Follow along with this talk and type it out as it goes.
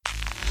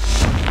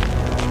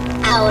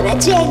Ahora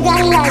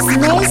llegan las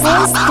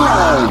mezclas.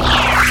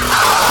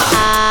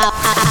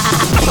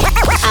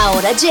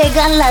 Ahora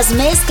llegan las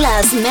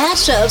mezclas,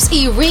 mashups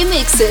y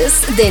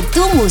remixes de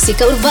tu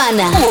música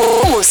urbana.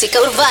 Música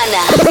urbana.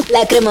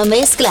 La Crema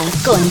Mezcla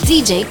con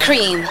DJ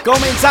Cream.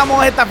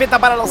 Comenzamos esta fiesta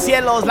para los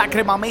cielos. La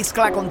Crema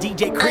Mezcla con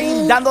DJ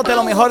Cream, dándote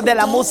lo mejor de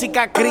la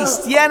música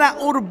cristiana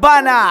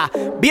urbana.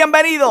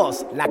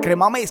 Bienvenidos. La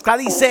Crema Mezcla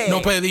dice: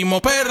 no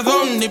pedimos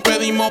perdón ni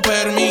pedimos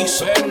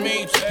permiso.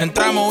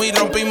 Entramos y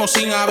rompimos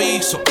sin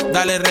aviso.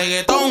 Dale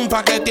reggaetón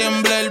pa' que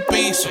tiemble el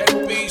piso.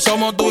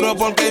 Somos duros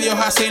porque Dios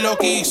así lo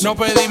quiso. No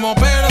pedimos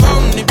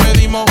perdón ni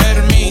pedimos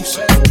permiso.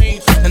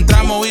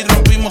 Entramos y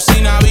rompimos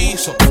sin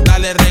aviso.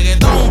 Dale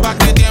reggaetón pa'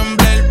 que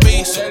tiemble el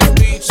piso.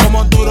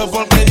 Somos duros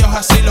porque Dios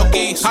así lo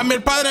quiso. A mí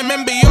el Padre me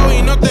envió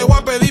y no te voy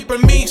a pedir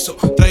permiso.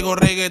 Traigo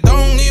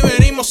reggaetón y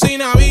venimos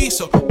sin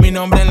aviso. Mi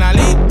nombre en la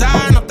lista,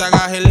 no te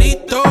hagas el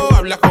listo.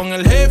 Habla con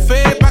el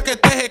jefe pa' que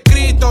estés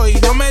escrito. Y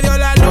Dios me dio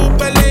la luz,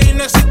 peleé y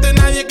no existe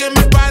nadie que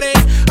me pare.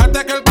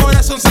 Hasta que el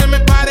corazón se me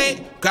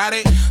pare.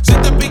 Care, si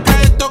te pica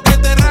esto que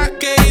te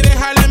rasque. Y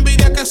deja la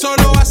envidia que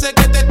solo hace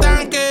que te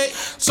tanque.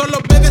 Solo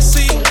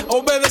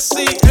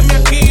obedecí, en mi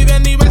aquí de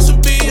nivel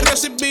subí.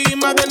 Recibí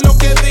más de lo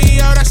que di,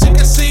 ahora sí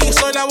que sí.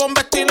 Soy la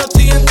bomba estilo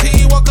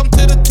TNT. Welcome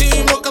to the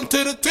team, welcome to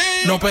the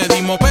team. No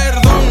pedimos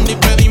perdón ni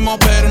pedimos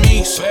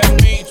permiso.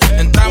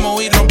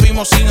 Entramos y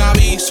rompimos sin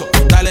aviso.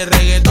 Dale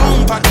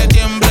reggaetón pa' que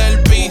tiemble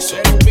el piso.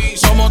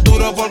 Somos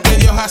duros porque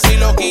Dios así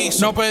lo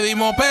quiso. No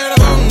pedimos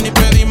perdón ni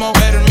pedimos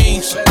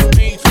permiso.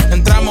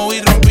 Entramos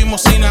y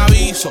rompimos sin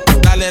aviso.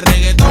 Dale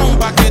reggaetón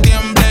pa' que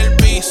tiemble el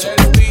piso.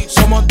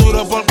 Somos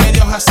duros porque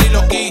Dios así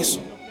lo quiso.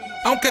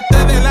 Aunque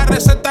te dé la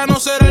receta no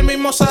será el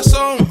mismo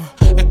sazón.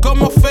 Es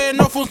como fe,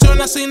 no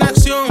funciona sin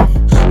acción.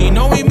 Y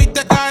no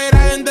imite,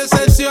 caerás en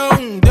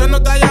decepción. Dios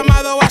no te ha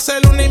llamado a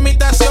hacer una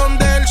imitación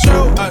del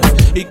show.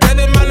 Y que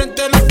de malo en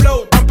tener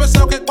flow. Tan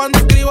pesado que cuando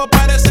escribo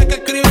parece que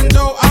escriben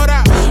yo.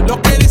 Ahora, los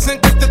que dicen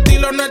que este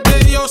estilo no es de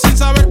Dios, sin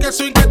saber que el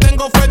swing que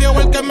tengo fue Dios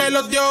el que me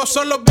lo dio.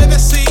 Solo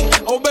obedecí,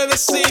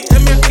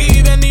 en mi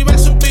aquí de nivel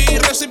subí.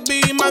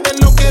 Recibí más de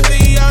lo que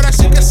di, ahora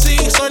sí que sí.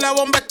 Soy la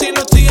bomba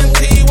estilo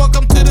TNT.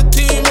 Welcome to the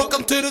team,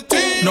 welcome to the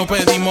team. No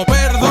pedimos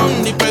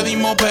perdón ni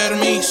pedimos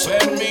permiso.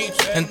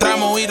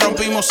 Entramos y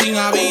rompimos sin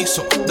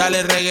aviso.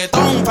 Dale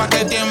reggaetón pa'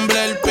 que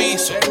tiemble el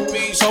piso.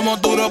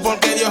 Somos duros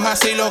porque Dios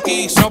así lo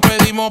quiso. No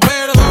pedimos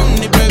perdón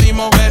ni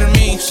pedimos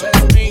permiso.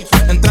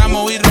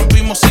 Entramos y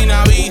rompimos sin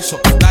aviso.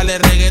 Dale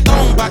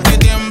reggaetón pa' que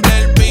tiemble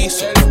el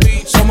piso.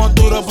 Somos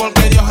duros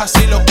porque Dios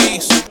así lo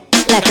quiso.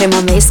 La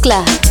Crema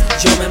Mezcla.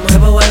 Yo me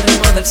muevo al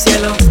ritmo del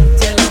cielo.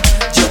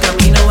 Yo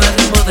camino al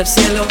ritmo del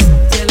cielo.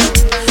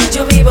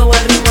 Yo vivo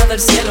al ritmo del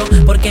cielo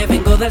porque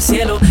vengo del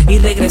cielo y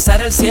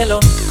regresar al cielo.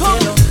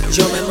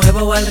 Yo me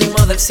muevo al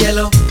ritmo del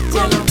cielo.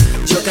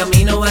 Yo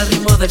camino al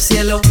ritmo del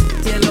cielo.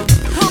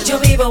 Yo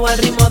vivo al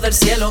ritmo del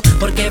cielo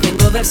porque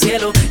vengo del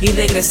cielo y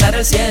regresar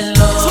al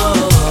cielo.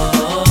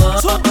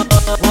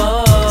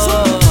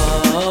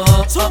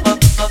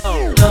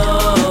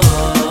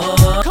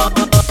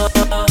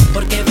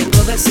 Porque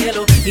vengo del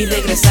cielo y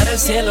regresar al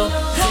cielo.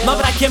 No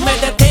habrá quien me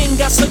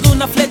detenga, soy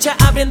una flecha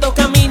abriendo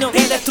camino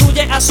y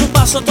destruye a su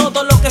paso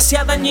todo lo que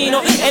sea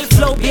dañino. El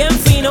flow bien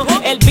fino,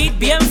 el beat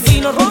bien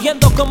fino,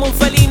 rugiendo como un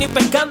felino y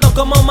pescando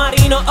como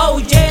marino. Oh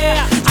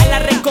yeah, a la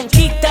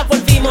reconquista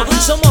volvimos.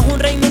 Somos un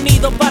Reino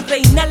Unido para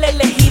reinar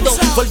elegido,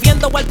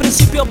 volviendo al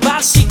principio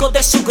básico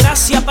de su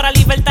gracia para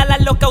libertar a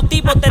los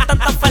cautivos de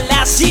tanta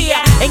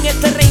falacia. En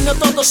este reino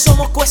todos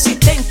somos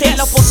coexistentes,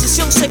 la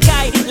oposición se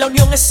cae, la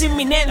unión es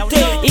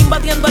inminente,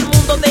 invadiendo el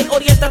mundo de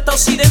oriente hasta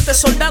occidente.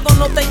 Soldados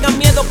no tengan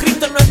miedo,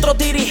 Cristo es nuestro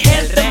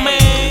dirigente, man.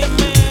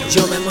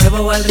 Yo me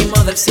muevo al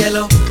ritmo del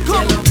cielo.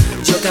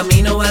 Yo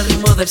camino al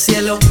ritmo del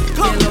cielo.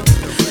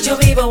 Yo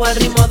vivo al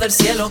ritmo del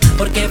cielo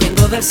porque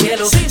vengo del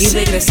cielo y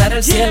regresar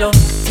al cielo.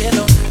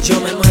 Yo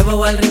me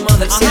muevo al ritmo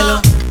del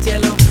cielo.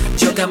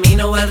 Yo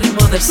camino al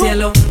ritmo del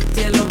cielo.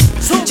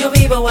 Yo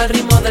vivo al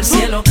ritmo del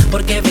cielo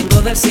porque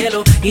vengo del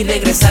cielo y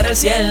regresar al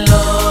cielo.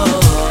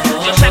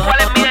 Yo sé cuál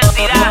es mi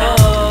identidad.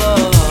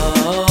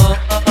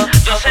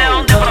 Yo sé a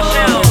dónde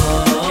procedo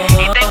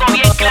y tengo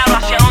bien claro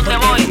hacia dónde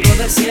voy. Vengo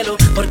del cielo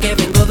porque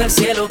vengo del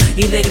cielo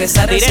y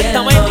regresar al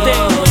cielo. Directamente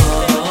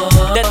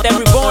desde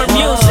Reborn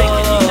Music,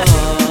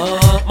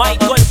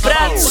 Michael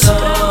Prats,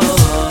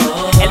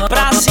 el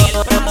Brasil,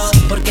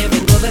 porque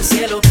vengo del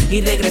cielo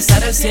y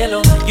regresar al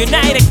cielo.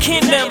 United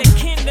Kingdom,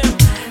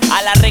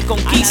 a la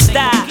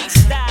reconquista,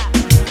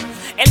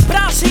 el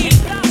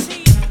Brasil,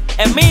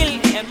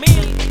 Emil,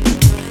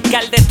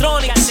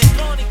 Caldetronics,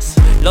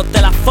 los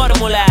de la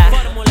fórmula.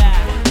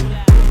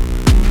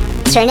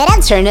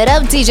 Turn it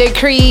up, DJ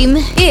Cream.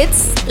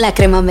 It's La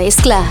Crema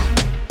Mezcla.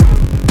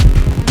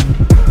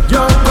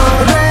 Yo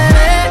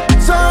correré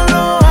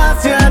solo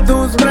hacia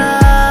tus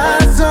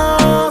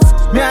brazos.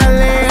 Me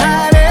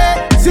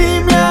alejaré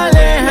si me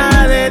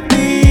aleja de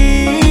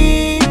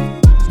ti.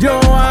 Yo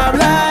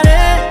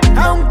hablaré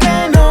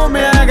aunque no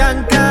me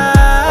hagan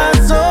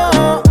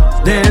caso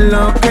de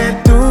lo que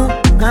tú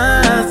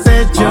has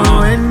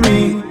hecho en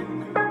mí.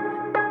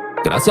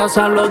 Gracias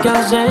a lo que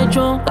has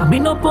hecho,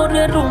 camino por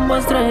el rumbo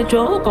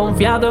estrecho,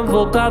 confiado,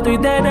 enfocado y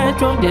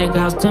derecho.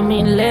 Llegaste a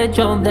mi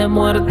lecho de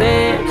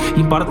muerte,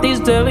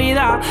 impartiste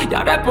vida, y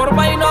ahora es por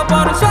fe y no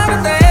por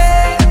suerte.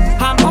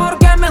 Amor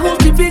que me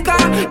justifica,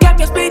 que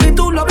mi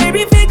espíritu lo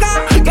vivifica,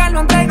 que lo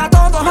entrega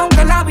todo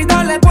aunque la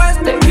vida le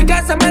cueste,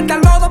 que se mete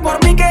al lodo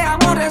por mí, que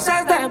amor es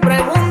este.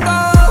 Pregunto,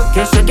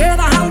 que se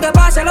queda aunque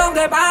pase lo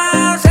que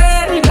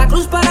pase, la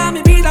cruz para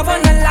mi vida fue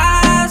el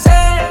enlace.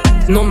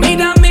 No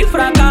mira mi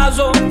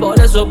fracaso, por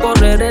eso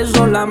correré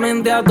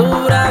solamente a tu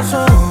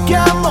brazo. ¿Qué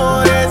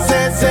amor es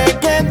ese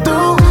que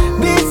tú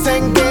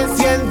dicen que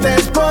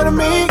sientes por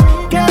mí?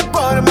 Que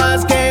por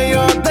más que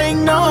yo te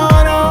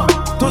ignoro,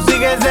 tú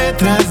sigues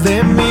detrás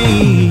de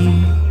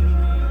mí.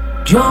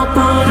 Yo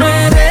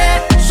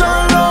correré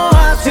Solo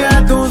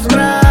hacia tus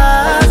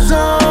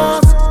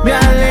brazos, me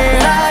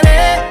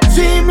alejaré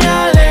si me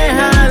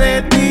aleja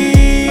de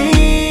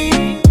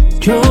ti.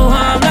 yo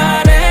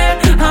hablaré,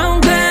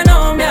 aunque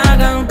no me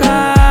hagan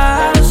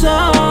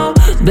caso,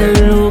 de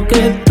lo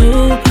que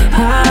tú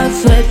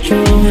has hecho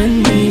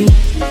en mí.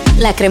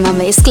 La Crema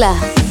Mezcla.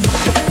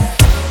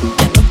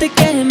 Ya no te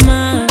quejes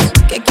más,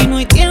 que aquí no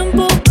hay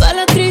tiempo para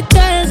la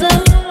tristeza.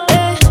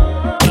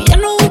 Y ya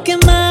no busques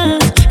más,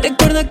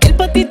 recuerda que el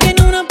pa' ti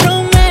tiene una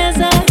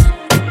promesa.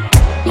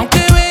 Aunque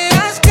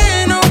veas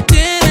que no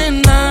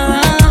tienes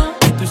nada,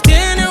 tú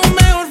tienes un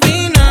mejor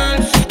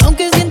final.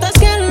 Aunque sientas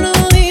que no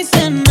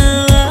dice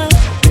nada.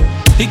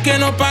 Y que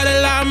no pare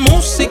la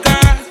música,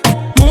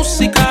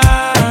 música.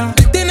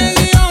 Él tiene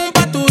guión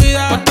pa' tu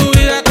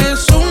vida que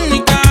es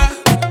única,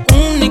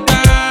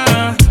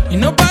 única. Y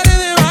no pare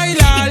de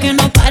bailar. Y que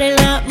no pare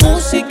la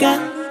música,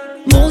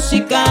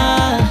 música.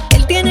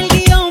 Él tiene el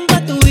guión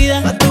pa' tu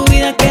vida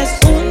que es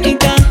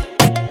única,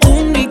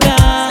 única.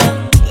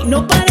 Y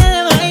no pare de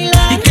Y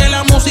bailar. que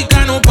la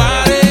música no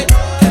pare,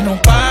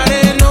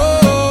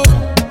 no.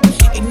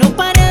 Y no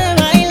pare de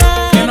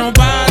bailar. Que no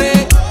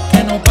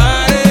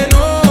pare,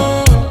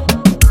 no.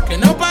 Que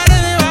no pare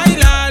de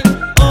bailar.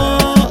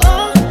 Oh,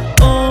 oh,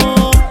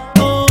 oh,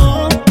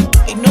 oh.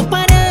 Y no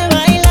pare de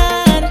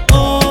bailar.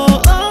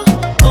 Oh, oh,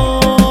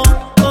 oh,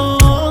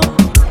 oh.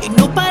 Y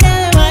no pare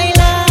de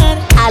bailar.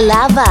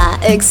 Alaba,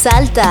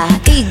 exalta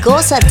y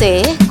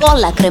gózate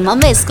con la Crema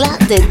Mezcla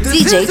de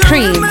DJ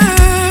Cream.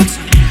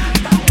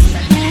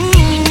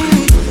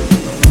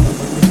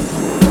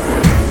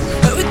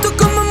 He visto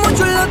como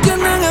muchos la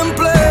tienen en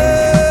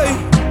play,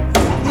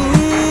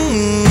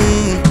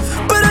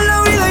 pero en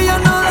la vida ya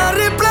no da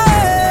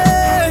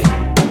replay.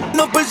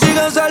 No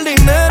persigas al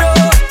dinero,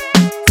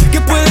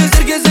 que puede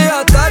ser que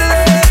sea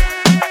tarde.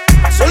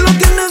 Solo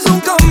tienes un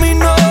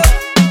camino,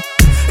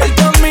 el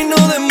camino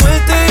de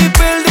muerte y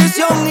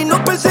perdición. Y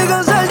no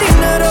persigas al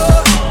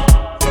dinero,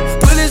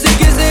 puede ser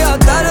que sea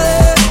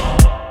tarde.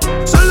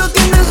 Solo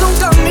tienes un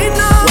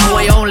camino, One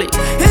way only.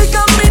 el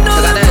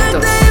camino de Fíjate esto.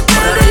 muerte y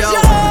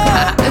perdición.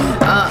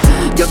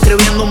 Yo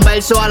escribiendo un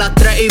verso a las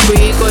 3 y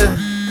pico.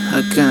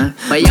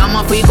 Me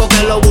llama Fico,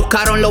 que lo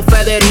buscaron los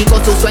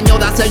Federicos. Su sueño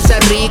de hacerse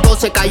rico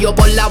se cayó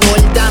por la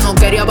vuelta. No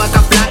quería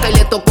vaca flaca y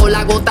le tocó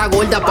la gota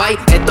gorda. Pay,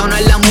 esto no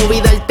es la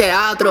movie del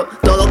teatro.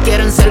 Todos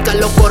quieren ser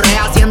Carlos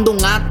Correa siendo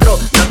un astro.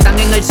 No están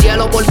en el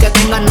cielo porque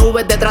tengan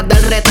nubes detrás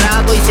del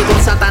retrato. Y si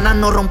con Satanás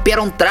no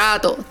rompieron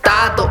trato,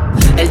 tato.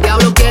 El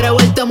diablo quiere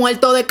verte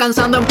muerto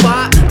descansando en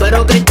paz,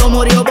 pero Cristo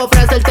murió por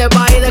ofrecerte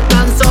paz y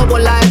descanso.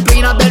 Por las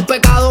espinas del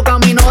pecado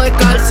camino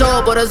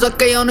descalzo. Por eso es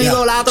que yo no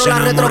idolatro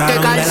las retros que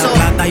calzo.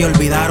 Y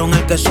olvidaron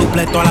el que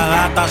suple toda la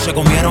data. Se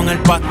comieron el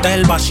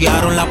pastel,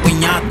 vaciaron la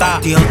piñata.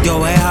 Tíos de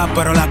ovejas,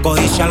 pero la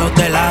codicia los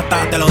delata.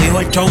 Te lo dijo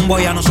el chombo,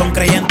 ya no son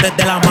creyentes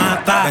de la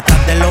mata.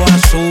 Estás de los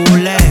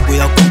azules,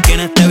 cuidado con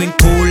quienes te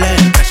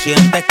vinculen.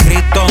 Presidente es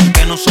Cristo,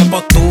 aunque no se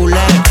postule.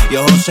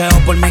 Yo joseo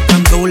por mis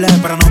candules,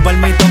 pero no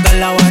permito que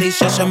la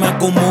avaricia se me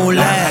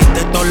acumule.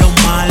 De todos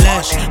los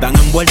males, están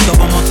envueltos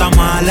como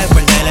tamales.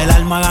 Perder el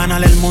alma,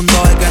 ganar el mundo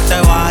es que te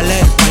vale.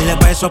 Par de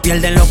pesos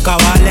pierden los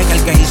cabales. Que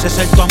el que hice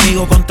ser tu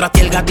amigo contra ti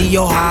el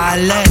gatillo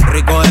jale.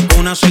 Rico de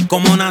cuna, soy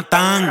como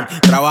Natán.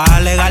 Trabaja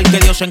legal que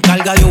Dios se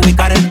encarga de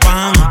ubicar el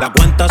pan. La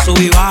cuenta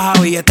sube y baja,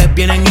 billetes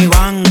vienen y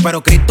van,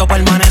 pero Cristo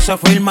permanece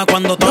firme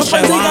cuando todo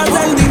se va. No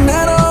persigas el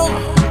dinero,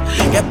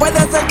 que puede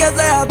ser que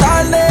sea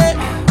tarde.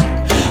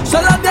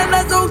 Solo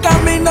tienes un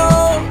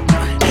camino,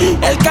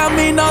 el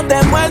camino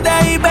de muerte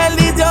y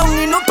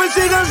perdición. Y no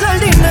persigas el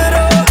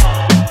dinero,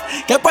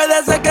 que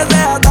puede ser que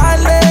sea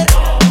tarde.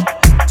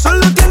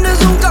 Solo tienes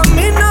un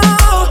camino,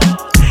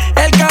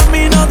 el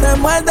camino de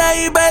muerte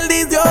y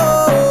perdición.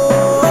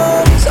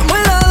 Somos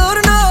el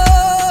adorno,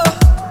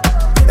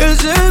 el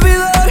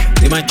servidor.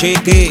 Dime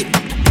chiqui,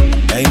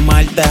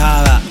 Eymar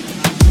Tejada.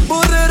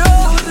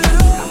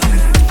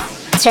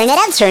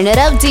 Turn it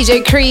up,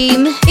 DJ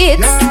Cream.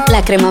 It's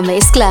la Crema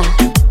Mezcla.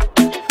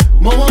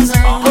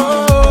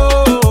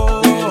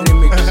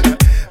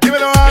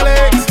 Dímelo,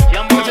 Alex.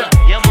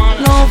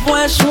 No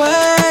fue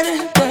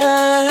suerte,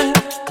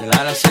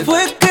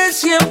 fue que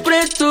siempre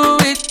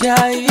estuviste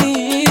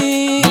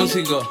ahí.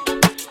 Músico,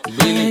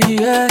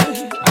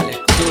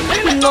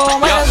 No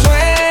me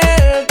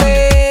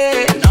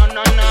suerte,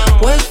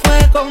 pues fue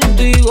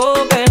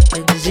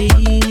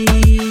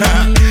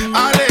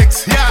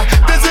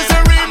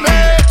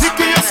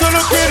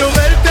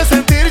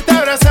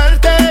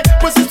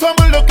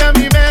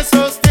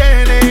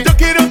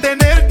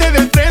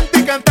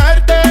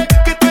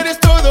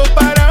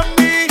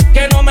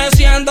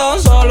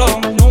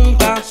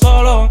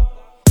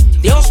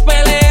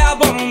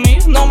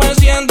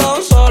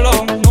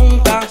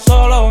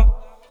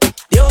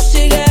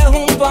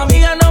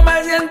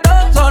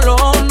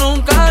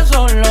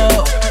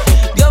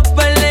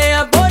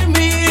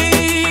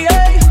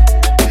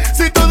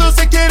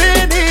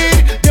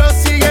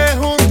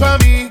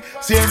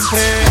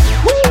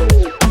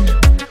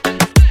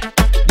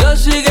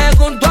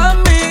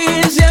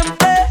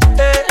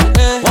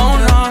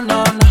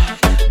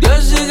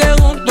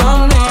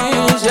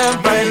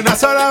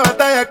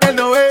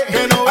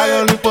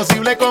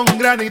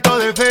granito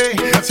de fe.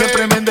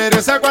 Siempre me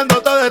endereza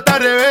cuando todo está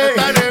al revés.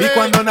 Y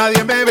cuando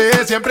nadie me ve,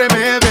 siempre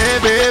me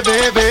ve.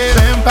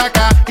 Ven pa'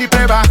 acá y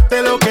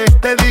pruébate lo que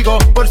te digo.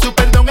 Por su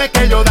perdón es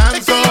que yo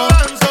danzo.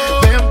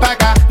 Ven pa'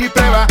 acá y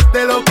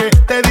pruébate lo que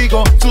te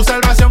digo. Su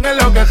salvación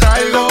es lo que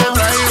traigo.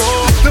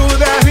 Tú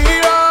de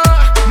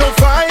arriba no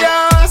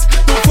fallas.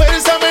 Tu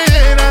fuerza me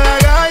llena de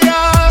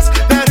agallas.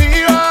 De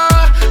arriba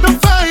no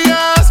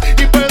fallas.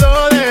 Y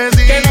puedo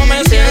decir que no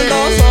me siento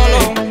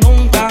solo,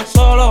 nunca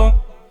solo.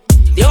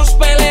 Dios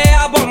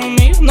pelea por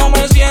mí, no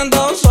me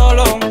siento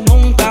solo,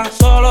 nunca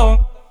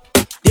solo.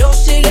 Dios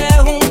sigue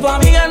junto a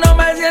mí, que no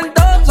me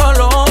siento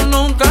solo,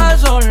 nunca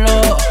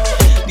solo.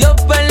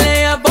 Dios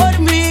pelea por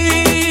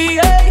mí,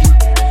 ey.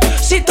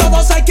 Si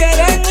todos se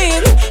quieren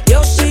ir,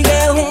 Dios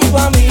sigue junto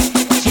a mí,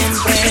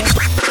 siempre.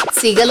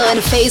 Síguelo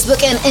en Facebook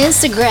e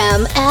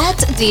Instagram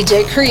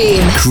 @DJ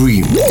Cream.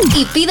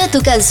 Y pide tu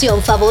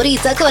canción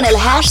favorita con el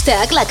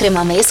hashtag La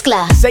Crema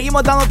Mezcla.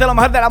 Seguimos dándote lo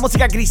mejor de la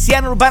música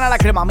cristiana urbana, La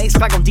Crema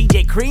Mezcla con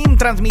DJ Cream,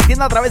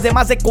 transmitiendo a través de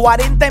más de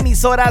 40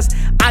 emisoras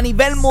a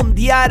nivel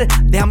mundial.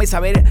 Déjame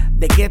saber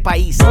de qué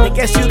país, de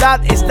qué ciudad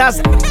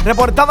estás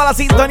reportando la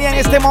sintonía en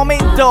este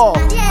momento.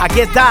 Aquí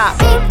está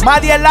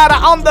María Lara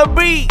on the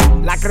beat,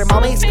 La Crema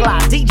Mezcla,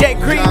 DJ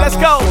Cream, let's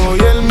go. Soy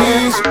el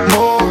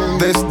mismo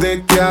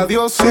desde que a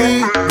Dios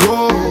sigo.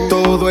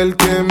 Todo el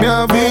que me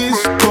ha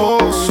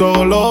visto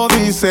solo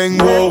dicen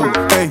wow.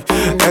 Ey,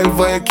 él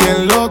fue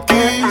quien lo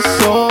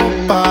quiso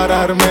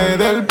pararme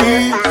del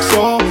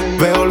piso.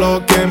 Veo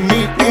lo que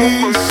me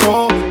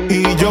hizo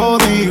y yo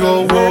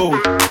digo wow.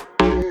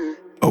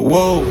 Oh,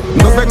 wow.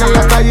 Nos ven en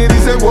la calle y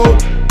dicen wow.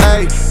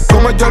 Ey,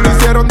 como ellos lo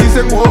hicieron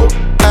dicen wow.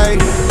 Ey,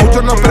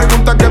 muchos nos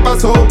preguntan qué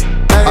pasó.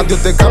 Ey, a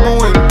Dios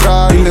dejamos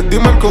entrar y les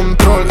dimos el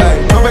control.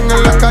 Ey, nos ven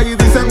en la calle y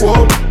dicen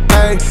wow.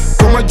 Ey,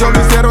 como ellos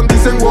lo hicieron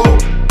dicen wow.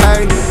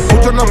 Ey,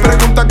 muchos nos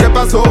preguntan qué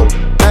pasó.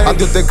 Ey, a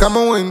Dios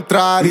dejamos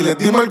entrar y les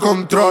dimos el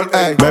control.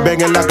 Ey. Me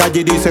ven en la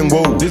calle y dicen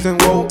wow.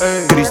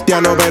 Ey.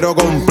 Cristiano pero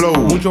con flow.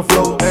 Mucho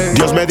flow. Ey.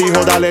 Dios me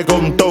dijo dale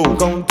con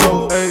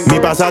todo. Mi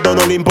pasado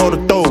no le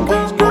importó.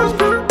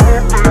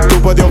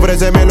 Tú puedes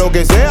ofrecerme lo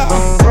que sea.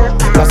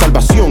 La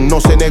salvación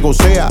no se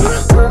negocia.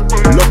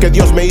 Lo que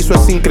Dios me hizo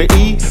es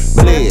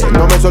increíble.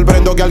 No me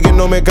sorprendo que alguien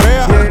no me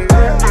crea.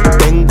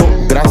 Tengo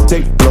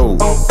drastic flow.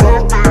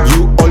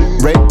 You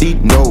already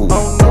know.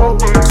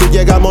 Si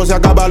llegamos se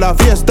acaba la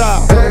fiesta.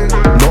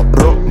 No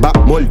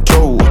robamos el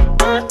show.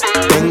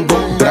 Tengo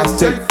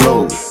drastic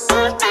flow.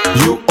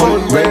 You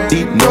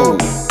already know.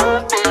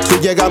 Si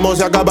llegamos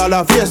se acaba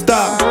la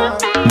fiesta.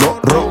 No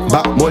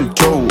robamos el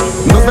show.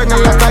 Nos ven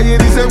en la calle y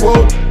dicen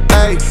wow.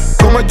 Ey,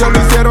 como ellos lo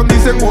hicieron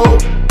dicen wow.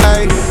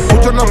 Ey,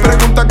 muchos nos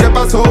preguntan qué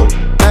pasó.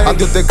 Ey, a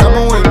Dios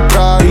dejamos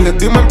entrar y les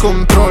dimos el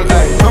control.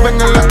 Ey, nos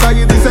ven en la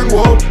calle y dicen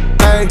wow.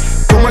 Ey,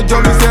 como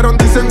ellos lo hicieron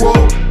dicen wow.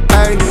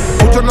 Ey,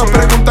 muchos nos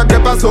preguntan qué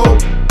pasó.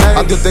 Ey,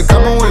 a Dios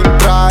dejamos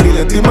entrar y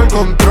les dimos el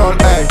control.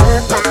 Ey,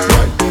 that's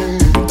right.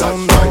 That's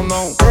right.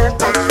 No,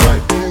 that's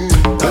right.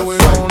 That's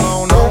right.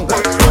 No, no,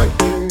 that's right.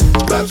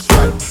 That's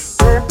right.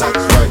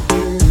 That's right.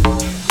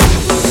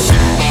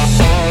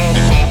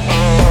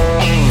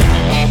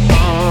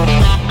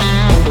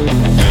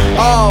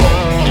 Oh,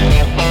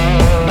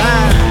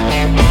 man,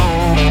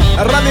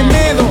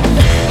 redimido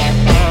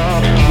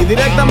y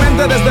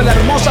directamente desde la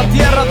hermosa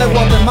tierra de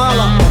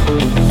Guatemala.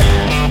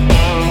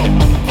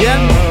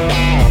 ¿Quién?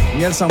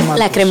 Miel San Marcos.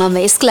 La Crema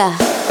Mezcla.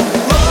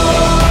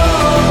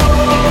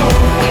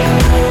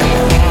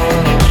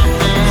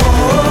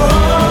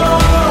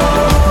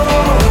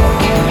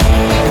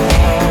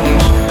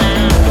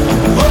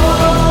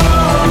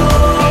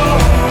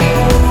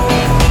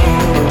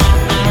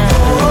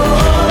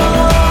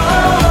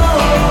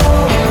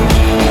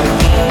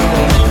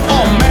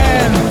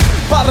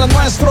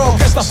 Nuestro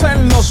que estás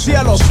en los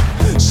cielos,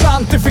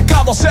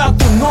 santificado sea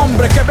tu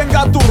nombre, que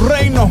venga tu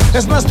reino,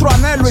 es nuestro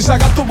anhelo y se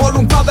haga tu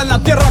voluntad en la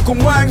tierra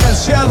como en el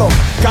cielo.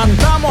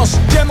 Cantamos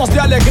llenos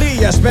de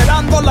alegría,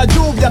 esperando la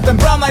lluvia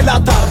temprana y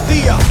la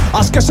tardía.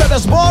 Haz que se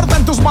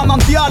desborden tus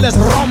manantiales,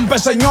 rompe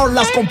Señor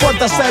las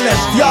compuertas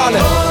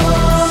celestiales.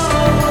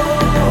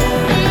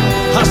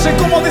 Así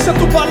como dice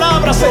tu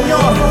palabra,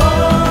 Señor,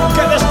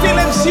 que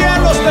destilen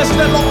cielos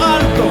desde lo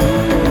alto,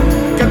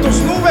 que tus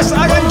nubes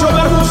hagan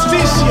llover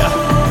justicia,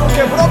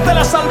 que brote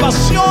la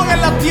salvación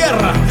en la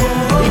tierra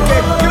y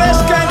que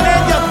crezca en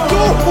ella tu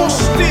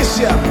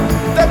justicia.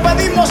 Te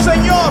pedimos,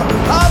 Señor,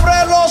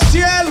 abre los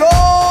cielos.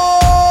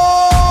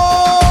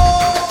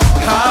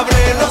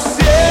 Abre los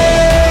cielos.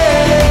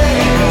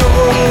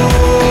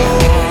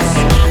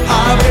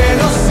 Abre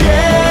los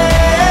cielos.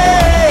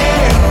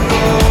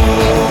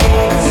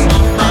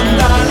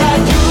 Manda la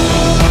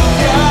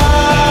lluvia.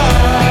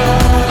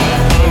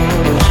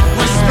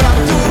 Muestra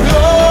tu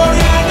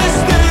gloria en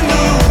este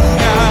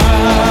lugar.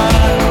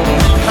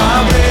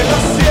 Abre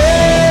los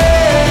cielos.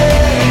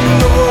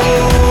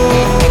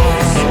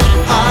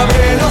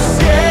 Abre los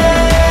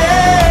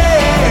cielos.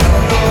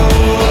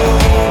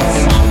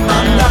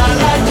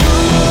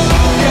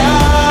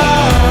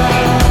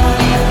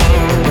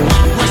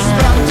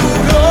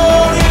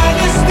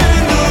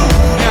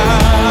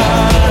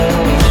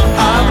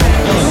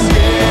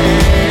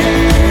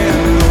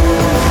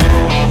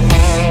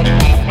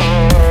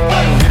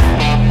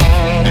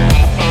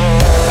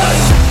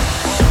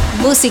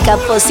 música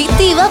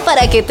positiva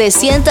para que te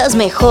sientas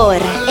mejor.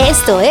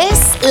 Esto es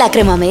La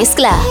Crema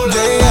Mezcla.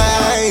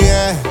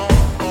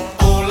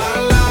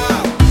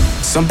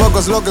 Son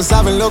pocos los que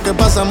saben lo que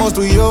pasamos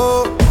tú y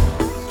yo.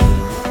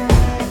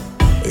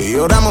 Y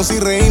lloramos y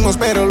reímos,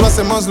 pero lo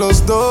hacemos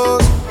los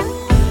dos.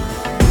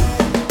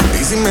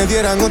 Y si me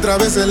dieran otra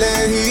vez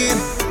elegir,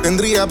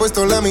 tendría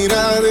puesto la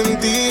mirada en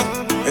ti.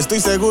 Estoy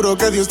seguro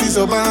que Dios te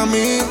hizo para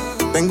mí.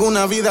 Tengo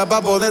una vida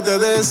para poderte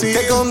decir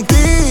que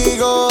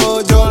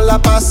contigo yo la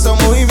paso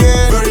muy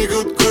bien. Very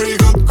good, very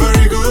good,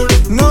 very good.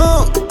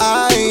 No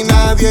hay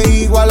nadie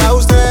igual a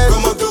usted.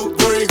 Como tú,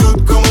 very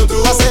good, como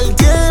tú. Pasa el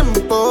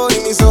tiempo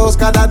y mis ojos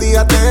cada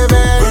día te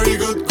ven. Very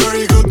good,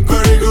 very good,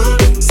 very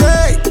good.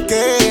 Sé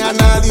que a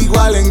nadie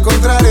igual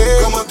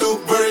encontraré. Como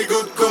tú, very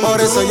good, como por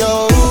eso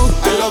yo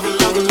I love you,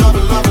 love you, love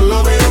you, love you,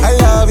 love you. I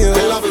love you,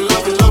 I love you,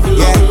 love you, love you,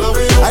 yeah.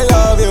 I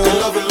love you, I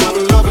love you, love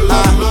you, love you,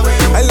 love you.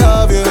 I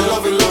love you, I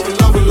love you, love you,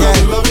 love you, yeah.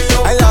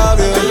 I love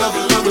you, I love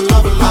you, love you,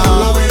 love you,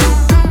 love you.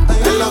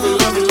 I love you,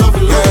 love you, love you, love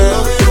you,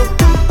 love you.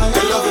 I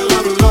love you,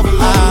 love you, love you, love you,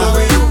 love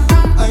you.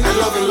 I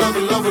love you, love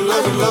you, love you,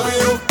 love you, love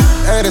you.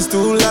 Eres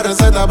tú la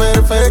receta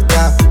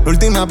perfecta, la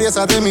última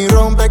pieza de mi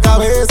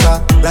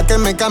rompecabezas, la que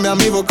me cambia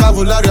mi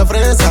vocabulario a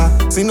fresa.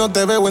 Si no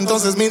te veo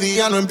entonces mi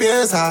día no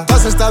empieza. Tú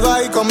has estado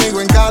ahí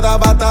conmigo en cada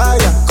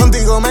batalla,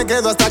 contigo me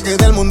quedo hasta que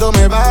del mundo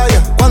me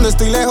vaya. Cuando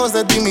estoy lejos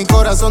de ti mi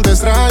corazón te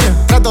extraña.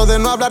 Trato de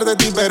no hablar de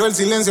ti pero el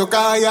silencio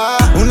calla.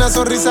 Una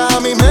sonrisa a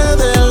mí me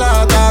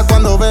delata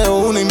cuando veo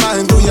una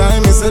imagen tuya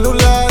en mi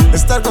celular.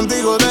 Estar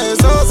contigo de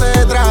eso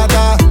se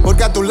trata,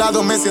 porque a tu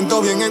lado me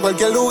siento bien en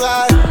cualquier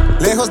lugar.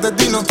 Lejos de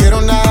ti no quiero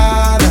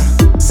nada.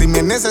 Si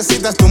me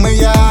necesitas tú me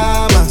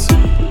llamas,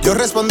 yo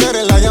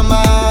responderé la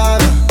llamada.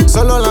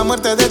 Solo la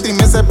muerte de ti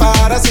me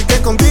separa, así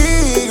que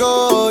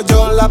contigo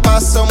yo la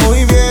paso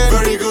muy bien.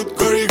 Very good,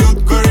 very good,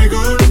 very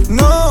good.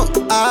 No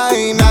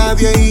hay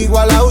nadie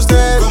igual a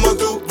usted. Como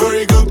tú,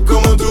 very good,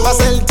 como tú.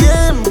 Pasa el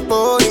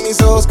tiempo y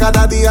mis ojos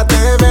cada día te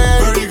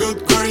ven. Very good,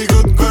 very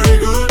good, very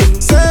good.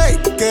 Sé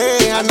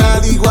que a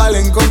nadie igual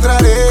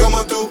encontraré.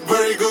 Como tú,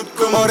 very good,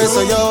 como por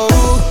eso yo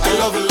I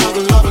love you, love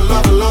you, love you,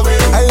 love you, love you.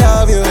 I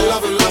love you, I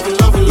love you, love you,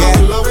 love you, yeah.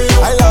 Love you.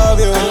 I love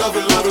you, I love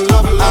you, love you,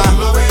 love you, love you.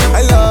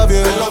 I love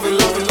you, I love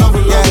you, love you, love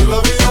you, yeah.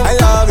 Love you. I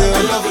love you,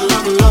 I love you,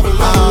 love you, love you,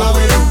 love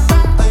you.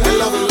 I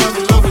love you, love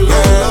you, love you,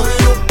 love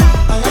you.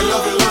 I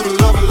love you, love you,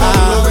 love you,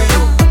 love you.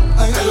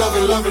 I love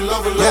you, love you,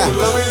 love you, love you,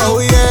 love you. Oh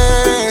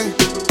yeah,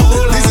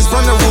 this is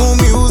from the room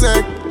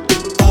music.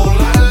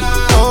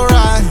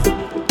 Alright,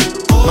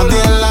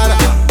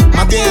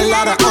 my dear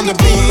Lara on the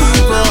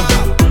beat, bro.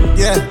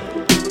 Yeah.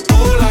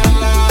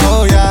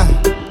 Oh yeah,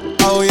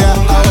 oh yeah,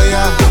 oh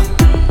yeah.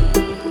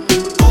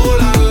 Oh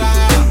la la,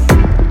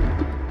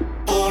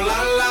 oh la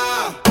la,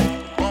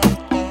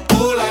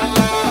 oh la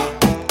la,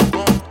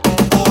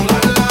 oh la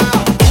la,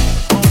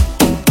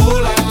 oh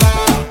la la,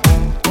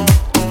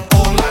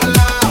 oh la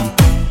la,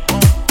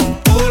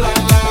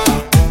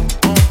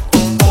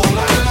 oh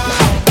la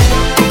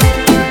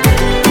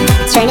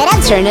la.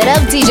 Turn it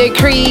up, DJ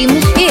Cream.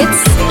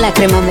 It's La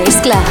Crema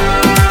Mezcla.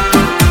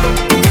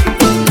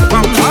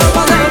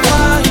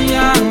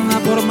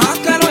 Por más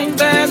que lo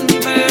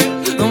intente,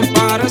 no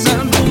pares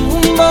el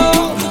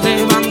rumbo,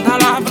 levanta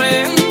la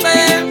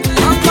frente.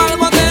 Cuando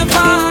algo te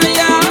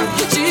falla,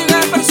 sigue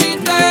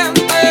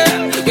persistente,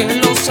 que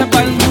lo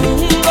sepa el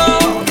mundo,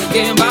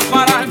 que va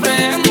para el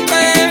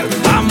frente.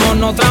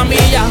 Vámonos otra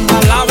milla,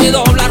 al lado y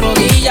dobla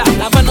rodillas.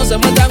 La fe no se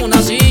muestra en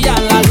una silla,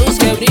 la luz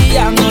que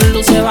brilla no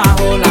luce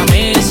bajo la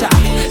mesa.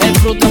 El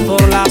fruto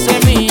por la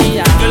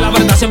semilla, que la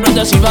verdad siempre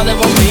te sirva de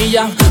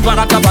bombilla,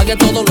 para que apague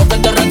todo lo que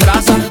te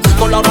retrasa.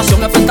 Con la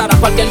oración enfrentarás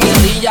cualquier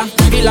guerrilla,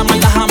 y la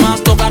maldad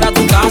jamás tocará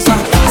tu casa.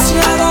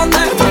 Hacia donde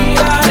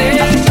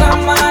miraré,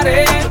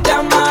 llamaré,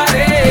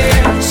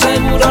 llamaré.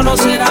 Seguro no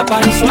será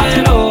para el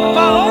suelo.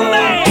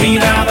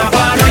 Mirada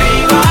para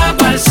arriba,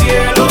 para el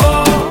cielo.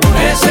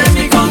 Ese es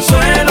mi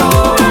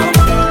consuelo.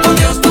 Con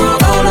Dios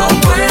todo lo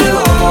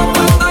puedo.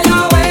 Cuando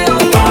yo veo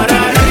para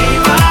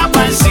arriba,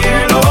 para el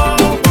cielo.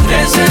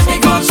 Ese es mi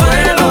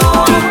consuelo.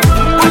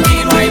 Aquí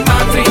no hay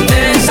más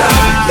tristeza.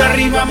 De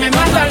arriba me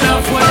manda la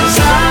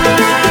fuerza.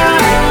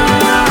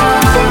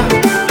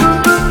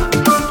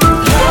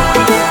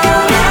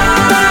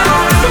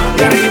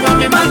 De arriba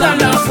me manda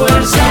la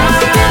fuerza.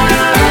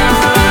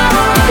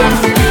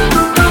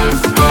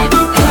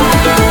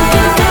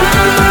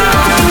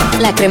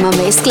 La Crema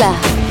Mezcla.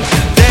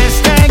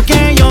 Desde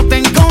que yo te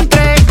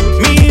encontré,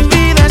 mi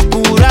vida es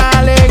pura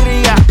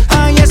alegría.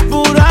 Ay, es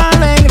pura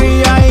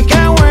alegría y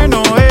qué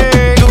bueno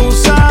es. Tú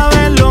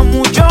sabes lo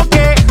mucho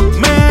que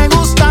me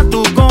gusta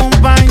tu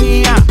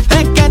compañía.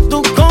 Es que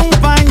tu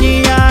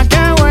compañía,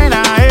 qué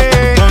buena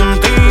es.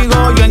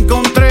 Contigo yo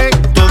encontré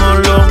todo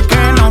lo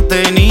que no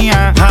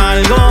tenía.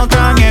 Algo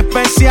tan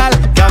especial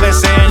que a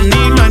veces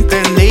ni lo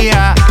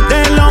entendía.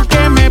 De lo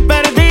que me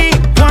perdí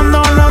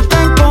cuando no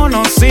te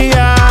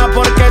conocía.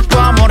 Porque tu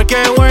amor,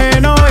 qué bueno.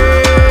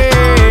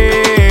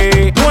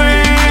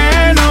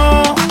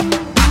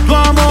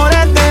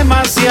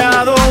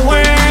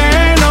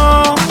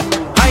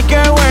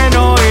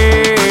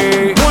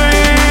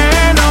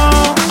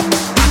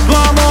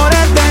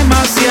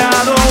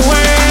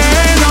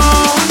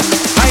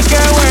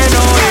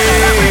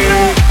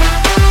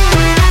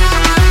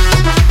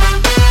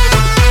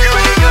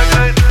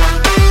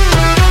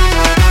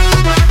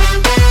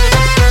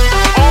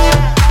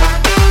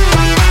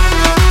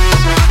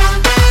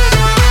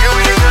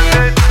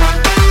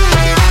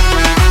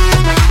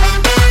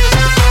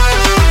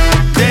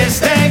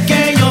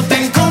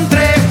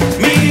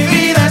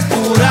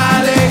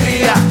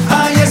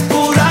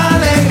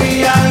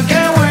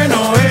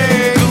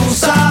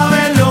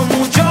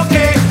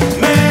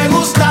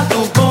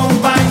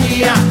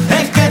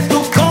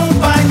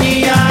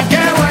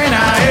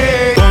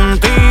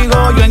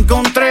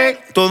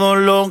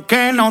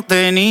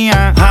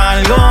 tenía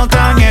algo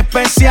tan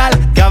especial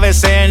que a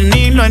veces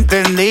ni lo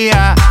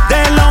entendía.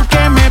 De lo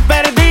que me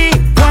perdí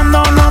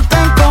cuando no te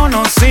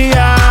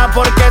conocía,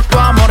 porque tu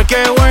amor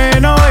qué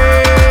bueno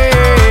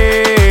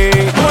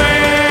es.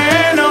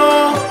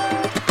 Bueno,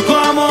 tu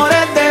amor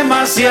es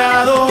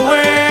demasiado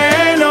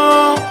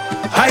bueno.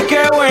 Ay,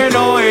 qué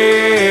bueno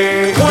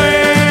es.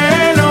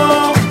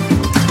 Bueno,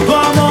 tu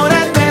amor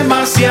es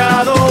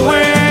demasiado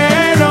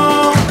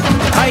bueno.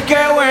 Ay, qué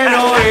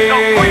bueno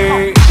es.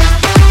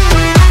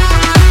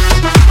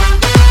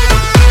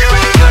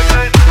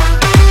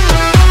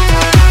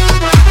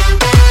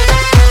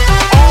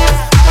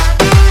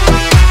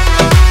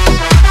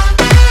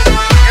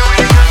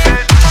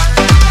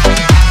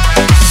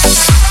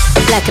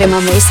 La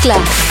Crema Mezcla.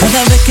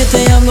 Cada vez que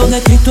te hablo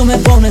de Cristo me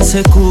pones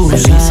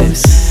excusas.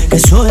 Que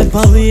eso es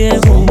pa'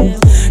 viejo,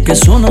 que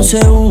eso no se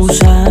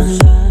usa.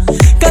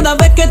 Cada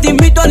vez que te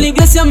invito a la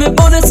iglesia me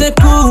pones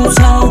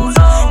excusas.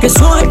 Que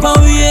eso es pa'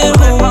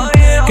 viejo,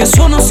 que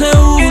eso no se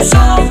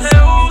usa.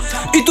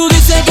 Y tú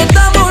dices que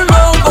estamos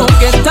locos,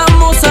 que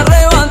estamos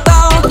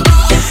arrebatados.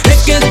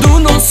 Es que tú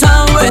no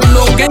sabes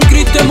lo que en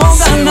Cristo hemos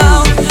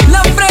ganado.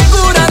 La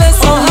frescura de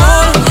su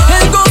amor,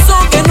 el gozo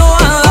que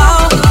nos ha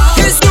dado,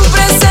 y su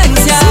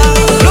presencia,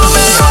 lo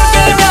mejor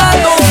que me ha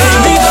dado. Te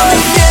invito a mi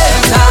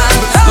fiesta,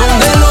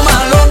 donde lo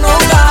malo no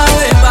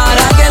cabe,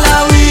 para que la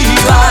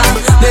viva,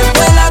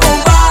 después la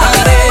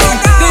compare.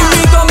 Te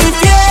invito a mi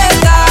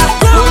fiesta,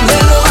 donde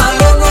lo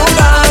malo no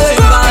cabe,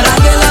 para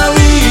que la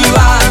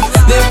viva,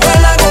 después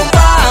la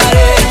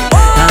compare.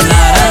 La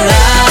la la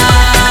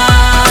la,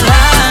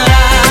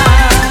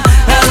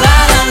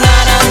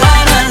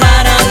 la la la,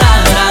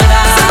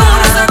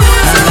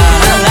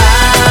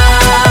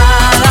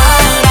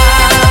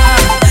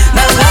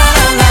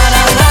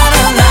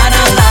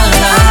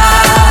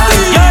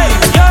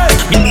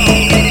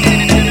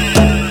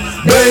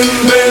 Ven,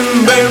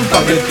 ven, ven,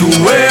 pa' que tú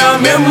veas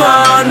mi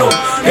hermano,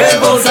 qué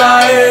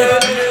cosa es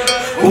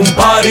un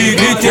party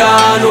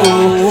cristiano.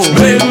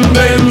 Ven,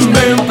 ven,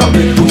 ven, pa'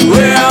 que tú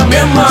veas mi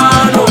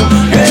hermano,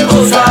 qué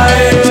cosa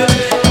es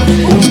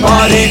un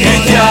party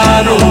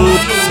cristiano.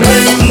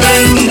 Ven,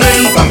 ven,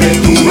 ven, pa' que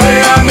tú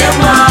veas mi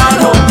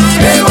hermano,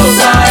 qué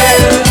cosa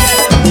es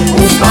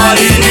un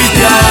party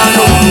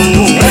cristiano.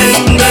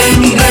 Ven,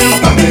 ven, ven,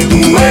 pa' que tú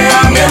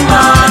veas mi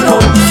hermano,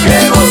 qué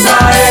cosa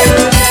es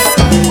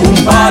un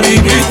party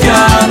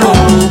cristiano.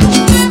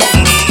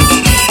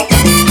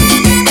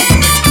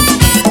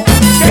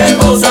 ¿Qué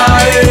cosa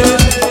es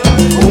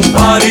un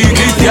party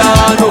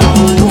cristiano?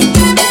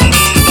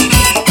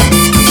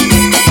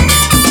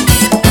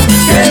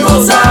 ¿Qué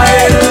cosa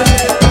es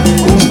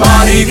un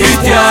party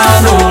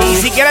cristiano? Y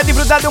si quieres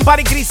disfrutar de un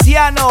party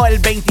cristiano, el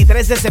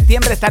 23 de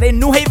septiembre estaré en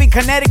New Haven,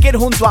 Connecticut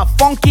junto a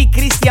Funky,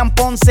 Cristian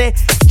Ponce,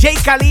 Jay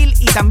Khalil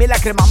y también la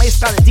Crema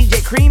Mezcla de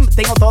DJ Cream.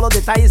 Tengo todos los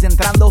detalles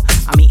entrando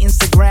a mi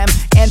Instagram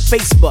y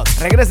Facebook.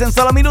 Regresen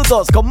solo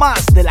minutos con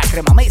más de la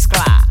Crema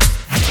Mezcla.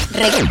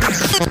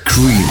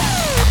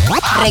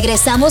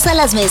 Regresamos a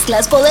las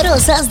mezclas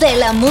poderosas de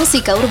la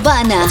música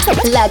urbana.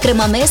 La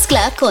Crema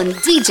Mezcla con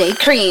DJ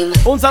Cream.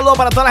 Un saludo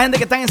para toda la gente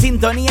que está en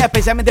sintonía,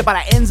 especialmente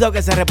para Enzo,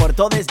 que se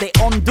reportó desde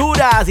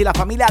Honduras, y la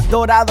familia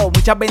Dorado.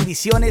 Muchas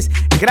bendiciones.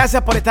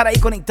 Gracias por estar ahí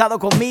conectado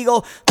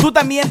conmigo. Tú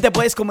también te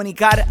puedes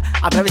comunicar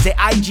a través de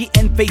IG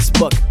en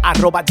Facebook,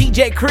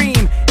 @DJ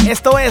Cream.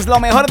 Esto es lo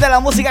mejor de la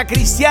música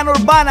cristiana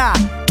urbana.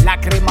 La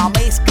Crema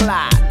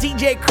Mezcla.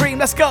 DJ Cream,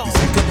 let's go.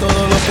 Dicen que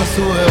todo lo que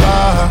sube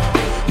baja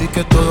y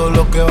que todo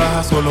lo que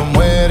baja solo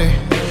muere,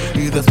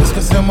 y después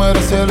que se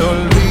muere se le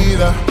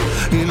olvida,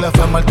 y la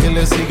fama al que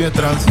le sigue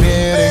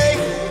transfiere.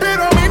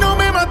 Pero a mí no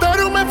me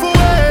mataron, me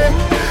fugué.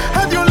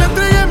 A Dios le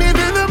entregué mi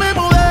vida, me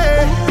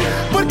mudé,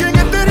 porque en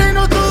este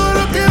reino todo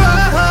lo que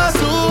baja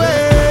sube.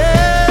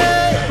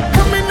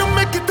 A mí no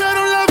me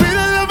quitaron la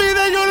vida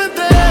yo la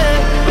entregué.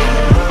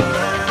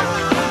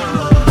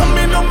 A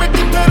mí no me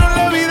quitaron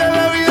la vida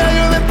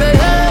yo la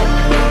entregué.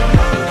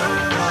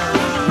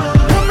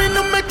 A mí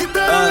no me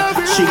quitaron la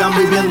vida. Sigan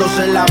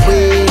viviéndose la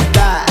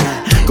vida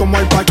como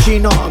el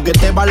Pachino, que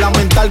te va a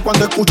lamentar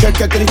cuando escuches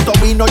que Cristo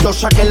vino. Yo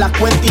saqué la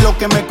cuenta y lo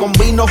que me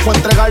convino fue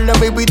entregarle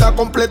mi vida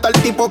completa al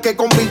tipo que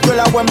convirtió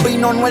el agua en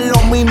vino. No es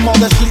lo mismo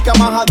decir que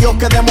amas a Dios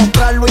que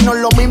demostrarlo, y no es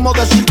lo mismo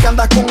decir que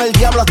andas con el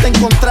diablo hasta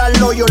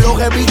encontrarlo. Yo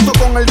los he visto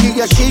con el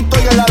guillecito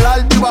y el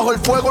alarde, y bajo el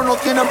fuego no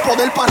tienen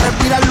poder para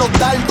respirar los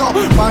dardos.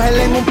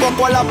 Bájenle un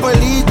poco a la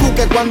película,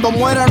 que cuando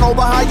muera no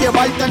vas a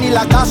llevarte ni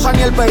la casa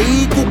ni el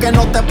vehículo. Que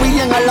no te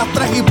pillen a las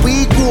 3 y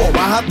pico, o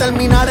vas a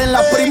terminar en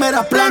las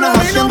primeras planas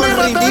haciendo el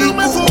ridículo.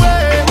 Me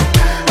fugué,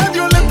 a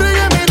Dios le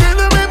entregué mi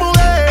vida, me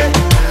mudé,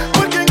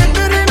 porque en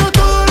este reino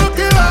todo lo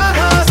que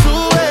baja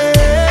sube.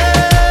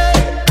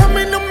 A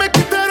mí no me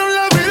quitaron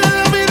la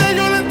vida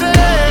yo la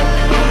entregué.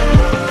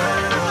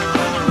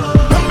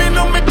 A mí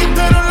no me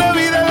quitaron la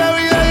vida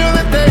yo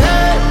la entregué.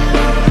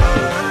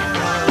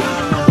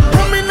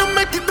 A mí no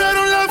me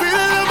quitaron la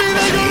vida yo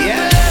la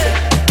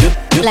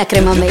entregué. La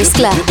Crema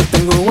Mezcla.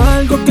 Tengo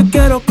algo que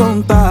quiero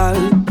contar.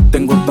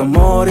 Tengo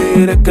temor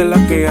y es que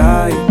la que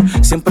hay.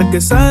 Siempre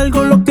que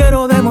salgo lo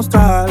quiero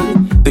demostrar.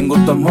 Tengo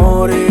tu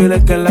amor y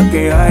eres que es la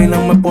que hay.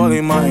 No me puedo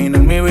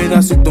imaginar mi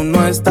vida si tú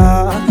no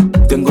estás.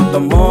 Tengo tu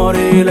amor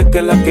y eres que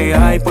es la que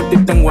hay. Por ti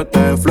tengo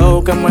este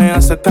flow que me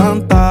hace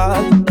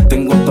cantar.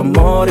 Tengo tu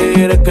amor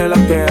y eres que es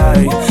la que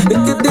hay. Es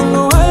que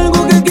tengo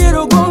algo que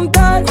quiero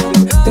contar.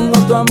 Tengo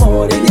tu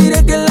amor y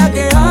diré que es la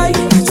que hay.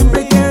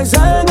 Siempre que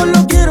salgo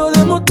lo quiero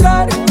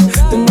demostrar.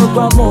 Tengo tu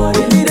amor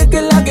y diré que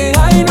es la que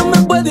hay. No me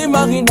puedo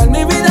imaginar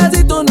mi vida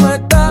si tú no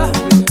estás.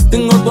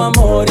 Tengo tu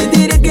amor y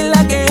diré que es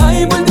la que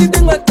hay. Por ti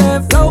tengo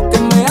este flow que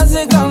me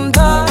hace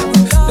cantar.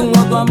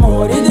 Tengo tu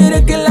amor y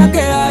diré que es la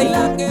que hay.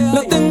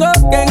 Lo tengo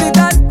que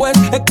gritar pues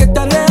es que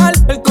está real.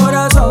 El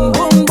corazón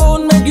boom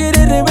boom me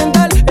quiere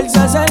reventar. Él se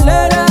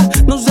acelera,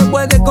 no se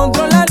puede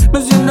controlar.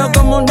 Me siento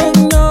como un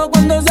niño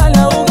cuando sale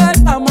a jugar.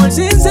 Amor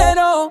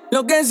sincero,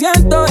 lo que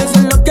siento, eso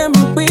es lo que me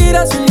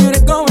inspira. Soy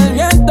libre como el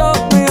viento,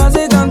 me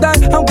hace cantar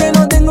aunque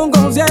no tengo un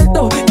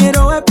concierto.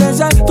 Quiero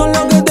expresar todo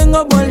lo que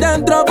tengo por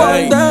dentro, por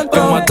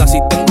dentro. Me mata si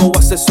tengo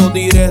acceso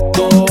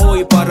directo.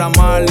 Y para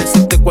amar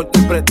existe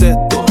cualquier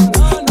pretexto.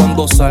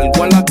 Cuando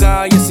salgo a la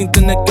calle sin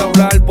tener que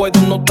hablar, puedo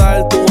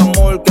notar tu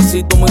amor que ha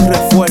sido mi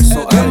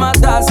refuerzo. Me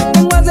mata si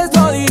tengo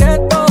acceso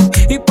directo.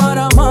 Y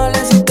para amar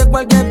existe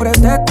cualquier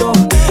pretexto.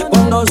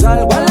 Cuando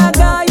salgo a la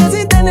calle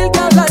sin tener que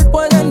hablar,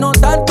 puedes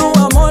notar tu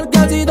amor que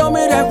ha sido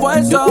mi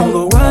refuerzo. Yo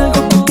tengo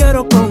algo que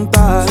quiero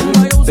contar.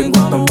 Tengo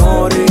tu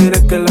amor y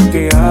eres que es la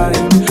que hay.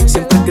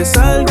 Siempre que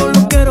salgo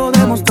lo quiero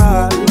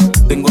demostrar.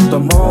 Tengo tu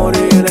amor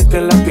y eres que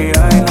es la que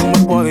hay. No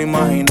me puedo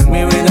imaginar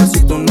mi vida si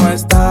tú no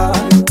estás.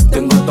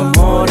 Tengo tu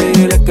amor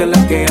y eres que es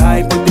la que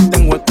hay. Por ti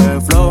tengo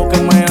este flow que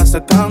me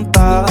hace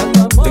cantar.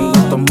 Tengo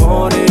tu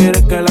amor y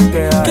eres que es la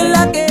que hay. Que es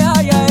la que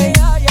hay.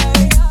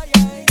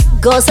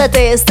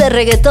 Gózate este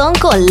reggaetón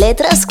con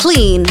letras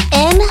clean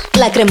en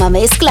La Crema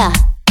Mezcla.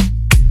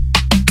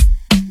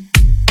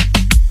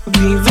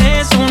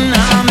 Vives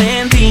una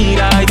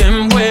mentira y te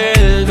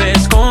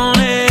envuelves con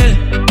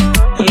él.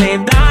 Le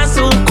das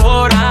su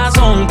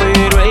corazón,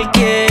 pero él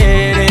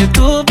quiere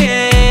tu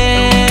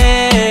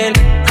piel.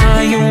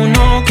 Hay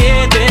uno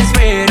que te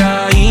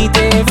espera y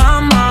te va a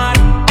amar,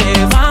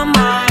 te va a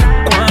amar.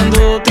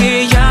 Cuando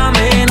te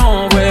llame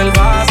no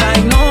vuelvas a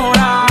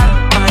ignorar,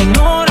 a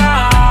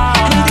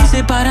ignorar. Él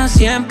dice para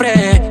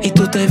siempre y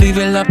tú te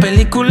vives la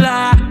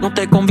película. No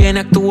te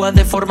conviene actuar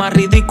de forma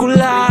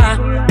ridícula.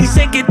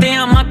 Dice que te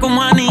ama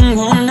como a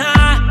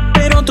ninguna,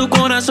 pero tu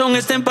corazón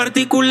está en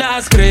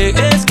partículas.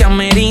 Crees que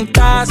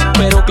ameritas,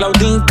 pero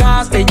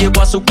claudicas. Te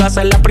llevo a su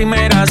casa en la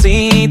primera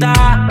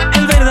cita.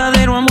 El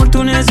verdadero amor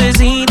tú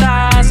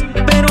necesitas,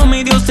 pero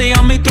mi Dios te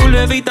ama y tú lo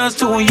evitas.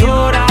 Tú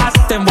lloras,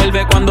 te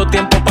envuelve cuando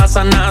tiempo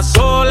pasan a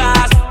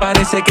solas.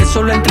 Parece que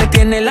solo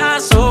entretiene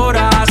las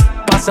horas.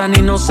 Pasan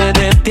y no se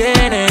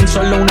detienen,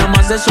 solo una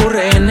más de sus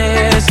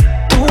rehenes.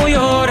 Tú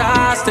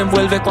lloras, te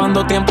envuelve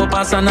cuando tiempo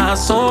pasan a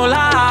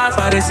solas.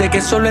 Parece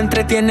que solo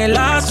entretiene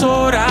las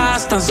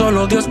horas. Tan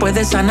solo Dios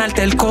puede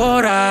sanarte el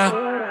cora.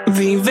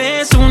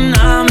 Vives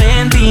una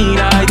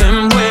mentira y te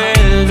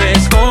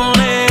envuelves con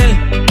él.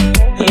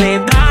 Le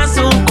das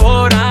su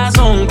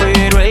corazón,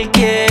 pero él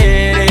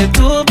quiere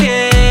tu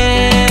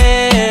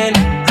piel.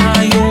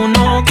 Hay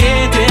uno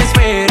que te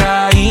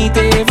espera y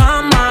te va a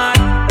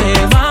amar, te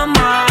va a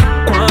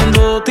amar.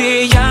 Cuando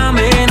te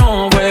llame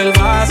no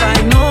vuelvas a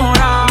ignorar.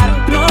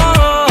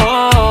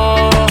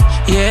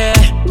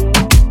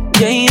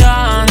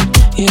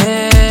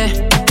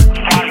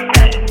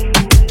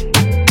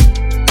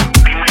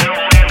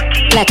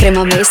 La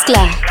Crema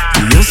Mezcla.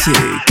 Yo sé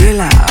que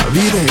la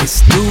vida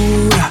es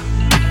dura,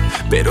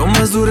 pero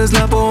más dura es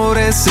la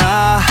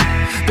pobreza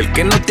del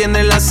que no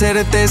tiene la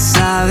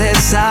certeza de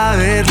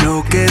saber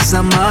lo que es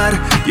amar.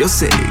 Yo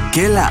sé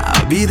que la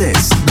vida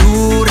es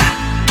dura,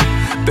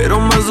 pero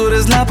más dura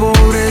es la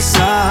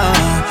pobreza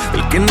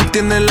del que no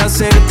tiene la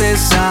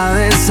certeza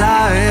de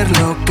saber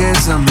lo que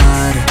es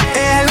amar.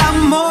 El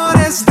amor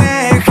es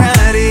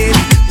dejar ir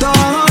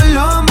todo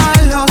lo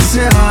malo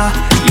se va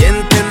y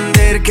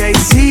entender que hay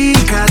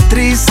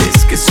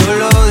cicatrices que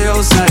solo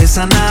Dios sabe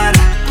sanar.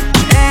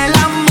 El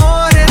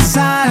amor es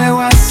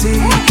algo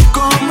así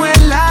como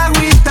el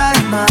agüita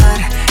del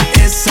mar,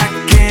 esa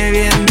que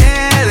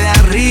viene de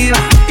arriba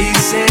y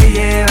se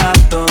lleva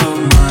todo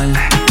mal.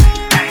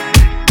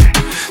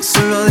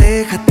 Solo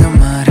déjate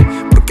amar,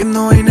 porque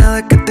no hay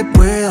nada que te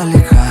pueda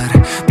alejar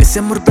de ese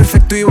amor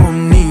perfecto y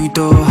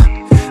bonito,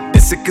 de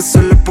ese que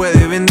solo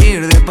puede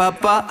venir de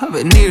papá,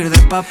 venir de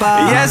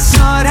papá. Y es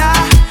hora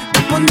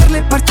de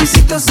ponerle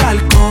parchecitos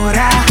al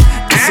cora,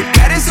 de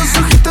secar esos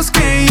ojitos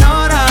que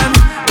lloran,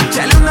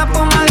 echarle una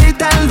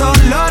pomadita al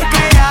dolor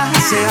que ya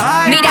se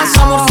va. Mira,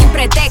 somos sin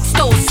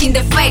pretexto, sin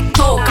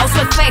defecto,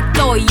 causó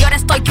efecto y ahora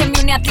estoy que me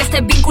une a ti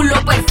este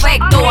vínculo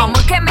perfecto.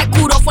 Amor que me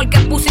curó fue el que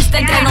pusiste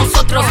entre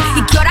nosotros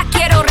y que ahora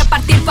quiero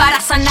repartir para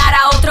sanar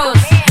a otros.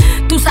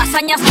 Tus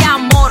hazañas de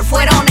amor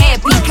fueron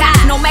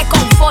épicas, no me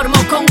conformo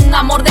con un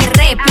amor de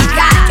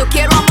réplica. Yo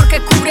quiero amor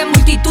que cubre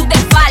multitud de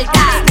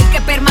faltas, el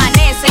que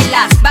permanece en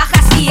las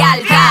bajas y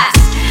altas.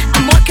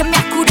 Amor que me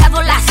ha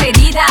curado las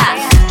heridas,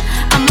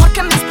 amor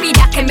que me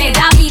inspira, que me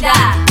da vida,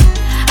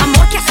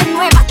 amor que hace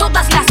nueva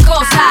todas las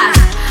cosas,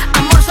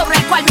 amor sobre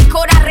el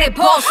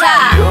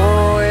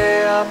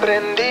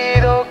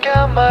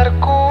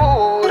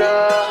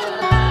amargura,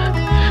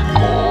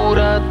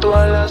 cura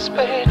todas las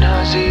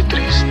penas y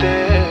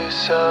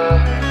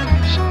tristezas,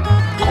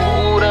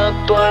 cura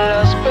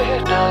todas las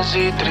penas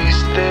y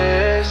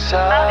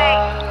tristezas.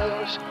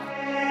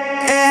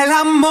 El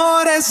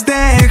amor es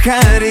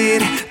dejar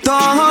ir,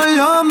 todo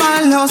lo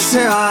malo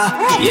se va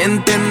y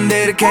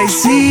entender que hay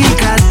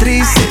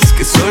cicatrices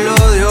que solo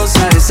Dios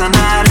sabe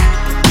sanar.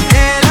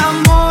 El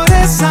amor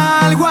es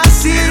algo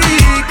así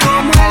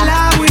como el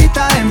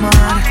agüita de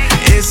mar,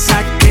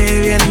 esa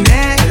que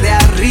viene de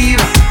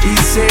arriba y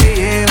se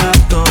lleva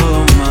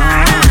todo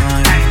mal.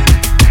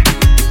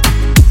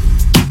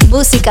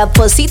 Música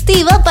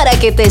positiva para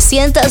que te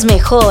sientas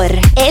mejor.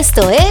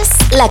 Esto es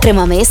La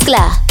Crema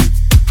Mezcla.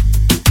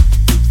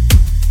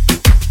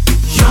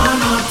 Yo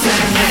no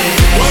temeré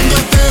cuando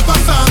esté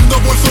pasando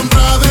por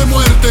sombra de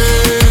muerte.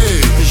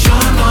 Yo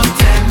no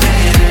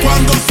temeré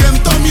cuando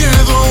siento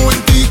miedo,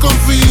 en ti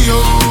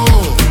confío.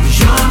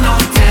 Yo no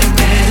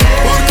temeré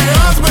porque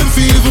has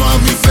vencido a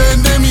mis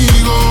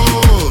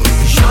enemigos.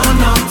 Yo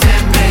no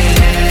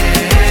temeré.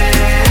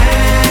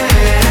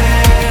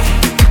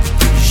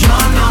 Yo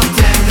no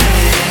temeré.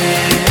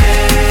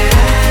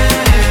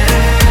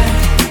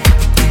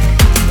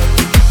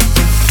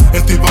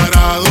 Estoy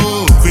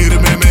parado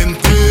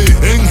firmemente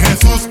en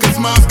Jesús, que es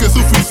más que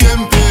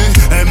suficiente.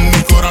 En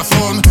mi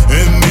corazón,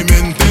 en mi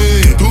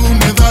mente, tú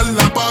me das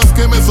la paz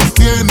que me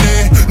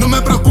sostiene. No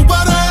me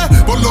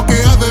preocuparé por lo que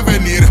ha de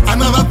venir, a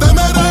nada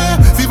temeré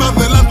si vas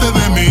delante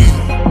de mí.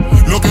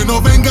 Lo que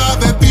no venga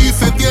de ti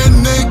se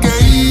tiene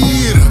que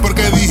ir,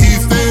 porque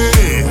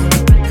dijiste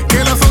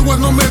que las aguas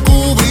no me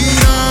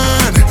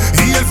cubrirán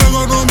y el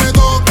fuego no me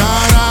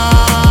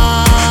tocará.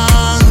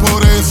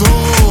 Por eso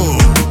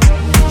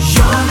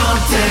yo no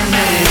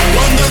temeré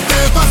cuando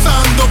esté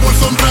pasando por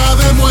sombra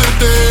de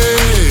muerte.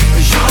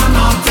 Yo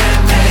no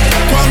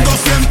temeré cuando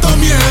siento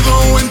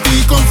miedo, en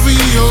ti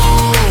confío.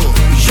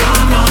 Yo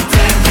no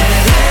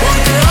temeré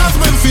porque has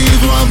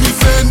vencido a mis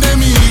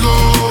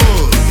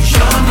enemigos.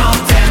 Yo no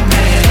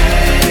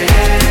temeré.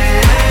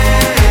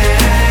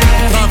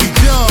 Travis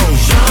Joe.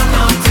 Yo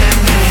no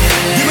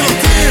temeré. Dímelo,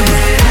 Tim.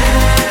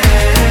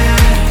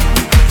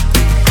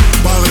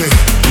 Padre,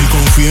 mi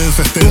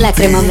confianza está en La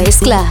Crema ti.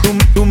 Mezcla.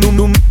 Tú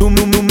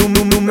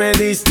me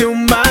diste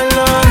un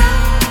valor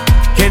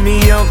que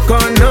ni yo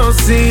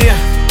conocía.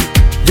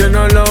 Yo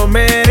no lo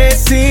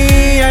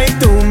merecía y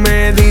tú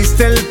me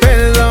diste el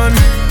perdón.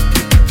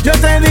 Yo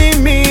te di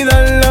mi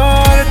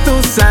dolor, tú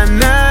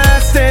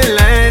sanaste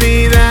la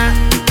herida.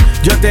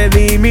 Yo te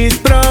di mis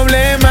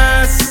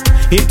problemas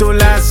y tú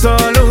la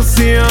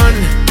solución.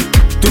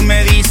 Tú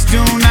me diste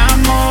un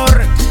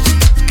amor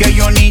que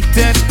yo ni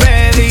te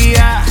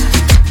pedía.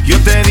 Yo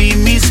te di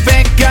mis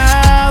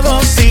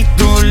pecados y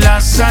tú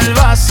la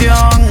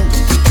salvación.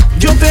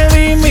 Yo te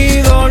di mi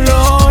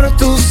dolor,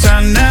 tú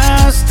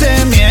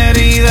sanaste mi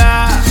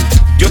herida.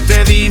 Yo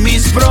te di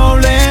mis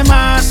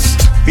problemas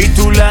y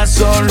tú la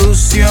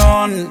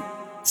solución.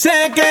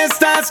 Sé que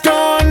estás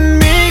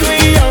conmigo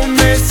y yo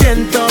me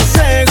siento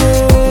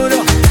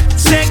seguro.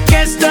 Sé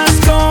que estás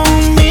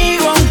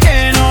conmigo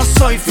aunque no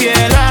soy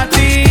fiel a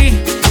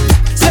ti.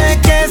 Sé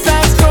que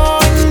estás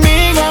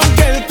conmigo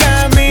aunque el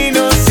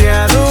camino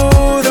sea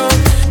duro.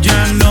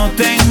 Ya no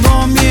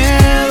tengo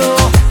miedo,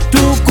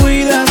 tú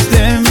cuidas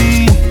de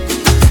mí.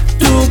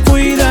 Tú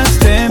cuidas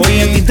de mí. Hoy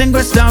en ti tengo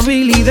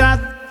estabilidad.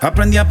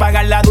 Aprendí a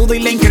apagar la duda y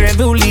la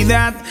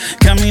incredulidad.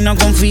 Camino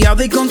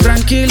confiado y con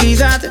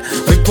tranquilidad.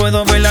 Hoy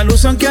puedo ver la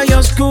luz aunque hay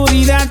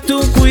oscuridad. Tú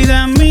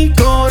cuidas mi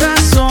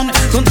corazón.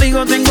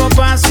 Contigo tengo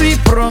paz y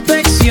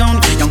protección.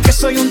 Y aunque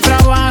soy un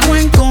trabajo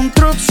en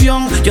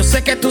construcción, yo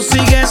sé que tú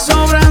sigues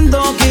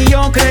obrando, que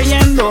yo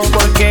creyendo.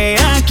 Porque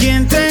a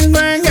quien tengo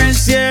en el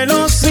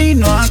cielo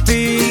sino a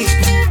ti.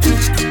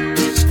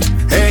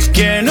 Es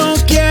que no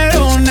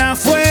quiero nada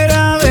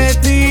fuera de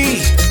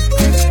ti.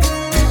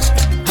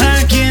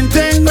 ¿A quién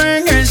tengo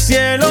en el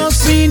cielo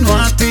sino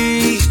a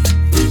ti?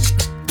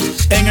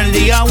 En el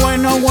día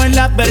bueno o en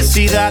la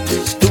adversidad,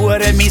 tú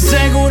eres mi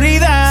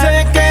seguridad.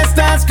 Sé que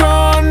estás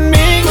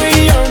conmigo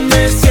y yo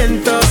me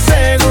siento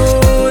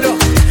seguro.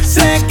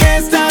 Sé que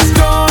estás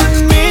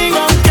conmigo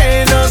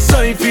aunque no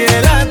soy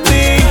fiel a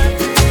ti.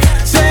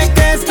 Sé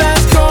que estás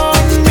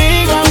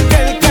conmigo aunque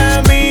el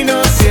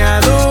camino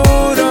sea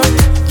duro.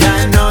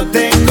 Ya no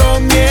tengo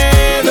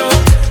miedo,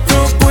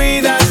 tú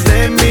cuidas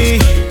de mí.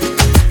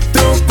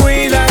 Tú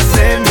cuidas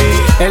de mí.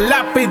 El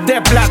lápiz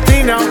de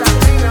platino,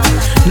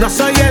 no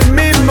soy el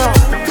mismo.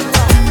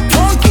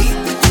 Funky,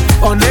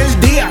 Onel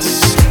Díaz,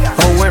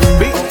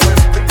 OMB.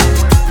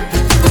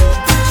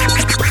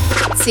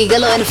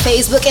 Síguelo en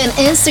Facebook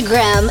e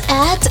Instagram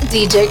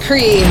 @DJ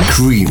Cream.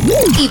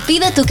 Y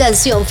pide tu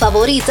canción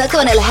favorita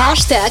con el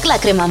hashtag La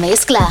Crema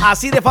Mezcla.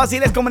 Así de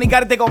fácil es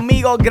comunicarte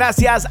conmigo.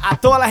 Gracias a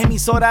todas las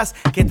emisoras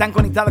que están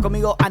conectadas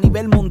conmigo a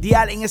nivel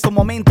mundial en estos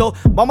momentos.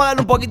 Vamos a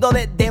darle un poquito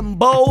de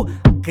dembow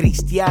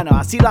cristiano.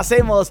 Así lo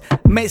hacemos,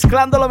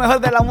 mezclando lo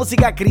mejor de la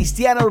música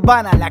cristiana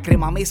urbana. La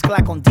Crema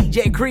Mezcla con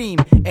DJ Cream.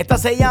 Esta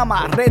se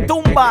llama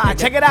Retumba.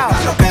 Check it out.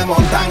 Lo que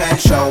montan el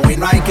show y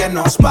no hay quien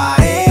nos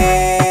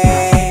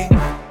pare.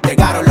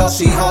 Llega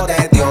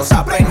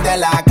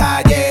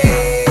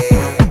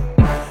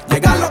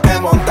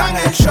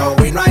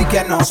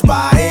nos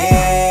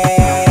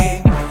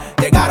pare.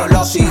 Llegaron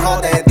los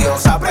hijos de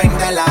Dios a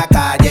prender la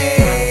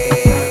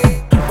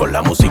calle. Con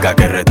la música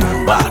que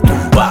retumba,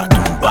 tumba,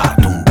 tumba,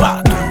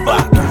 tumba, tumba,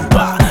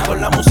 tumba. Con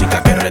la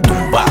música que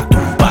retumba,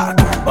 tumba,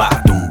 tumba,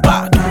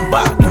 tumba,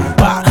 tumba,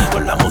 tumba.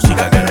 Con la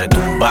música que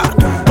retumba,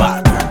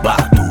 tumba,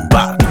 tumba,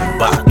 tumba,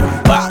 tumba,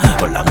 tumba.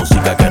 Con la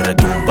música que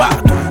retumba,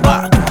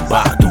 tumba,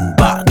 tumba,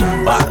 tumba,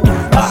 tumba,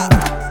 tumba.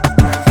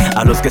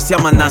 A los que se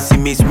aman a sí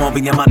mismos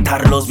vine a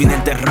matarlos, vine a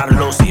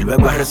enterrarlos y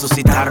luego a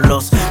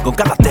resucitarlos. Con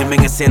cada tema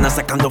en escena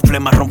sacando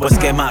flemas rompo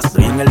esquemas.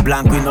 Estoy en el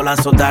blanco y no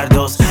lanzo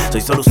dardos.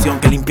 Soy solución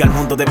que limpia el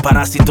mundo de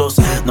parásitos.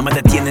 No me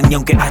detienen ni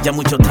aunque haya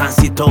mucho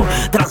tránsito.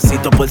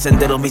 Transito por el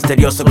sendero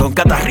misterioso con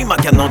cada rima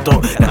que anoto.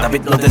 Cada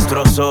beat lo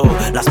destrozo.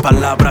 Las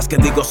palabras que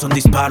digo son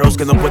disparos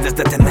que no puedes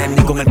detener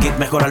ni con el kit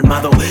mejor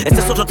armado.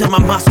 Este es otro tema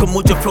más con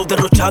mucho flow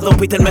derrochado.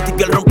 Peter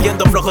Metipiel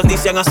rompiendo flojos ni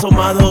se han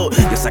asomado.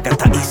 Yo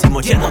sacatadísimo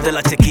lleno de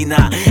la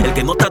chequina. El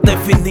que no está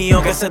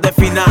definido que se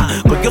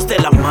defina. Porque usted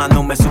la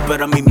mano me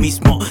supera a mí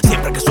mismo.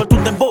 Siempre que suelto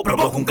un dembow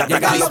provoco un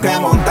cataclismo. Llegan los que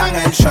montan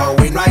el show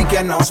y no hay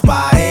quien nos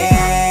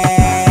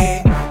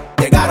pare.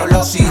 Llegaron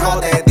los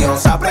hijos de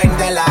Dios a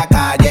prender la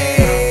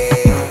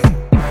calle.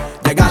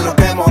 Llegan los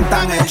que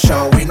montan el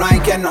show y no hay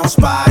quien nos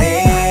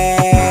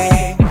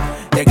pare.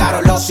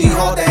 Llegaron los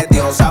hijos de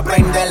Dios a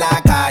prender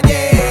la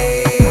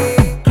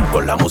calle.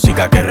 Con la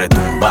música que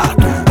retumba,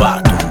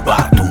 tumba,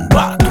 tumba,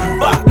 tumba,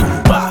 tumba,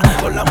 tumba.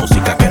 Con la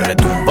música que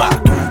retumba,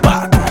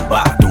 tumba,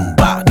 tumba,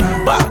 tumba,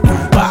 tumba,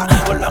 tumba.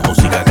 Con la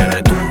música que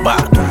retumba,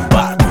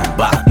 tumba,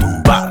 tumba,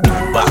 tumba,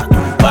 tumba,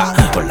 tumba.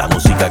 Con la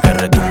música que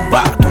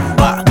retumba,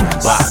 tumba,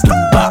 tumba,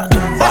 tumba,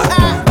 tumba,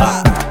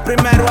 tumba.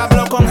 Primero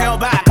hablo con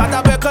Jehová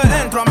cada vez que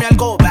entro a mi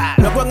alcoba.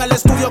 Luego en el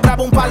estudio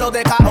grabo un palo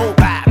de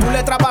caoba. Tu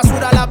letra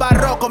basura la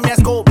barro con mi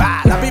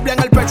escoba. La Biblia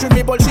en el pecho y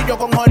mi bolsillo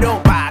con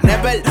joroba.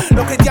 Never,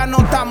 los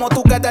cristianos estamos,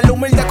 tú que del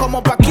humilde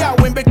como Pacquiao,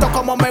 invicto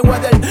como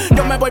Mayweather.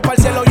 Yo me voy para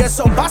el cielo y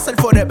eso va a ser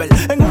forever.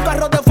 En un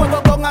carro de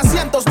fuego con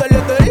asientos de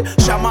leather.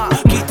 Llama,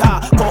 quita,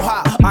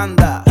 coja,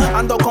 anda.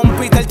 Ando con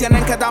Peter,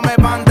 tienen que darme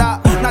banda.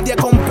 Nadie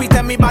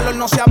compite, mi valor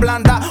no se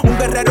ablanda. Un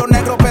guerrero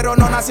negro pero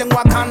no nací en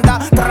Wakanda.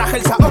 Traje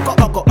el saoco,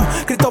 oco.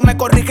 Cristo me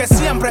corrige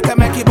siempre que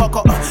me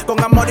equivoco.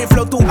 Con amor y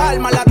flow tu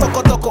alma la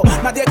toco, toco.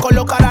 Nadie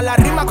colocará la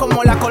rima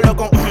como la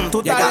coloco.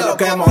 Llegan los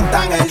que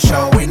montan el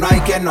show y no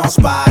hay quien nos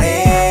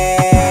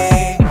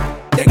pare.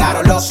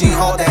 Llegaron los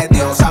hijos de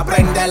Dios a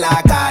prender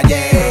la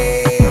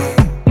calle.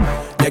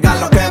 Llegan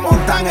los que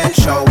montan el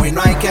show y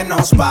no hay quien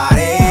nos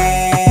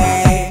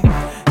pare.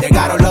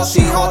 Llegaron los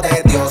hijos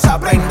de Dios a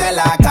prender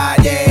la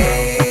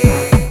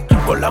calle.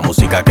 Con la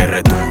música que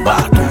retumba,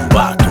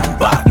 tumba,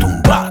 tumba,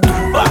 tumba,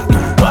 tumba,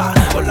 tumba.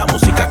 Con la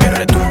música que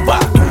retumba,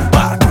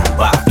 tumba,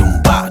 tumba,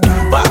 tumba,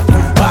 tumba,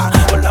 tumba.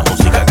 Con la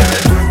música que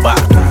retumba,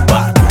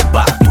 tumba,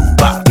 tumba,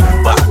 tumba,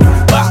 tumba,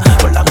 tumba.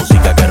 Con la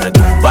música que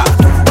retumba,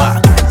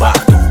 tumba, tumba,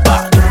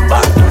 tumba,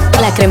 tumba.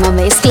 La Crema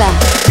Mezcla.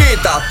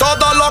 Quita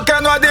todo lo que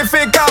no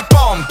edifica,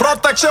 pon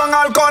protección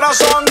al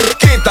corazón.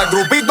 Quita el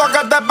grupito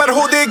que te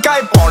perjudica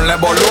y ponle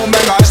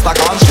volumen a esta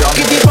canción.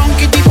 Kitty pon,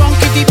 kitty pon,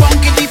 kitty pon,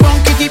 kitty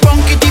pon, kitty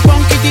pon, kitty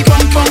pon, kitty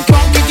pon, pon,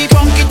 pon, kitty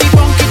pon, kitty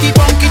pon, kitty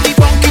pon, kitty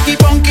pon, kitty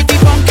pon, kitty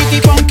pon,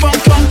 kitty pon, pon,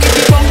 pon,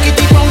 kitty pon,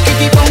 kitty pon,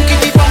 kitty pon,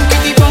 kitty pon,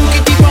 kitty pon,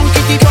 kitty pon,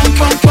 kitty pon,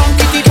 pon, pon,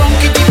 kitty pon,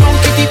 kitty pon,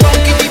 kitty pon,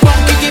 kitty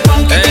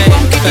pon, kitty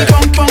pon, kitty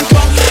pon, pon,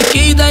 pon.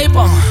 Quita y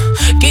pon,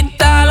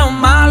 quita lo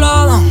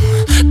malo,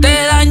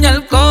 te daña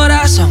el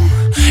corazón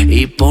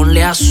y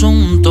ponle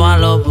asunto a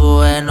lo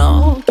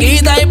bueno.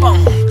 Quita y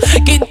pon,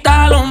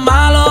 quita lo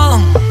malo,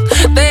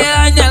 te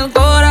daña el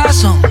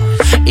corazón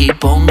y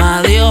pon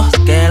a Dios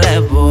que Él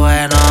es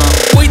bueno.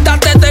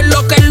 Cuídate de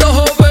lo que el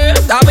ojo ve.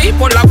 David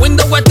por la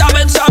window esta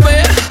vez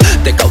sabe.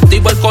 Te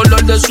cautiva el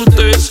color de su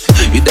tez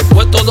y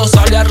después todo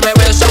sale al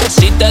revés.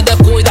 Si te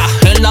descuidas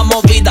en la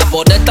movida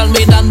por estar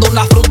mirando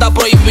una fruta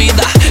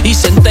prohibida y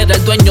se entera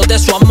el dueño de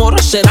su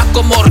amor, serás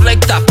como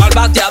recta pa'l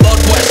bateador.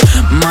 Pues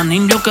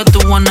manín, yo que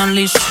tú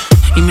analizo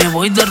y me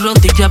voy de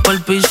rodillas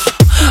pa'l piso.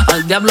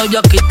 Al diablo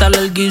ya quítale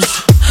el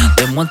guiso,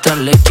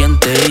 demuéstrale quién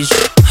te hizo.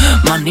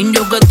 Manín,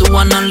 yo que tú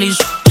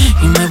analizo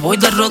y me voy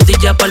de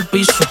rodillas pa'l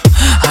piso.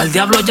 Al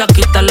diablo ya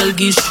quítale el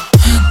guiso,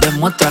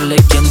 demuéstrale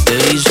quién te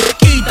hizo.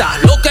 Quita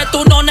lo que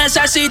tú no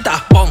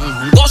necesitas, pon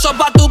gozo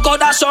pa' tu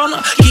corazón.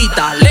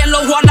 Quítale el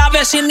ojo a la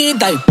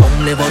vecinita y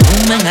ponle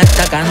volumen a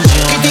esta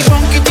canción. Kitty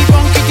pon, kitty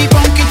pon, kitty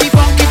pon, kitty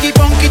pon, kitty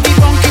pon, kitty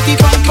pon, kitty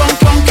pon, pon,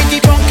 pon, kitty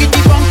pon,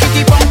 kitty pon,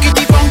 kitty pon,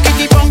 kitty pon,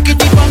 kitty pon,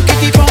 kitty pon,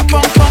 kitty pon,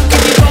 pon, pon,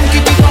 kitty pon,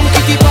 kitty pon,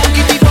 kitty pon,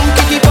 kitty pon,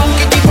 kitty pon,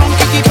 kitty pon,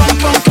 kitty pon,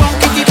 pon, pon,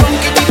 kitty pon,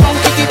 kitty pon,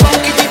 kitty pon,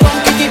 kitty pon,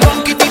 kitty pon,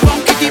 kitty pon,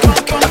 kitty pon,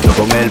 pon. Ando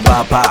con el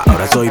papá,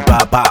 ahora soy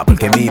papá,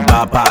 porque mi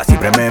papá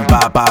siempre me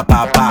empapa,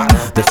 papá.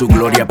 De su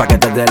gloria pa' que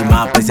te dé el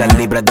mapa y seas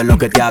libre de lo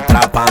que te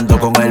atrapa. Ando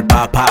con el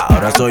papá,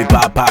 ahora soy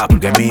papá,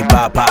 porque mi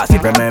papá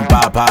siempre me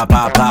empapa,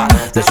 papá.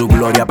 De su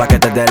gloria pa' que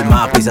te dé el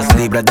mapa y seas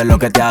libre de lo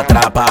que te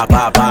atrapa,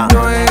 papá.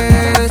 No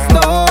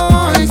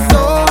estoy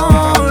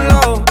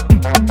solo,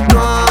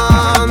 no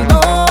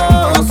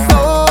ando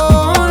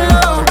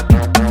solo,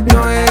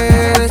 no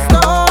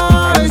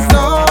estoy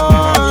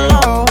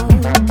solo.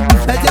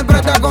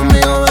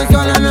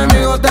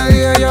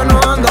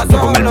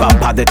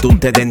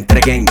 ustedes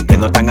entreguen, que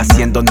no están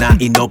haciendo nada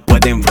y no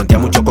pueden. Frontea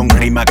mucho con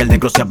rima, que el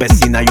negro se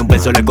avecina y un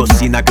beso le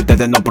cocina, que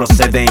ustedes no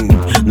proceden.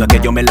 No es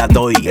que yo me la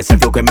doy, es el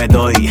flow que me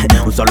doy.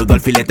 Un saludo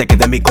al filete que es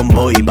de mi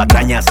convoy.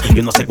 Batrañas,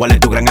 yo no sé cuál es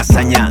tu gran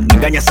hazaña. No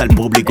engañas al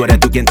público, eres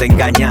tú quien te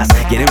engañas.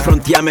 Quieren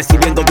frontearme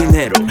sirviendo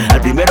dinero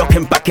al primero que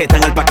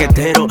empaquetan al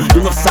paquetero.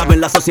 Tú no sabes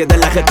la sociedad en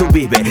la que tú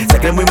vives. Se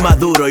creen muy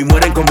maduros y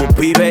mueren como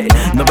pibes.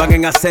 No van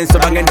en ascenso,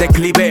 van en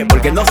declive,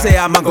 porque no se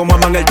aman como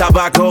aman el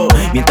tabaco.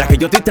 Mientras que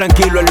yo estoy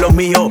tranquilo en lo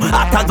mío,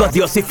 atado a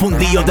Dios y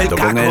fundido del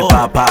caco. Con el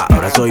papa,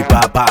 ahora soy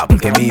papa,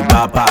 porque mi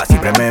papa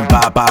siempre me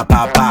empapa,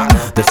 papa.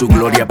 De su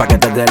gloria pa' que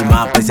te dé el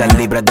mapa y seas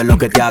libre de lo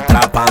que te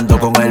atrapando.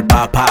 Con el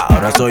papa,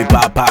 ahora soy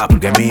papa,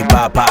 porque mi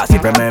papa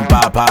siempre me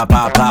empapa,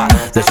 papa.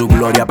 De su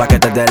gloria pa' que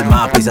te dé el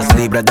mapa y seas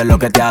libre de lo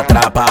que te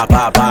atrapa,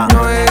 papa.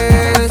 No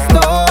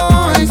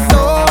estoy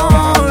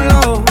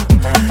solo,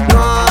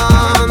 no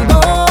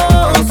ando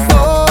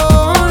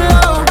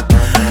solo,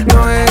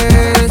 no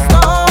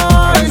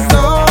estoy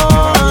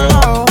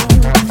solo.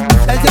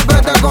 Él siempre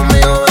está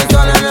conmigo, ven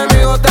al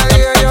enemigo, te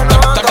dije yo no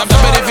ando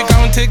solo.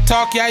 Verificado en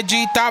TikTok y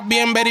IG, está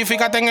bien.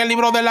 Verifícate en el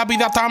libro de la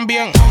vida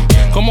también.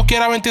 Como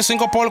quiera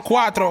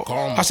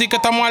 25x4, así que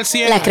estamos al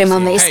 100. La Crema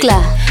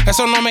Mezcla. Hey,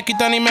 eso no me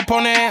quita ni me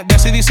pone.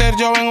 Decidí ser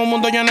yo en un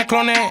mundo lleno de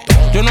clones.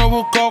 Yo no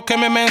busco que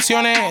me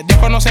mencione. Dios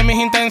conoce mis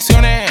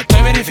intenciones.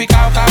 Estoy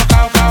verificado,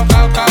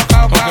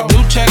 porque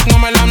blue check no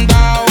me lo han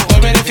dado. Estoy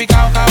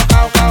verificado,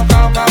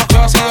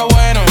 yo he sido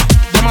bueno,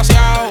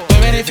 demasiado.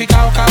 Estoy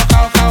verificado,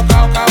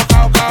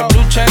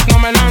 blue check no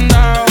me lo han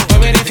dado. Estoy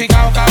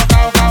verificado,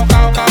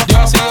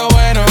 yo he sido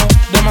bueno,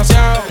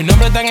 demasiado. Mi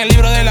nombre está en el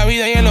libro de la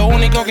vida y es lo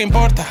único que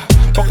importa.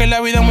 Porque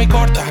la vida es muy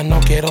corta. No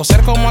quiero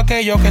ser como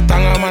aquellos que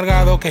están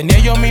amargados, que ni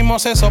ellos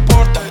mismos se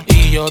soportan.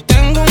 Y yo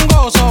tengo un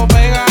gozo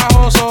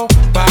pegajoso,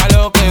 para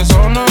los que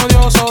son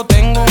odiosos.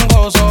 Tengo un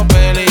gozo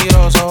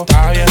peligroso,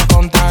 está bien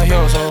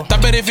contagioso.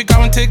 Estás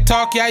verificado en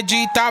TikTok y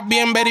IG, está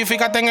bien.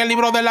 Verifícate en el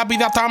libro de la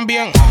vida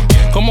también.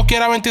 Como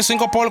quiera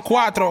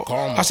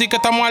 25x4, así que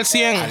estamos al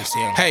 100.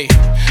 Hey,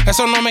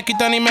 eso no me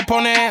quita ni me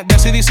pone.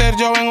 Decidí ser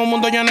yo en un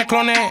mundo lleno de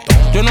clones.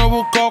 Yo no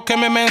busco que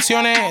me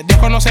mencione. Dios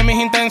conoce mis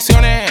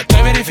intenciones.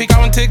 Estoy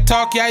verificado en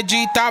TikTok y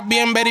IG, está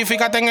bien.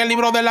 Verifícate en el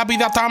libro de la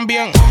vida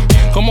también.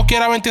 Como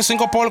quiera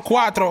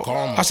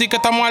 25x4, así que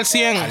estamos al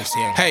 100.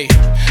 Hey,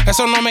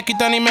 eso no me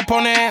quita ni me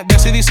pone.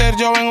 Decidí ser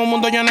yo en un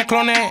mundo lleno de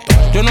clones.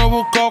 Yo no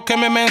busco que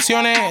me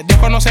mencione. Dios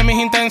conoce mis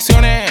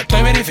intenciones.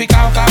 Estoy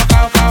verificado,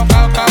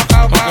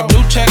 porque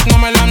blue check no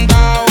me lo han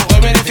dado. Estoy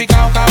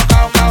verificado,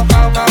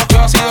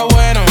 yo he sido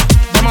bueno,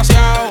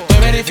 demasiado. Estoy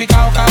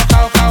verificado,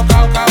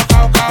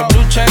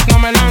 blue check no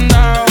me lo han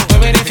dado. Estoy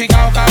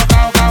verificado,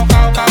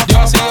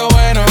 yo he sido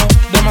bueno,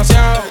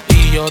 demasiado.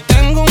 Y yo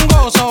tengo un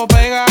gozo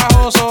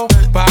pegajoso,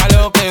 para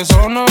los que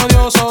son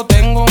odiosos.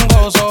 Tengo un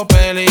gozo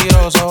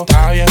peligroso,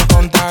 está bien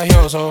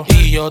contagioso.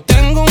 Y yo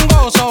tengo un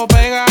gozo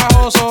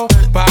pegajoso,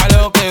 para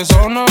los que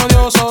son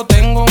odiosos.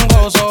 Tengo un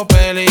gozo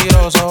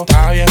peligroso,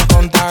 está bien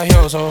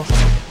contagioso.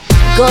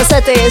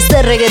 Gózate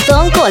este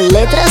reggaetón con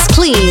letras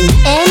clean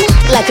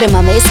en La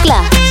Crema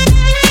Mezcla.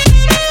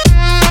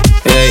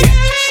 Ey,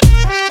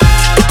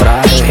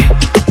 trae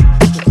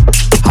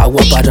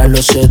agua para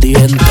los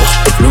sedientos.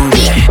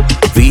 Fluye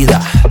vida,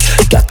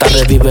 que hasta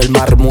revive el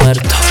mar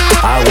muerto.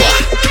 Agua,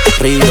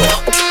 río,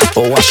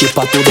 oasis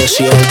pa' tu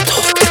desierto.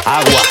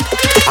 Agua.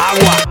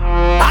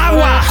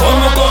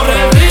 Como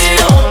corre el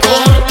río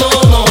por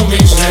todo mi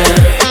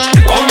ser.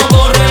 Como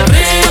corre el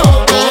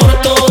río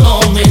por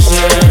todo mi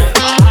ser.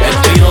 Es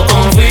que yo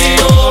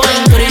confío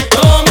en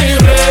Cristo mi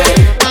Rey.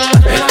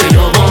 Es que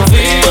yo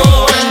confío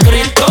en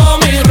Cristo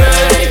mi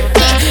Rey.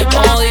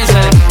 Como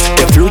dice,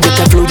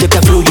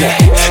 que fluye,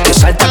 que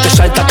salta, que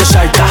salta, que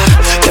salta.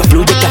 Que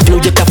fluye, que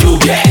fluye, que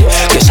fluye.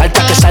 Que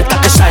salta, que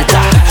salta, que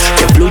salta.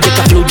 Que fluye,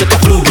 que fluye, que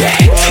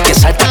fluye. Que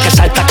salta, que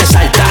salta, que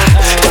salta.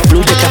 Que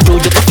fluye, que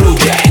fluye, que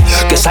fluye.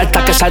 Que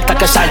salta, que salta,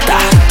 que salta.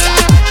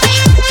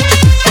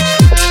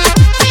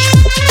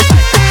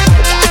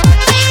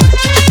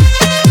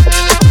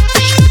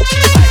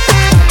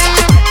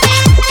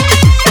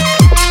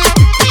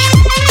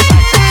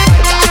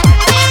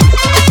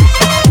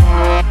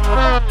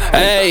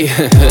 Ey,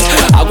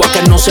 agua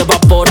que no se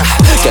evapora,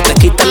 que te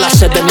quita la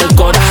sed en el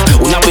cora.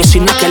 Una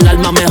piscina que el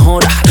alma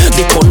mejora,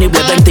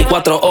 disponible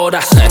 24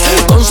 horas.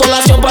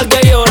 Consolación para el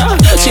que llora,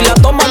 si la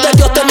tomas de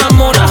Dios te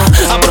enamora.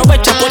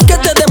 Aprovecha porque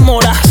te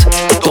demoras,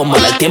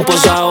 tómala, el tiempo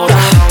es ahora.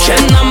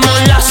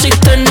 Llenamos la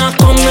cisterna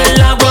con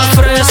el agua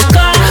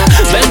fresca.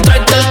 Ven,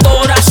 tráete el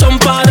corazón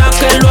para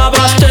que lo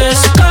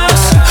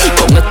abastezcas.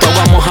 Con esto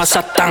vamos a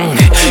Satán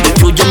y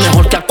fluye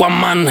mejor que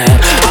Aquaman.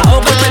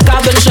 Ahoga el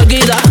pecado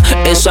enseguida,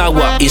 es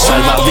agua y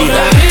salva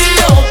vida.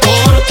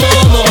 por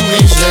todo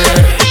mi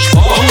ser.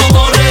 Como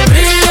corre el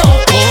río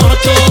por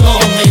todo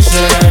mi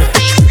ser.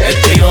 Es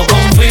que yo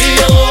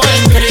confío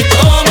en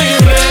Cristo mi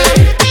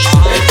Rey.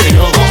 Es que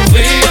yo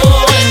confío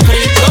en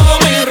Cristo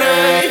mi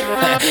Rey.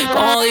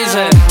 Como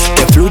dice,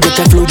 que fluye,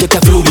 que fluye, que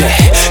fluye.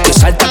 Que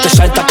salta, que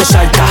salta, que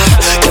salta.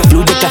 Que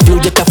fluye, que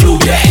fluye, que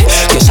fluye.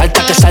 Que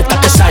salta, que salta,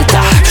 que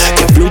salta.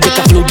 Que fluye,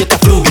 que fluye, que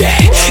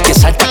fluye. Que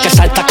salta, que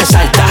salta, que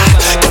salta.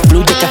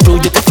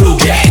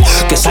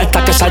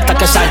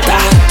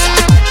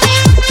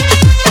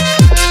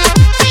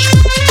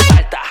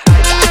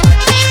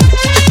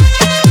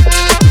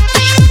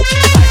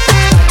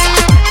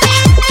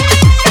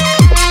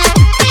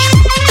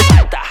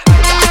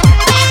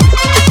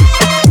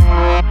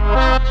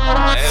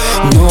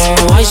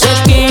 hay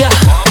sequía.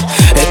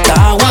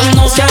 Esta agua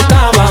no se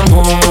acaba,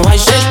 no hay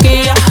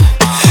sequía.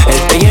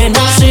 Él te llena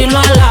si lo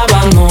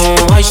alaba, no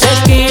hay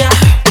sequía.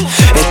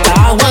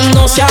 Esta agua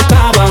no se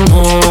acaba,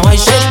 no hay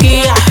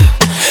sequía.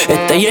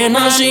 Él te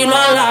llena si lo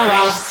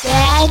alaba.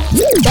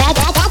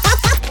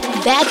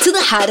 Back to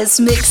the hottest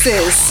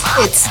mixes.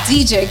 It's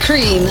DJ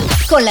Cream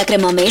con la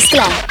Crema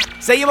Mezcla.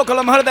 Seguimos con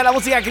lo mejor de la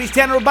música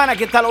cristiana urbana.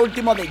 Aquí está lo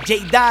último de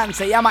J-Dan.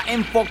 Se llama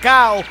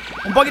Enfocado.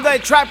 Un poquito de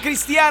trap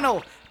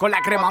cristiano con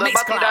la Crema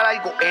Mezcla. Cuando él va a tirar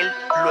algo, él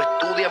lo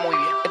estudia muy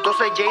bien.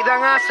 Entonces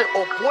J-Dan hace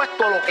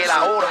opuesto a lo que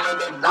la hora.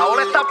 La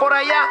hora está por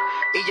allá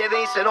y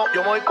J-Dan dice, no,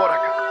 yo me voy por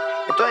acá.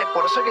 Entonces,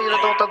 por eso es que yo le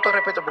tengo tanto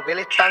respeto, porque él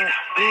es tan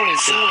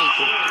único.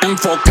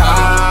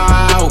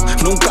 Enfocado,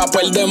 nunca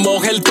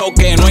perdemos el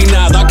toque. No hay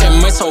nada que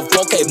me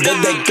sofoque.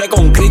 Desde que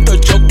con Cristo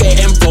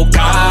choque.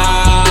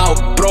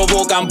 Enfocado,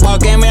 provocan pa'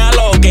 que me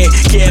aloque.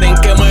 Quieren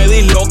que me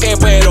disloque,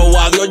 pero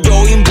a Dios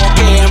yo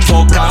invoque.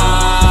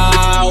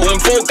 Enfocado,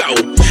 enfocado,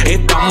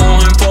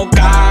 estamos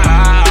enfocados.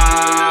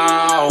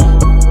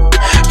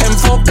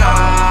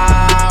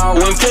 Enfocado,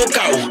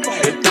 enfocado,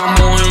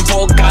 estamos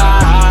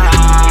enfocados.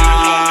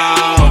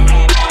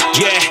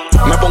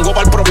 Me pongo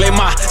para el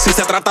problema. Si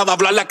se trata de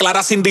hablarle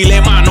clara sin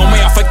dilema. No me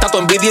afecta tu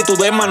envidia y tu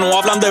dema. No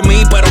hablan de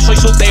mí, pero soy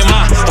su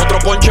tema. Otro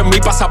ponche en mi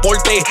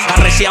pasaporte,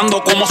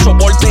 arreciando como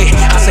soporte.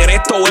 Hacer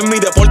esto es mi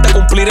deporte,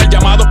 cumplir el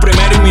llamado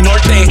primero y mi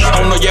norte.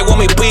 Aún no llego a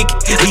mi peak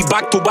y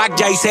back to back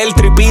ya hice el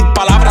tripit.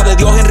 Palabra de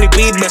Dios en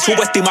repeat, me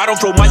subestimaron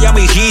Flow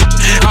Miami Heat.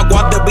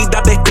 Aguas de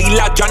vida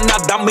destila, ya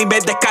nada a mí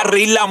me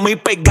descarrila. Mi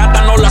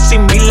pegada no la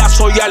asimila,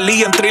 soy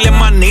Ali en Trill en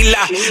Manila.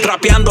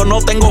 Rapeando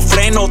no tengo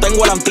freno,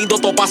 tengo el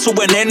antídoto pa' su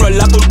veneno. En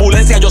la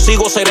turbulencia yo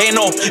sigo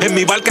sereno, en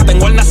mi barca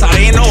tengo el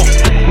nazareno.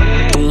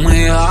 Tú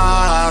me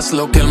das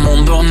lo que el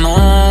mundo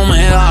no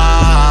me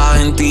da.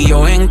 En ti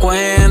yo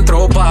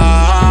encuentro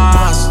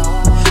paz.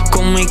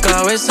 Con mi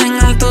cabeza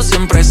en alto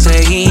siempre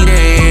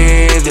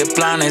seguiré. De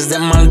planes de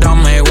maldad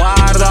me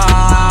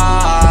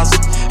guardas.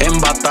 En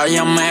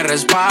batalla me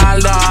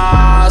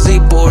respaldas. Y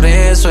por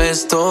eso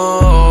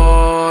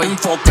estoy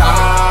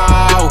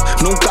enfocado.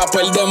 Nunca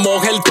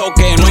perdemos el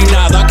toque. No hay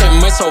nada que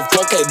me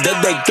sofoque.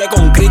 Desde que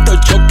con Cristo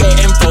choque.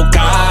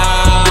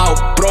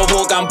 Enfocado,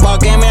 provocan pa'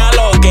 que me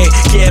aloque.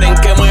 Quieren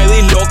que me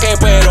disloque,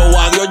 pero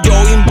a Dios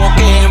yo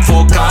invoque.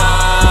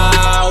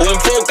 Enfocado,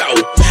 enfocado,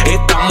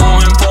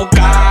 estamos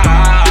enfocados.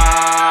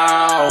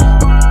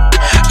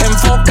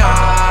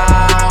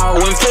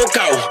 Enfocado,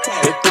 enfocado,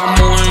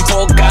 estamos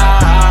enfocados.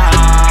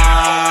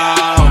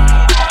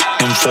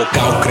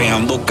 Enfocado,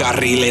 creando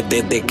carriles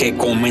desde que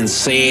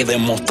comencé,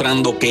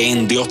 demostrando que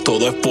en Dios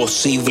todo es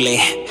posible.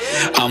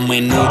 A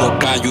menudo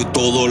callo y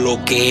todo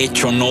lo que he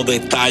hecho no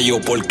detallo,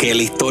 porque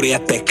la historia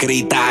está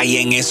escrita y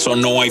en eso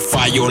no hay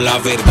fallo. La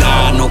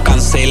verdad no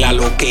cancela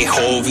lo que es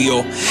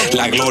obvio,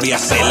 la gloria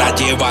se la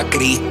lleva a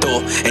Cristo.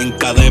 En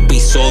cada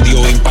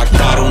episodio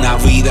impactar una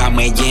vida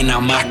me llena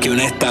más que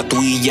una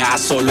estatuilla.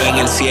 Solo en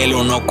el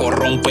cielo no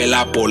corrompe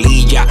la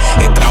polilla.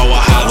 He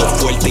trabajado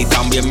fuerte y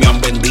también me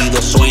han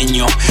vendido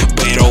sueños,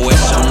 pero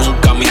eso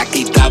nunca me ha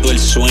quitado el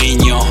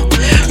sueño.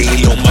 Y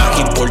lo más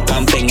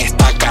importante en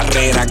esta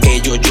carrera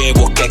que yo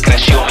llevo es que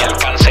creció mi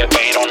alcance,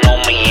 pero no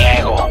mi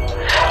ego.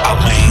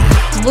 Amén.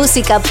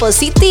 Música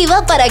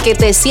positiva para que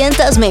te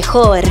sientas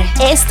mejor.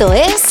 Esto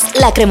es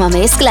la Crema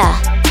Mezcla.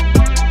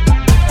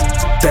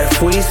 Te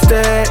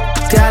fuiste,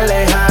 te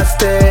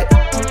alejaste,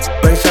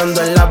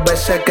 pensando en las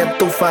veces que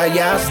tú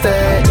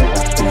fallaste.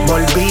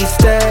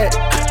 Volviste,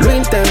 lo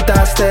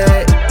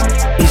intentaste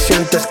y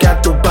sientes que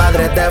a tu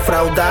padre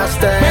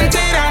defraudaste.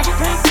 Mentira,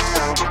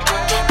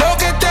 lo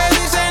que te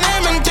dicen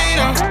es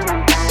mentira.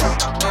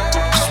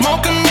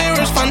 Smoke and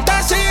mirrors,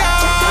 fantasía.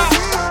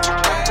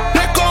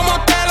 No es como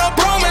te lo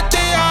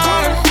prometía.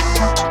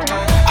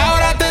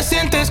 Ahora te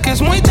sientes que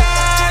es muy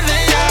tarde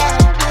ya,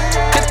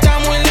 que está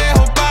muy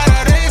lejos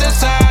para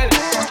regresar.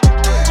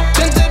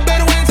 Sientes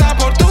vergüenza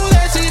por tu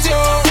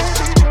decisión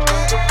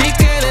y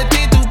que de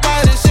ti tu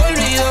padre se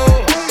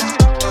olvidó.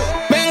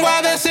 Vengo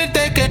a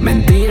decirte que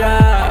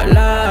mentira,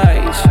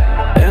 lies,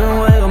 es un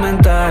juego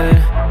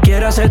mental.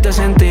 Quiero hacerte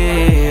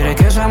sentir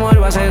que ese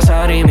amor va a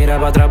cesar. Y mira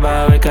para atrás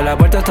para ver que la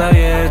puerta está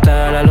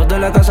abierta. La luz de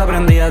la casa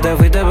prendida, te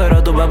fuiste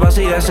pero tu papá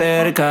sigue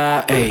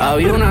cerca. Ey.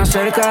 Había una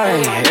cerca,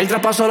 ey. Él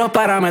traspasó los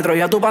parámetros.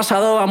 Ya tu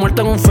pasado ha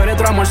muerto en un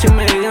féretro. Amor sin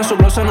medida, en su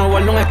closet no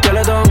guarda un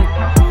esqueleto.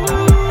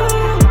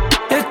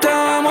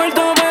 Estaba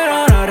muerto pero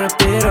ahora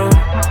respiro.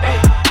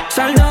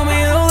 Saldó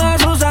mi duda,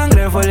 su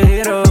sangre fue el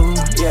giro.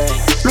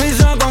 Lo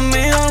hizo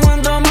conmigo,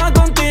 cuanto más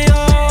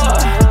contigo.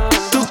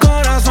 Tu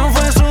corazón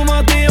fue su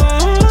motivo.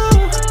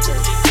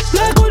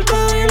 La culpa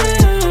de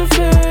mi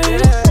fe.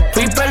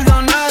 Fui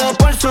perdonado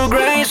por su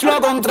grace. Lo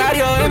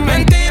contrario es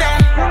mentira.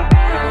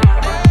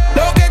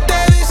 lo que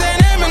te dicen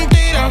es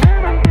mentira.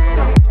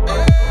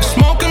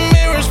 Smoke and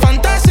mirrors,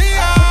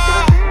 fantasía.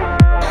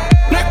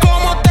 No es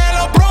como te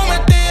lo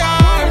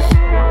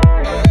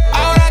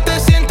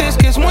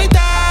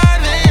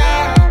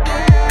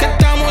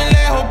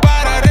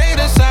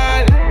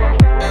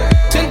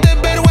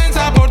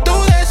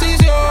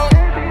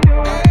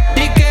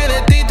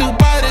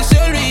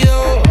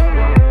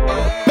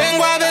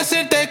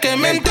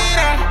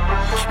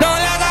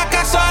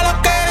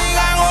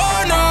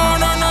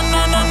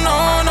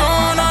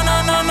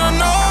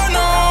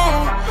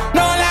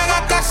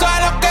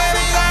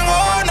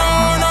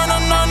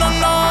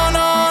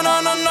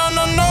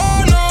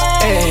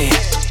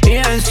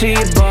Easy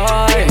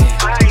boy,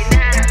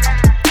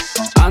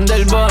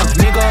 Underboy,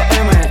 Nico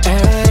M,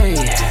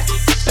 ey,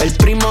 el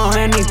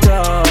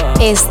primogénito.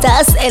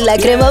 Estás en la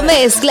Crema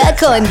Mezcla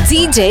con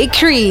DJ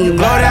Cream.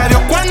 Gloria a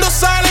Dios cuando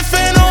sale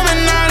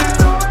fenomenal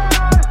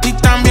y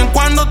también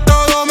cuando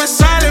todo me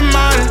sale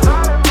mal.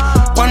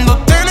 Cuando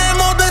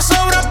tenemos de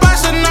sobra para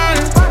cenar,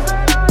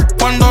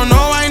 cuando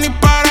no hay ni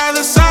para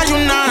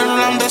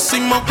desayunar,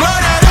 decimos gloria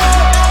a Dios.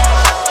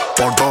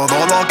 Por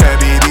todo lo que he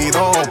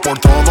vivido, por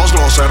todos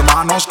los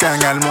hermanos que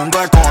en el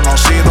mundo he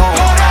conocido,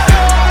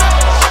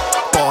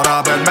 por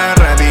haberme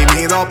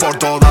redimido, por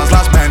todas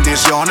las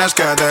bendiciones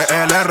que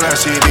de él he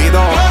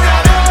recibido,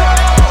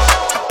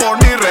 por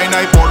mi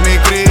reina y por mi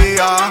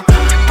cría,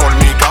 por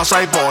mi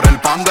casa y por el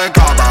pan de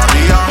cada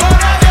día,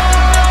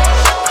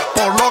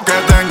 por lo que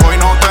tengo y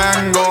no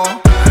tengo,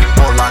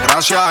 por la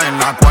gracia en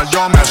la cual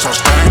yo me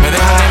sostengo. Me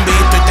dejan en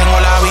visto y tengo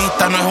la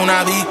vista, no es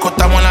una disco,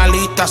 estamos en la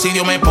lista. Si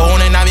Dios me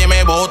pone, nadie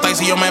me bota, y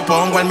si yo me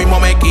pongo, él mismo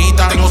me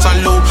quita. Tengo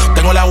salud,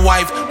 tengo la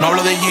wife, no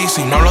hablo de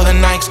Yeezy, no hablo de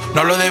Nikes,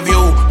 no hablo de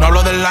View, no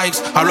hablo de likes,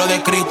 hablo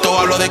de Cristo,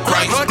 hablo de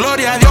Christ.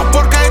 Gloria a Dios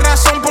porque hay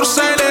razón por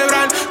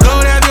celebrar,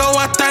 gloria a Dios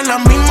hasta en la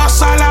misma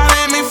sala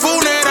de mi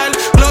funeral.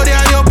 Gloria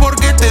a Dios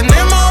porque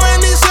tenemos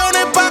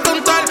bendiciones para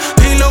contar,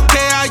 y lo que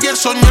ayer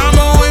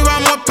soñamos hoy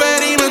vamos a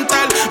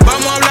experimentar.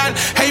 Vamos a hablar,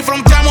 hey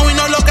from Tiamo y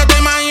no lo que te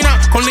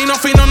imaginas, con lino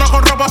fino, no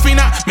con ropa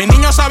fina. Mi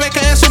niño sabe que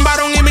es un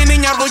varón y mi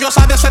niña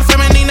orgullosa de ser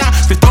femenina.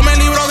 Cristo me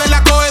libró de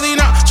la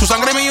coedina, su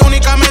sangre es mi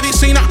única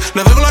medicina.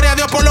 Le doy gloria a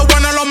Dios por lo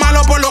bueno y lo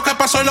malo, por lo que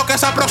pasó y lo que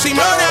se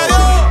aproxima. Gloria a Dios.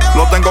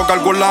 Lo tengo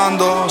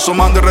calculando,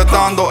 sumando y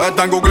retando,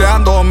 están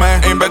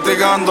googleándome,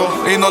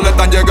 investigando y no le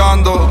están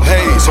llegando.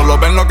 Hey, solo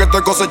ven lo que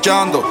estoy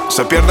cosechando,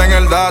 se pierden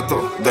el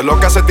dato de lo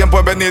que hace tiempo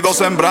he venido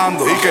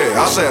sembrando. Y que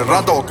hace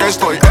rato que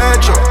estoy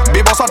hecho,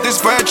 vivo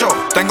satisfecho,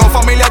 tengo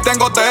familia y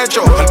tengo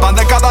techo, el pan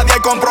de cada día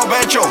y con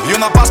provecho, y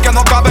una paz que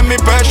no cabe en mi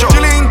pecho.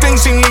 Chilling, ting,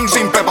 sin link,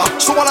 sin pepa,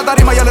 subo a la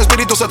tarima y el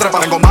espíritu se trepa.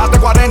 Tengo más de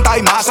 40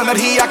 y más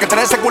energía que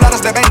 3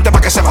 seculares de 20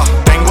 pa' que sepa.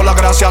 Tengo la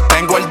gracia,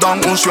 tengo el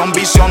don, unción,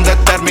 visión,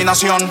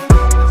 determinación.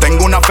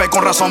 Tengo una fe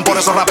con razón, por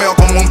eso rapeo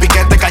como un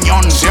piquete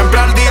cañón. Siempre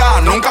al día,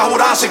 nunca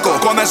jurásico,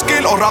 con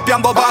skill o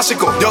rapeando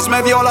básico. Dios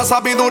me dio la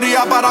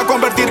sabiduría para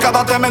convertir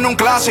cada tema en un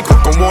clásico.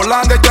 Con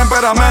volante y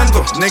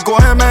temperamento, Nico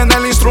M en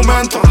el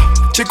instrumento.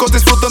 Chicos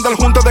disfruten del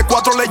junte de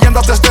 4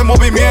 leyendas de este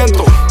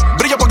movimiento.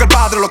 Brillo porque el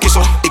padre lo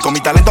quiso, y con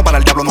mi talento para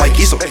el diablo no hay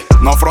quiso.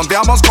 No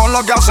fronteamos con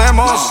lo que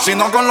hacemos,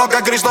 sino con lo que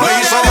Cristo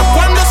hizo.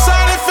 Cuando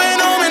sale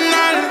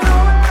fenomenal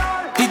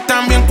y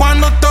también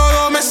cuando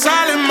todo me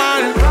sale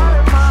mal.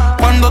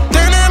 Cuando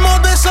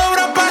tenemos de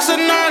sobra para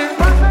cenar,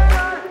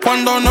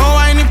 cuando no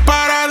hay ni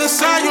para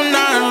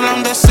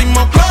desayunar,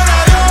 decimos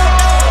gloria a Dios.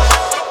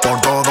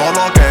 Por todo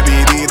lo que he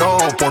vivido,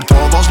 por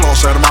todos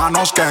los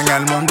hermanos que en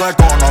el mundo he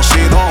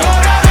conocido,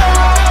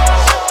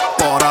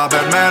 por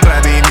haberme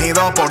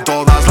redimido, por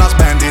todas las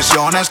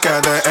bendiciones que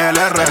de él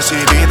he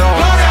recibido,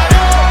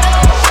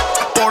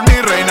 por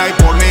mi reina y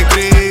por mi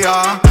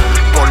cría,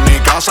 por mi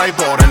casa y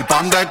por el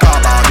pan de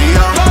cada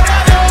día,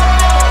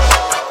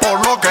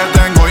 por lo que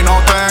tengo y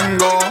no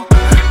tengo,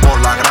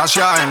 por la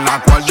gracia en la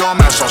cual yo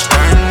me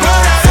sostengo.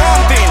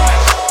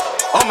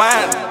 Oh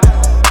man,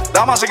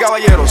 damas y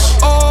caballeros,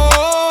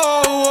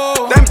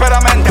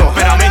 temperamento,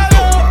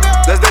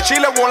 desde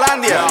Chile,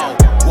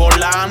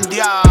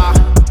 Wolandia,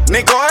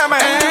 Nico M,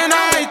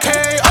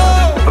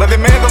 N-I-K-O,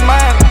 redimido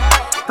man,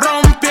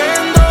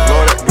 rompiendo,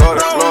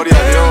 gloria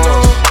a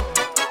Dios.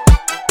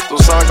 Tú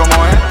sabes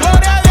cómo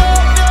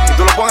es. Si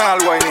tú le pones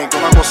algo ahí, Nico,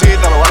 una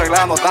cosita, lo va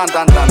arreglando, tan.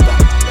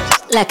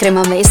 La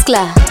Crema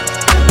Mezcla.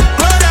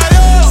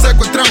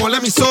 Secuestramos la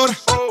emisora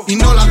y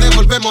no la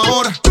devolvemos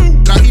ahora.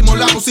 Trajimos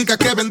la música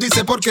que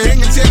bendice porque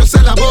en el cielo se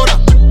elabora.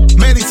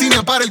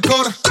 Medicina para el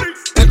cora,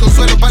 el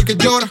consuelo para el que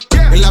llora.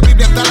 En la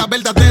Biblia está la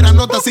verdadera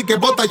nota, así que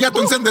bota ya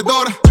tu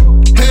encendedora.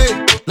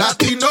 Hey,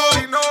 latino,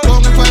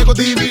 con el fuego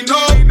divino.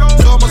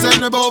 Somos el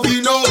nuevo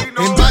vino,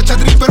 en bacha,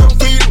 pero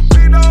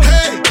fino.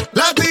 Hey,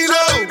 latino,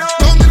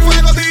 con el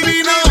fuego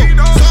divino.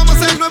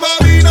 Somos el nuevo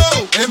vino,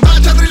 en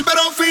bacha,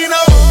 pero fino.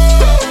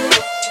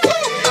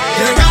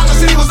 Llegan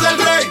los hijos del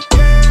rey,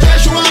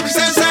 Yeshua mi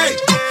sensei.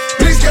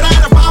 Please get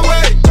out of my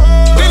way.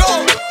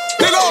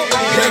 Dilo.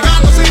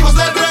 Llegan los hijos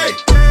del rey,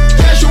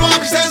 Yeshua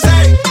mi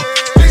sensei.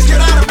 Please get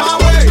out of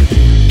my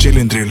way.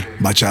 Chillin' drill,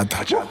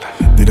 bachata,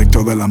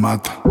 directo de la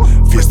mata.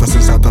 Fiesta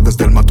sensata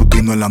desde el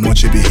matutino en la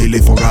noche, vigilia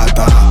y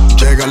fogata.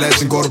 Llegale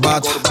sin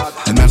corbata,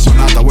 en el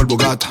sonata o el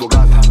Bugatti.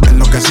 En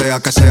lo que sea,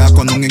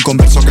 con un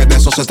inconverso que de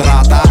eso se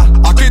trata.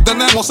 Aquí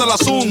tenemos el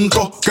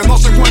asunto, que no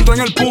se encuentra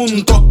en el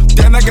punto.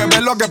 Tiene que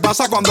ver lo que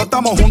pasa cuando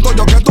estamos juntos,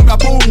 yo que tú me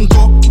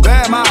apunto.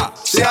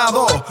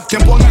 Demasiado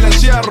tiempo en el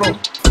encierro.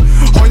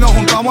 Hoy nos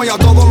juntamos y a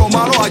todo lo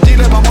malo allí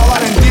le vamos a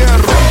dar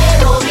entierro.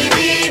 Fuego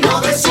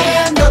divino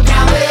desciende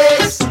otra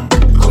vez,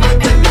 como en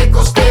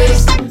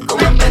Pentecostés,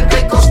 como en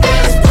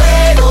Pentecostés.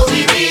 Fuego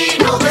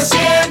divino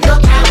desciende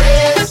otra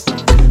vez,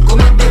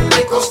 como en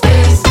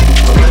Pentecostés,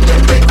 como en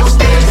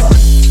Pentecostés.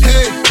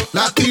 Hey,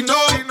 latino,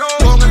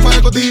 con el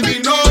fuego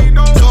divino.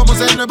 Somos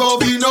el nuevo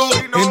vino,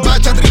 en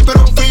bacha,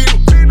 pero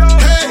fino.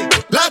 Hey,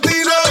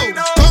 latino.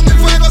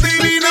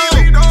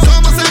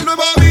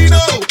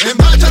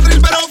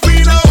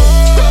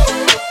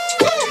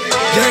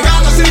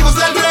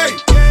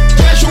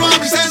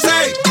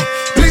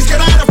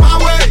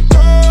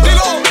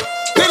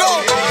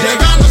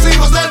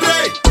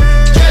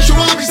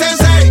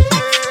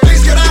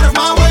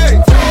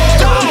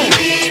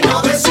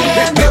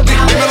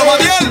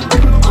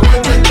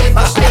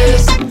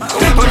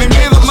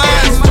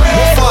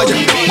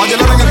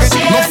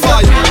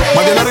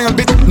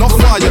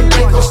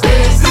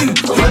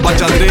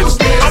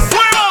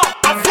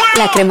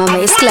 Crema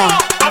Mezcla.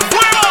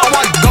 Oh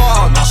my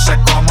God, no sé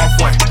cómo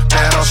fue,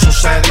 pero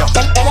sucedió.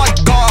 Oh my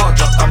God,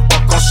 yo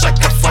tampoco sé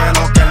qué fue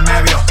lo que él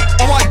me vio.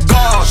 Oh my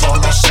God,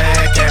 solo sé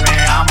que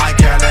me ama y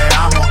que le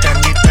amo, que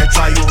en mi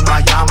pecho hay una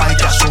llama y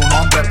que a su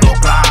nombre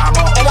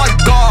proclamo. Oh my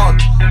God,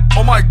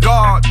 oh my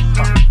God,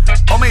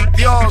 oh mi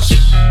Dios,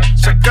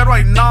 sé que no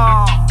hay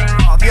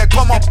nadie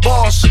como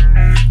vos.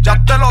 Ya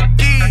te lo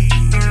dije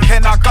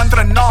acá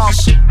entre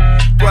nos,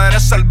 tú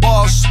eres el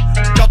boss,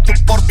 yo tu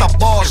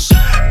portavoz.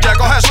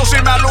 Llegó Jesús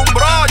y me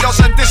alumbró, yo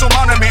sentí su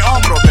mano en mi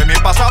hombro. De mi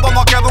pasado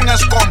no queda un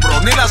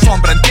escombro, ni la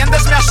sombra,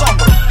 ¿entiendes mi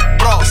asombro?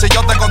 Bro, si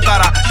yo te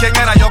contara quién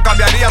era yo,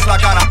 cambiarías la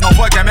cara. No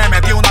fue que me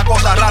metí una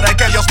cosa rara, es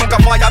que Dios nunca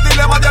falla,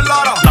 dile más bien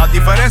Lara. La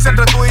diferencia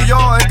entre tú y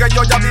yo es que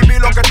yo ya viví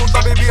lo que tú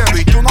estás viviendo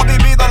y tú no has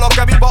vivido lo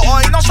que vivo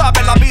hoy, no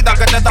sabes la vida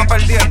que te estás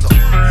perdiendo.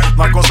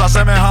 No hay cosa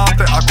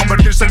semejante a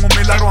convertirse en un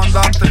milagro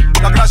andante.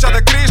 La gracia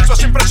de Cristo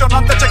es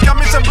impresionante, chequea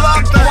mi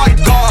semblante. Oh my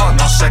God,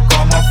 no sé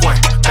cómo fue,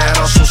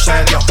 pero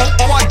sucedió.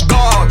 Oh my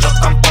God, yo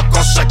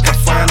tampoco sé qué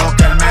fue lo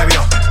que él me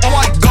vio. Oh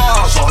my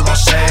God, solo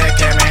sé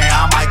que me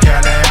ama y que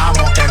le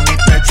amo, que en mi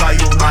pecho hay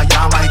una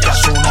llama y que a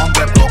su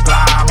nombre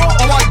proclamo.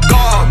 Oh my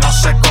God, no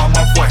sé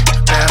cómo fue,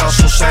 pero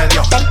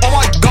sucedió. Oh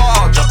my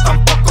God, yo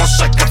tampoco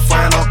sé qué fue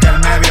lo que él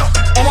me vio.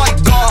 Oh my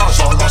God,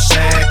 solo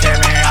sé que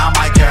me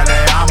ama y que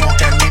le amo,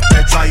 que en mi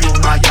pecho hay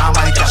una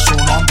llama y que a su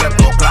nombre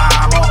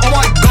proclamo. Oh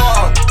my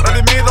God,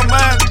 redimido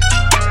man,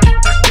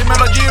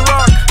 dímelo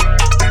G-Rock,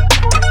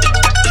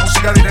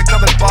 música directa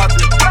del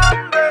patio.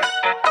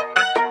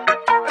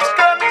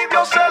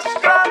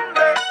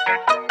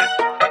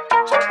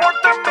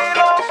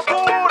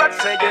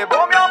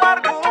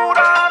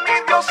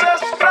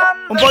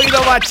 Un poquito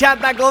de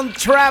bachata con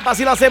trap,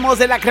 así lo hacemos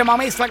de la Crema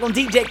Mezcla con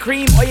DJ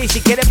Cream. Oye, y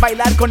si quieres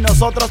bailar con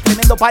nosotros,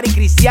 tremendo party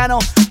cristiano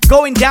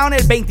going down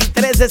el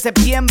 23 de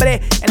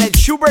septiembre en el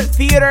Schubert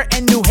Theater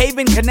en New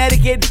Haven,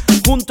 Connecticut,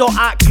 junto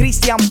a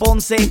Cristian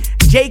Ponce,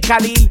 Jay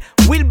Khalil,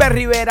 Wilber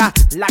Rivera,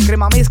 la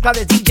Crema Mezcla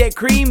de DJ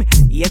Cream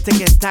y este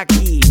que está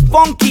aquí,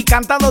 Funky,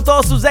 cantando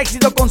todos sus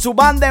éxitos con su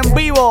banda en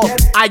vivo.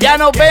 Allá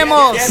nos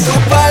vemos. Que tu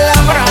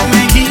palabra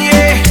me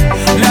guíe,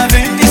 la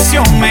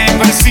bendición me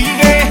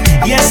persigue,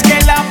 y es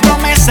que la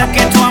promesa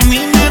que tú a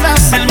mí me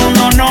das, el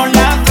mundo no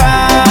la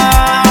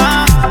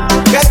da.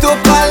 Que tu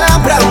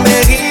palabra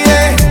me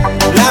guíe,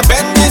 la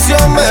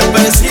bendición me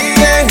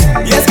persigue,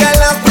 y es que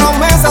las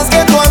promesas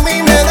que tú a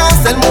mí me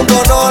das, el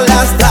mundo no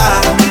las da.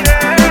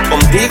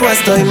 Contigo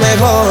estoy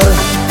mejor,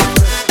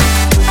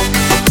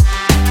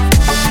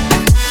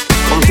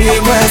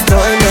 contigo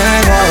estoy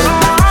mejor,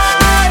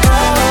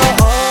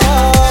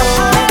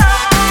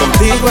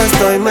 contigo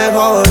estoy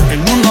mejor. El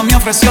mundo me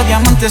ofreció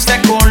diamantes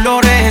de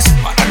colores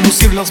para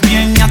lucirlos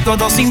bien y a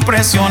todos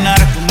impresionar.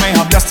 Tú me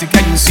hablaste que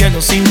hay un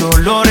cielo sin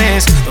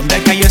dolores,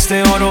 donde cae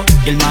este oro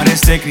y el mar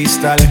es de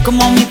cristal.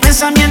 Como mi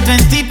pensamiento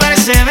en ti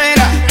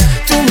persevera,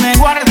 tú me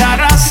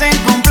guardarás en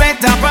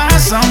completa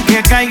paz,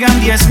 aunque caigan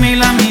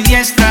 10,000 a mi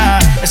diestra.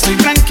 Estoy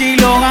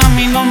tranquilo, a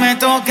mí no me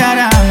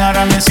tocarán.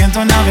 Ahora me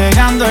siento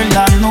navegando en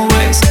las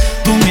nubes,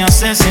 tú me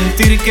haces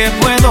sentir que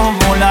puedo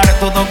volar.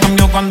 Todo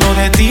cambió cuando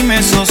de ti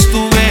me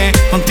sostuve,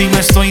 contigo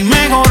estoy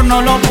mejor,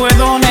 no lo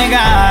puedo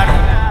negar.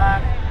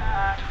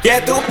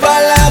 Que tu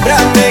palabra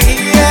me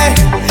guíe,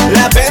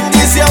 la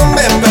bendición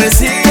me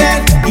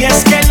persigue, y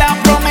es que la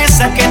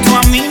promesa que tú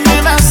a mí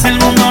me das, el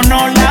mundo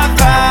no la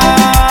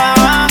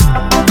da.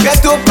 Que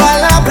tu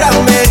palabra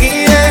me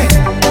guíe,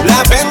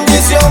 la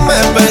bendición me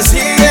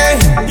persigue,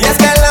 y es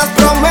que las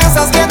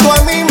promesas que tú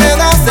a mí me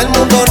das, el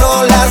mundo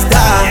no las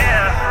da.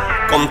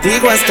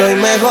 Contigo estoy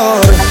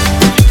mejor,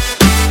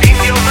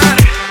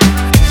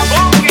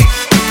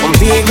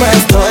 contigo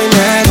estoy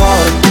mejor,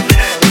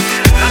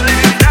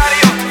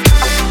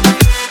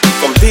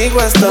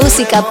 contigo estoy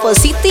Música mejor.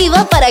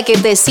 positiva para que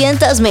te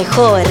sientas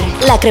mejor.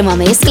 La Crema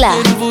Mezcla.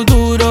 El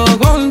futuro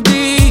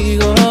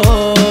contigo.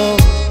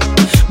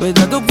 Me he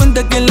dado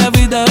cuenta que la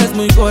vida es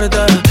muy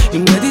corta, y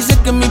me dice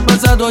que mi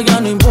pasado ya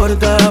no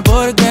importa,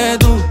 porque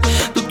tú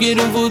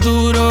quieres un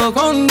futuro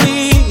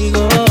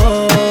conmigo.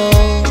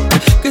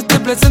 Que esté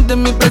presente,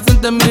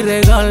 mi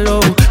regalo.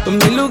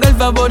 Mi lugar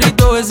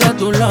favorito es a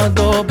tu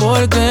lado,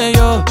 porque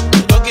yo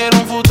quiero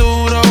un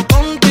futuro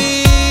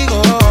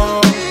contigo.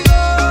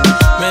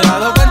 Me he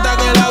dado cuenta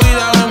que la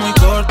vida es muy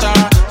corta,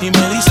 y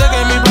me dice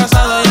que mi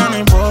pasado ya no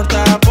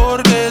importa,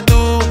 porque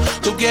tú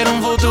quieres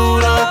un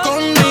futuro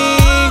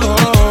conmigo.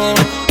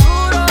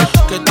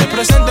 Que esté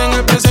presente en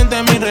el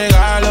presente mi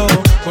regalo,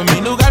 pues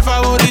mi lugar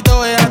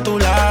favorito es a tu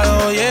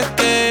lado. Y es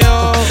que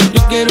yo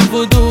quiero un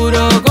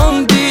futuro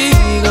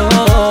contigo.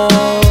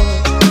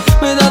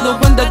 Me he dado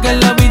cuenta que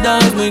la vida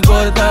es muy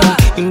corta,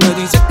 y me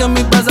dice que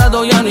mi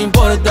pasado ya no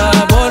importa,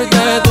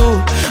 porque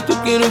tú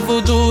quieres un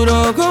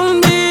futuro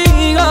conmigo.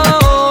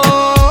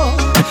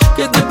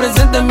 Que esté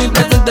presente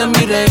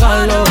mi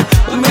regalo,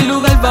 pues mi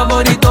lugar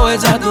favorito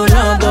es a tu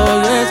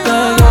lado. Y es que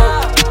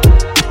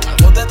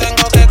algo te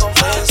tengo que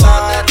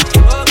confesar.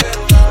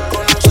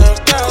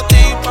 Conocerte a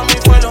ti para mí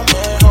fue lo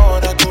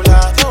mejor. A tu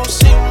lado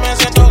sí me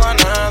siento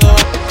ganador.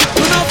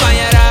 tú no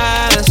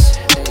fallarás.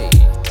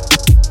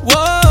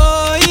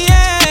 Oh,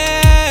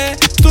 yeah.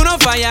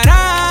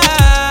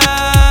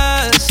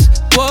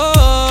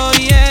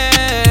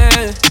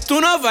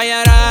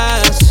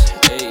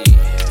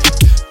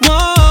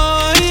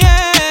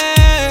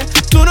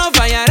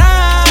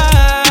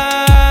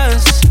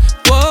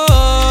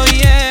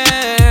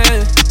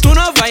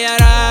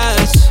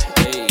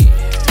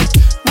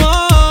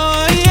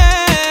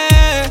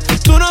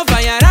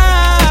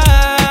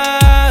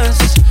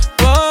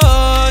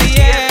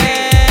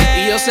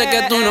 sé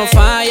que tú no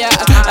fallas.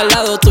 Al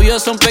lado tuyo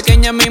son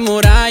pequeñas mis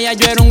murallas.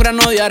 Yo era un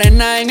grano de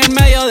arena en el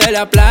medio de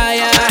la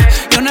playa.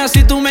 Yo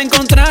nací, tú me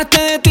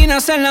encontraste. De ti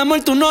nace el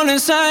amor, tú no lo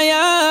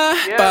ensayas.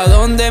 ¿Pa'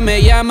 dónde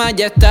me llamas?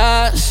 Ya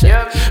estás.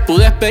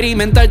 Pude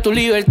experimentar tu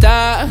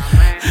libertad.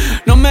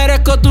 No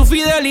merezco tu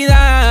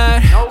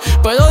fidelidad.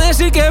 Puedo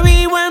decir que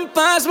vivo en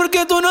paz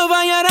porque tú no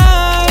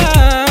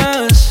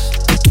fallarás.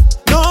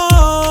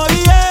 No,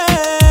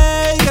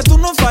 yeah, que tú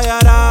no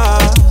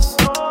fallarás.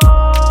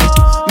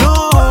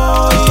 No,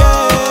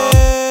 yeah,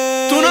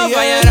 tú no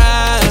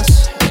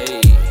fallarás.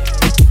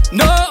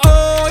 No,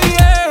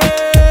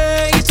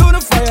 yeah, y tú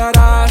no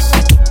fallarás.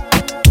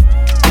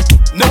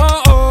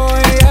 No,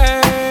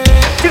 yeah.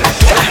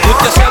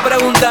 Usted se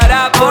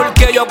preguntará por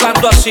qué yo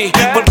canto así,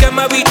 por qué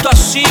me he visto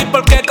así,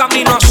 por qué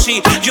camino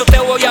así. Yo te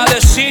voy a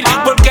decir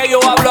por qué yo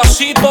hablo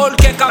así, por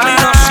qué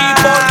camino así,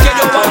 por qué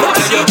yo hablo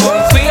así.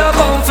 Confío,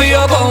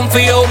 confío,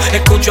 confío.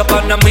 Escucho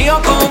pana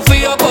mío,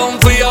 confío,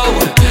 confío.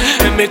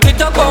 En mi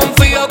Cristo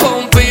confío,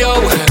 confío.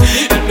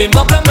 El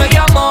mismo que me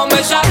llamó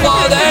me sacó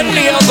del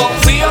lío.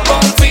 Confío,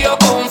 confío,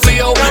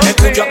 confío.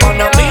 Escucho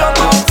pana mío,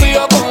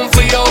 confío,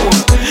 confío.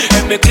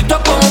 En mi Cristo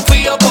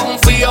confío,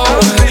 confío.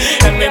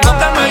 El mismo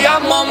que me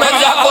llamó me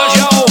sacó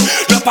yo.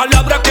 La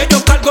palabra que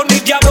yo cargo ni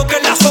diablo que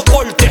la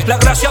soporte. La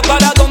gracia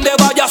para donde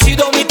vaya ha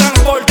sido mi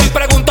transporte. Y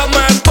pregúntame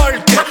el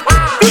por qué.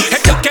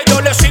 El día que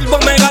yo le sirvo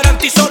me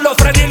garantizo los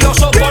frenos y los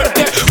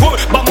soportes.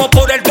 Vamos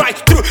por el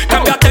drive-thru,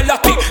 cámbiate la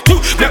actitud.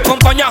 Me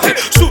acompaña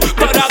Jesús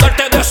para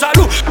darte de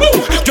salud.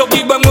 Yo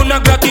vivo en una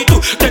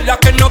gratitud de la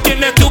que no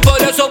tienes tú,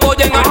 por eso voy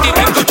en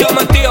actitud. Yo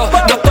mentío,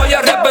 no estoy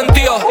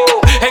arrepentido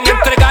en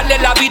entregarle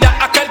la vida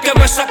a aquel que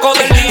me sacó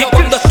del lío.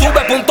 Cuando estuve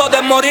a punto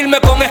de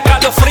morirme con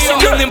escalofrío,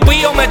 siendo un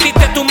impío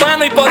metiste tu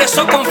mano y por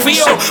eso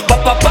confío. Pa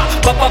pa pa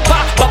pa pa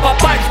pa pa pa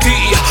pa el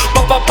día.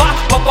 Pa pa pa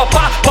pa pa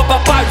pa pa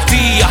pa pa el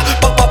día.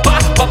 Pa pa pa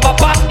pa pa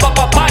pa pa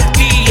pa pa el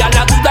día.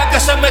 La duda que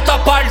se me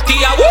tapa el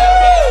día.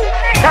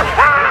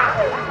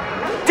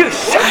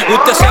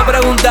 Usted se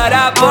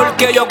preguntará por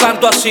qué yo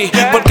canto así,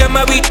 por qué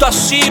me he visto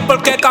así,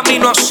 por qué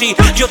camino así.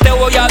 Yo te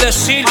voy a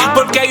decir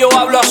por qué yo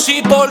hablo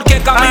así, por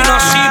qué camino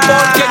así,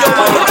 por qué yo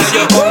hablo así.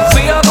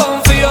 Confío,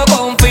 confío,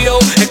 confío.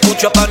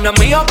 Escucho a pana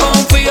mío,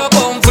 confío,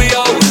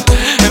 confío.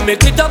 En mi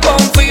Cristo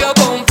confío,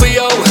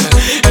 confío.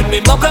 El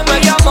mismo que me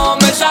llamó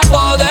me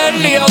sacó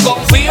del lío.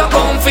 Confío,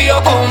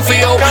 confío,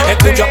 confío.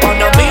 Escucho a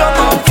pana mío,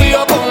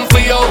 confío,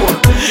 confío.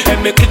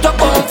 En mi Cristo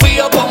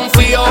confío,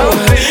 confío.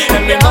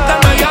 El mismo que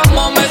me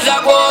llamó me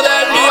sacó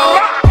del lío.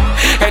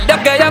 El día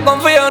que ya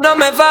confío no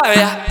me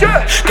falla,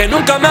 que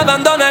nunca me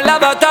abandona en la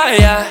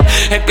batalla.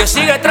 El que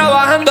sigue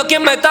trabajando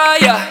quien me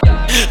talla.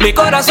 Mi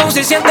corazón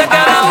sí siente que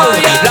la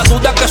malla. La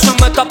duda que se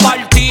me está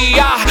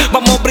partida.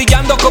 Vamos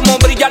brillando como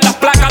brillan las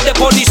placas de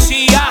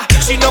policía.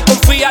 Si no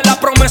confía la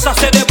promesa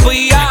se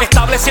desvía.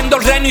 Estableciendo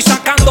el reino y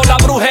sacando la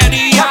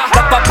brujería.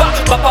 Pa pa pa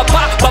pa pa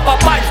pa pa pa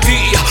pa el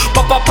día.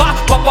 Pa pa pa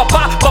pa pa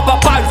pa pa pa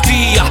pa el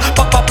día.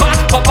 Pa pa pa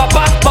pa pa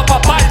pa pa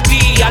pa pa el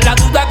día. La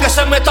duda que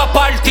se me está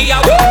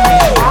partida.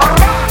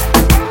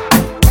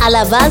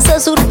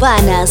 Alabanzas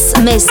urbanas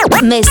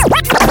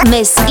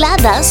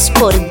mezcladas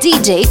por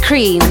DJ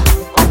Cream.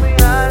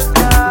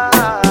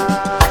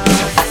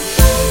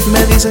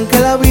 Me dicen que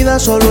la vida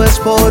solo es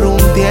por un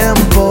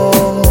tiempo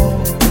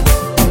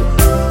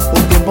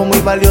muy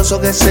valioso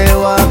que se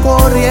va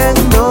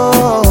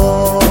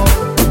corriendo,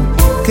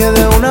 que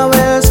de una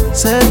vez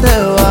se te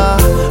va,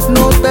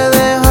 no te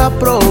deja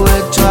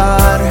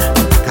aprovechar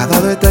cada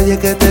detalle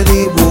que te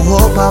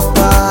dibujó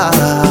papá.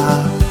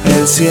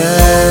 El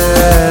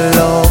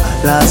cielo,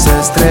 las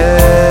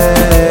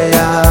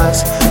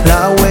estrellas,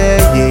 la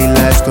huella y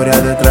la historia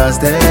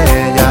detrás de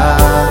ella.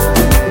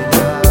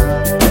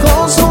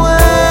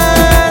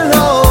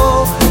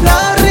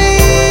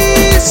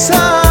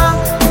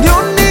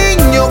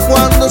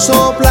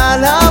 Sopla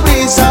la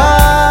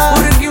brisa.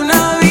 Porque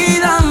una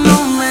vida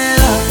no me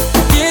da,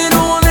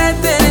 quiero una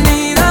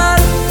eternidad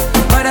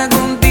para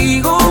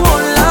contigo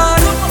volar.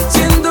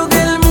 Siento que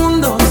el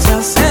mundo se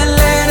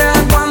acelera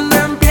cuando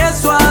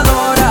empiezo a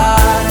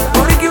adorar.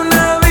 Porque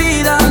una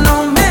vida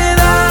no me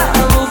da,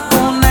 busco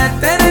una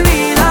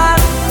eternidad.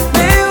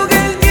 Veo que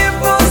el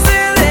tiempo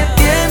se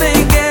detiene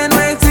y que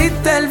no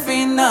existe el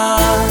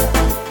final.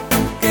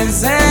 Que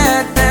es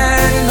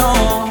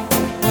eterno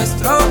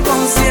nuestro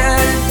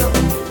concierto,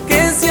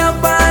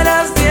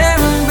 para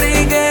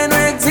siempre y que no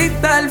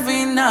exista el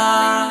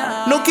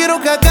final. No quiero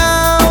que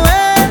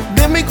acabe,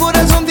 de mi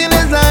corazón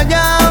tienes la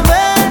llave.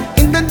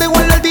 Intenté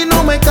guardarte y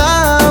no me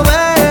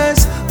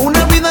cabes.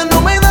 Una vida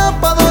no me da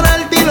para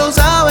adorarte y lo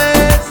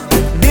sabes.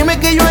 Dime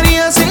qué yo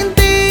haría sin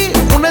ti.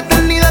 Una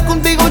eternidad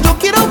contigo yo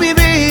quiero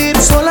vivir.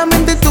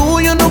 Solamente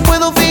tuyo no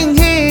puedo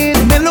fingir.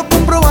 Me lo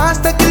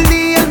comprobaste aquel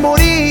día al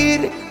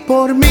morir.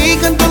 Por mí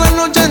canto la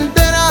noche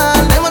entera.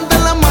 Levanta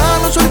la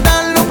mano,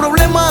 suelta los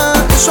problemas.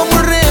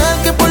 Somos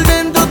real que por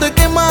dentro te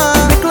quema.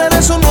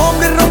 Declara su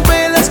nombre y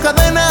rompe las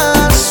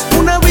cadenas.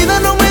 Una vida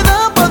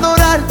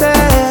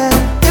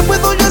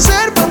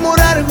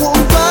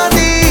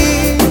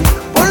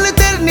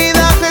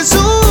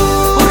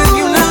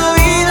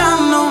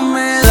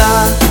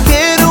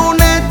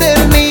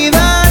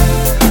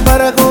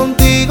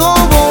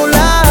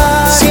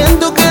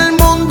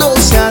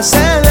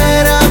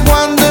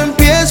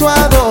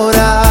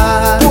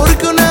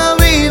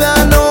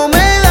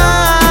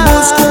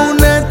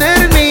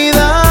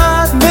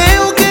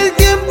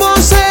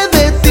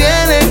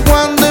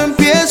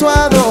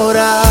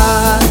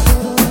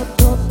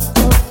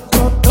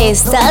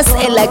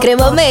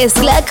Crema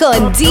Mezcla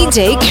con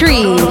DJ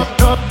Cream.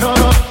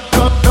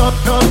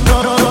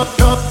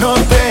 No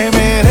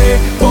temeré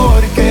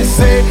porque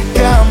sé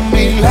que a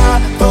mi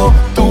lado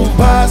tú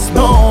vas,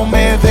 no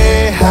me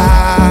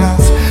dejas,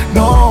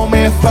 no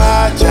me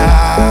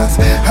fallas.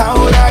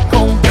 Ahora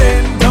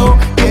comprendo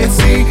que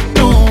si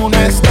tú no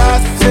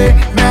estás se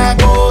me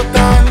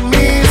agotan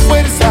mis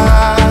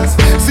fuerzas.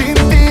 Sin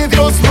ti,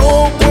 Dios,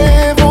 no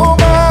puedo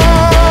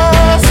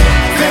más.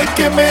 ¿De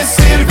qué me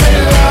sirve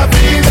la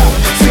vida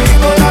si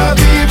no la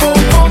vivo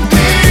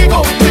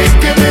contigo? ¿De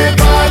qué me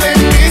valen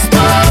mis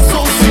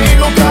pasos si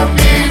no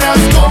caminas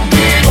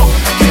conmigo?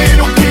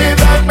 Quiero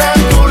quedarme a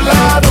tu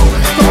lado,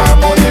 tu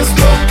amor es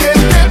lo que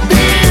te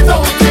pido.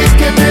 ¿De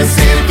qué me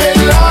sirve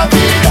la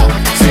vida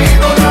si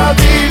no la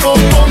vivo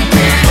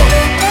contigo?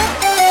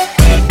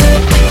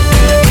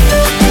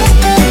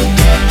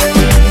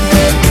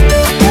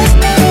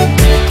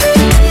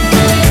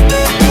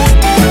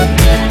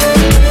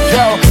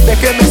 Yo, ¿de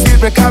qué me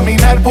sirve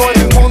caminar por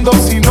el mundo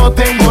si no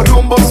tengo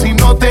rumbo, si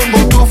no tengo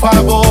tu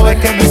favor? ¿De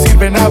qué me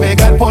sirve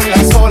navegar por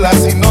las olas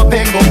si no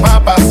tengo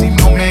mapa, si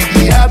no me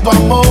guía tu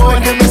amor?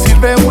 ¿De qué me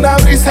sirve una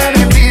brisa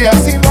en el día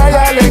si no hay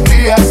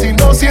alegría, si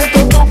no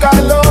siento tu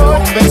calor?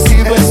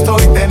 Convencido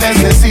estoy, te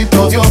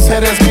necesito, Dios,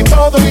 eres mi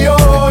todo y yo.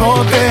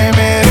 No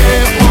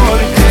temeré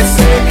porque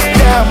sé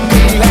que a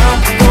mi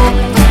lado tú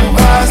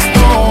vas,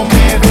 no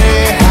me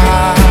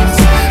dejas,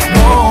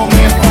 no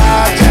me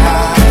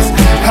fallas.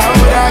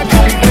 Ahora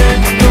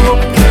comprendo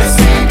que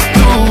si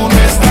tú no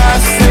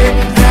estás se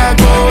me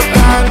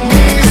agotan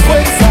mis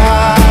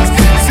fuerzas.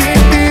 Sin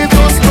ti,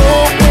 Dios, no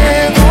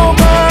puedo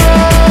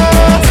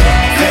más.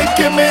 ¿De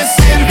qué me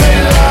sirve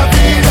la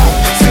vida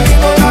si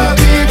no la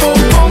vivo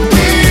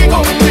contigo?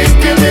 ¿De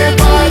qué me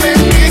valen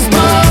mis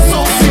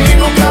pasos si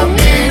no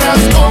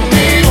caminas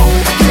conmigo?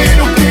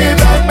 Quiero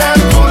quedarme a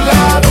tu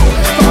lado,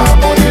 tu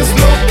amor es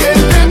lo que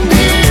te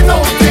pido.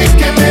 ¿De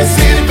qué me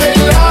sirve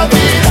la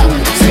vida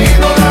si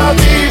no la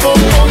vivo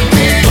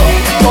contigo?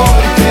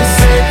 Porque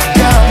sé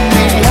que a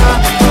mi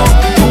lado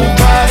tú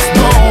vas,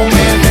 no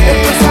me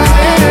dejas,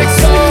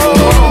 no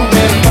me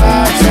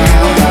fallas.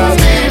 La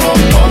vivo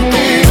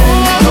contigo,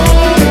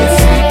 porque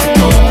si tú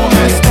no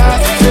estás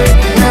se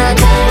me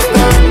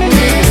agotan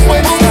mis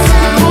fuerzas.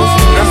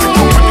 Gracias,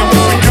 compañía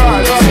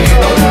musical, si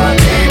no la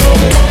vivo contigo.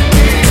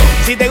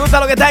 Si te gusta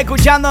lo que estás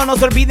escuchando, no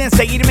se olviden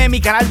seguirme en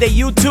mi canal de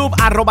YouTube,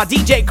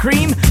 @DJ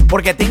Cream,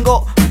 porque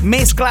tengo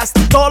mezclas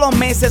todos los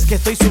meses que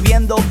estoy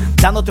subiendo,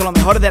 dándote lo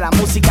mejor de la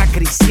música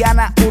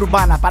cristiana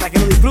urbana, para que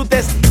lo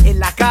disfrutes en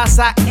la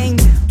casa, en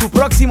tu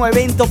próximo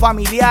evento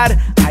familiar.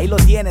 Ahí lo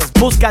tienes,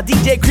 busca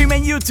DJ Cream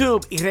en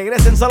YouTube y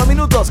regresa en solo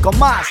minutos con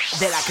más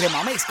de la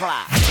Crema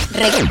Mezcla.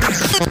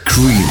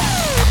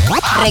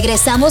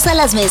 Regresamos a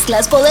las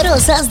mezclas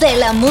poderosas de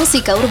la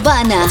música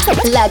urbana.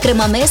 La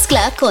Crema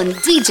Mezcla con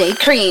DJ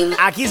Cream.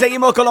 Aquí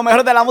seguimos con lo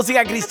mejor de la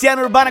música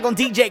cristiana urbana con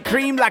DJ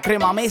Cream, la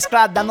Crema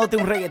Mezcla, dándote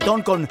un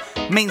reggaetón con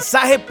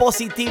mensajes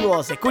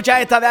positivos. Escucha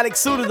esta de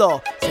Alex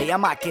Zurdo, se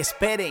llama Que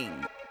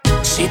Esperen.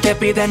 Si te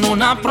piden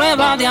una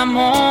prueba de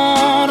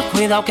amor,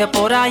 cuidado que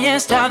por ahí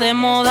está de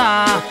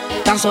moda.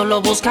 Tan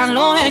solo buscan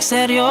lo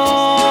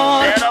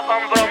exterior. Cero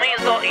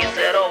compromiso y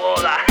cero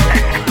boda.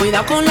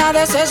 Cuidado con la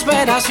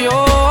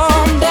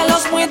desesperación de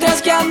los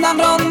buitres que andan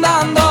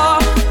rondando.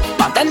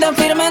 Mantente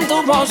firme en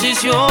tu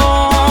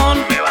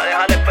posición. Me va a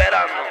dejar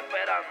esperando.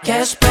 Que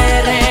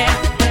espere,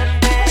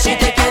 si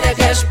te quiere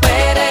que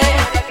espere.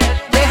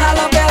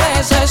 Déjalo que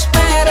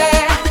desespere,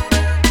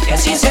 que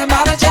si se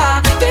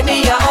marcha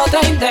tenía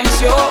otra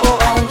intención.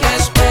 Que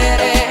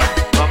espere,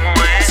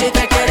 si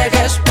te quiere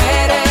que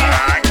espere.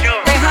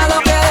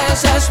 Déjalo que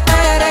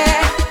desespere,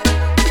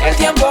 el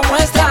tiempo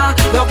muestra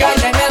lo que hay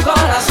en el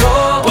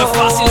corazón. Pues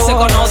fácil se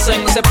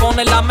conocen, se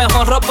ponen la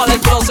mejor ropa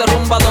del closet,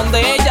 rumba donde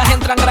ellas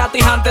entran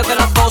gratis antes de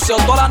las 12 o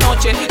toda la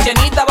noche,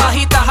 llenitas,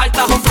 bajitas,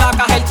 altas o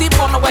flacas. El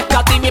tipo no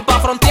escatima pa'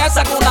 frontear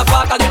saca una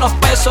faca de unos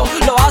pesos.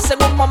 Lo hace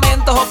en un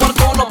momento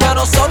oportuno,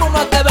 pero solo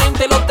uno es de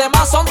 20 y los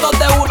demás son 2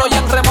 de 1 y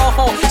en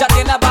remojo. Ya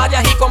tiene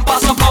varias y con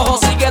paso cojo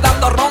sigue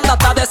dando ronda,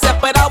 está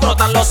desesperado,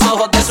 brotan los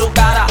ojos de su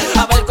cara.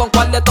 A ver con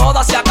cuál de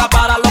todas se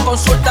acapara, lo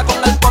consulta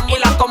con el pon y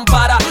las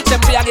compara. Se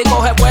embriaga y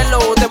coge vuelo,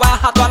 te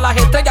baja todas las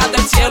estrellas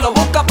del cielo.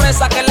 Busca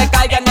presa que le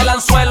caiga en el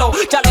anzuelo,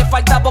 ya le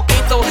falta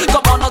poquito,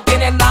 como no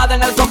tiene nada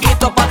en el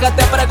coquito. Pa' que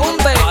te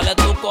pregunte ¿cuál es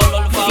tu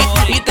color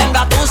favorito? y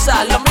tenga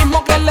tusa, lo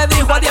mismo que él le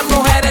dijo a 10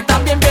 mujeres,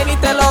 también viene y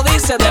te lo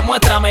dice.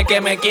 Demuéstrame que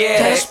me quiere.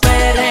 Que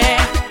espere,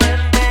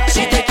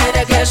 si te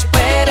quiere que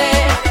espere.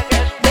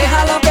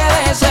 Déjalo que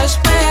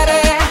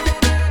desespere,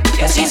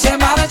 que si se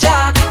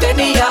marcha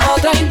tenía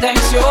otra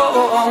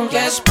intención.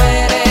 Que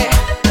espere,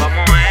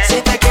 si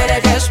te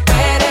quiere que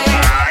espere.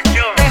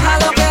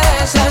 Déjalo que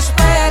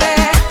desespere,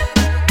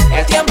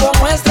 el tiempo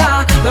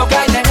muestra lo que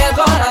hay en el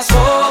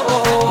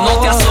corazón. No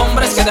te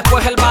asombres que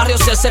después el barrio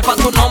se sepa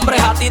tu nombre.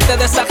 A ti te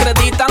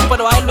desacreditan,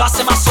 pero a él lo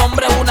hace más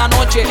hombre. Una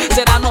noche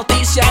será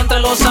noticia entre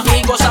los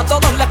amigos, a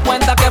todos les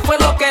cuenta qué fue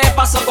lo que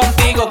pasó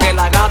contigo. contigo que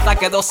la gata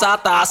quedó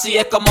sata. Así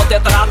es como te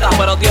trata,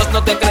 pero Dios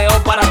no te creó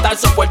para estar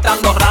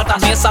soportando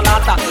ratas ni esa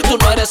lata. Tú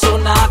no eres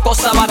una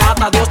cosa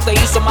barata. Dios te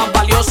hizo más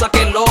valiosa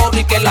que el oro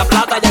y que la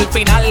plata. Y al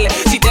final,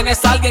 si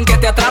tienes a alguien que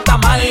te trata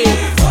mal,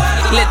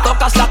 le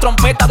tocas la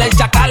trompeta del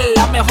chacal.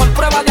 La mejor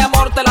prueba de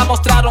amor te la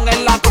mostraron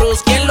en la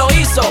cruz. ¿Quién lo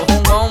hizo?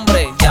 Un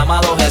hombre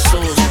llamado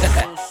Jesús.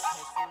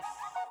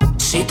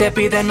 Si te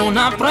piden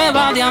una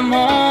prueba de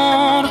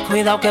amor,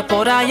 cuidado que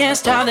por ahí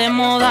está de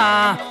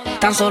moda.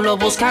 Tan solo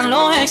buscan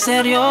lo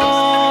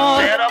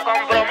exterior. Cero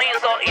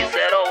compromiso y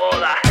cero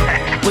boda.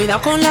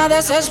 Cuidado con la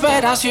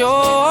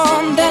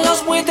desesperación de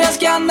los buitres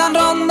que andan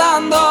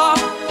rondando.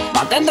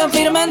 Mantente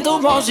firme en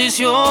tu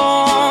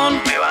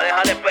posición. Me va a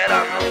dejar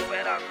esperando.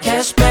 Que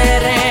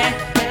espere,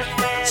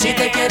 si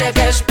te quiere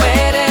que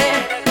espere.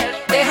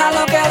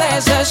 Déjalo que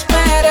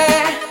desespere.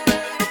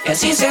 Que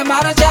si se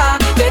marcha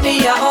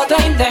tenía otra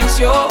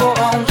intención.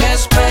 Que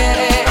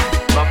espere,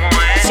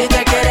 si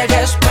te quiere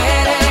que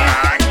espere.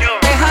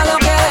 Déjalo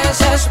que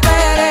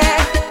desespere.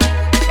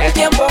 El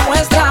tiempo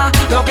muestra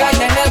lo que hay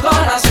en el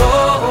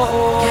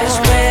corazón. Que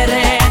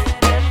espere,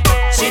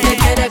 si te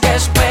quiere que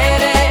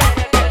espere.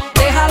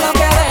 Déjalo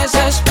que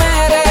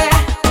desespere.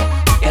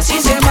 Que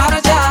si se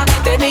marcha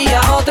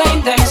tenía otra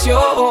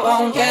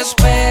intención. Que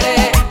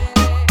espere,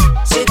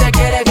 si te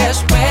quiere que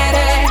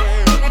espere.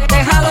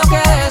 Déjalo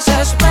que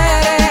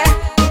desespere.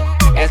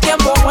 El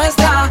tiempo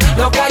muestra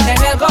lo que hay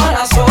en el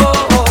corazón.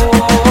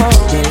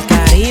 Del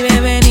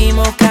Caribe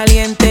venimos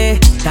caliente.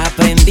 Está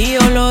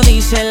prendido, lo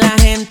dice la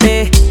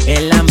gente.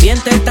 El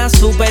ambiente está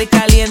súper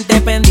caliente.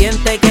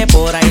 Pendiente que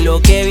por ahí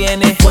lo que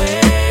viene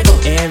fuego.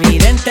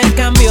 Evidente el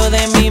cambio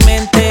de mi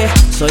mente.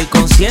 Soy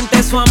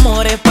consciente, su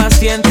amor es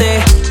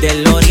paciente.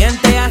 Del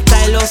oriente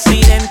hasta el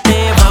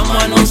occidente. Vamos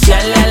a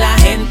anunciarle a la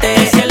gente.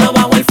 El cielo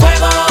bajo el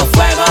fuego,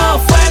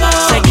 fuego, fuego.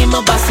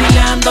 Seguimos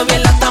vacilando,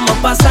 bien la estamos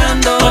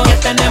pasando. Porque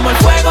tenemos el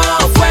fuego,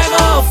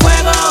 fuego,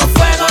 fuego,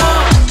 fuego.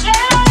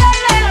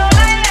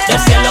 El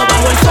cielo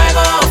bajo el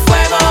fuego,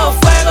 fuego,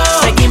 fuego.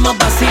 Seguimos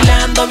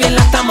vacilando, bien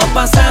la estamos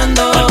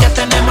pasando. Porque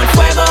tenemos el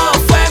fuego,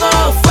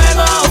 fuego,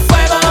 fuego,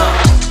 fuego.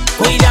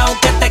 Cuidado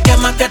que te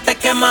quema, que te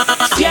quema.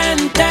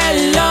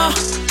 Siéntelo,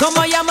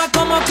 como llama,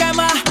 como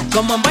quema.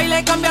 Como en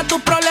baile cambia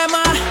tus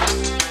problemas.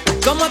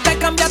 Como te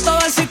cambia todo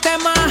el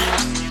sistema.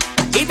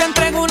 Y te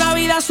entrego una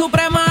vida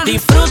suprema.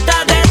 Disfruta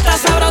de esta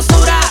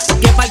sabrosura.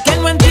 Que para el que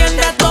no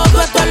entiende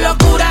todo esto es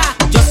locura.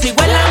 Yo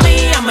sigo en la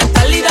mía,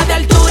 mentalidad de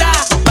altura.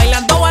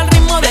 Bailando al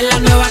ritmo de la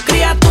nueva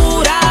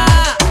criatura.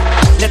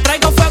 Le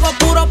traigo fuego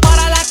puro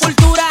para la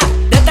cultura.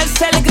 De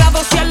tercer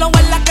grado cielo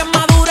en la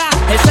quemadura.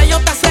 El sello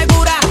te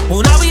asegura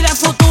una vida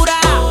futura.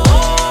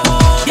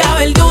 Ya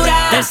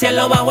verdura. Del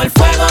cielo bajo el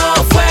fuego,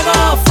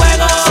 fuego,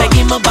 fuego.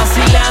 Seguimos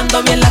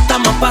vacilando, bien la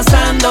estamos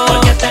pasando.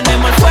 Porque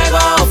tenemos el fuego,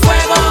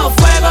 fuego,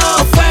 fuego,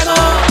 fuego.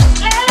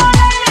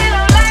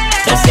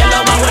 Del cielo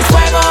bajo el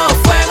fuego,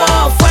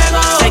 fuego,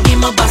 fuego.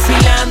 Seguimos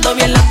vacilando,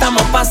 bien la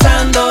estamos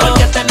pasando.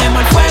 Porque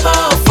tenemos el fuego,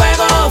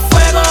 fuego,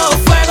 fuego,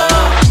 fuego.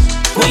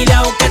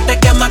 Cuidado que te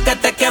quema, que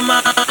te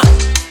quema.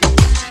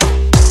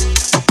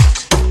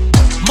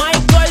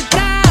 Michael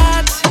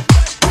Prats.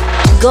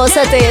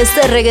 Gózate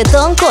este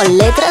reggaetón con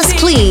letras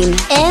clean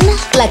en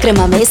La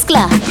Crema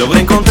Mezcla.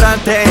 Logré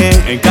encontrarte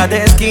en cada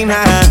esquina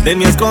de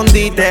mi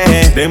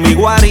escondite, de mi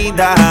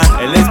guarida.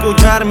 El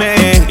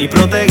escucharme y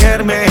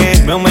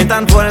protegerme me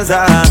aumentan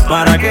fuerza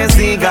para que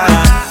siga.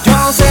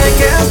 Yo sé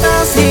que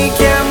estás y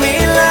que a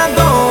mi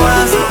lado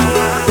vas.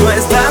 Tú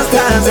estás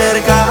tan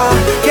cerca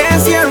que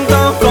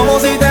siento como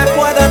si te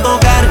pueda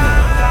tocar.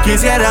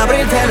 Quisiera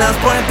abrirte las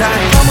puertas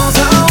y vamos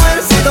a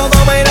ver si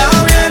todo me irá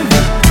bien.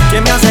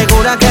 ¿Quién me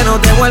asegura que no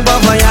te vuelvo a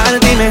fallar?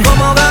 Dime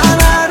cómo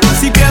ganar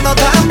si pierdo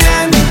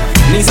también.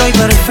 Ni soy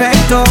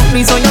perfecto,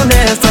 ni soy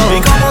honesto.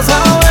 ¿Y cómo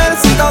saber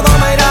si todo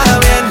me irá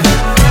bien?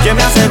 ¿Quién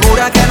me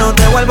asegura que no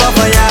te vuelvo a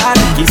fallar?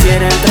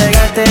 Quisiera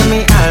entregarte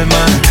mi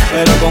alma,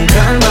 pero con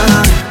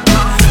calma.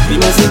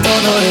 Dime si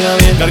todo irá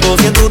bien. Cargo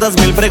 100 dudas,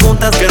 1000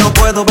 preguntas que no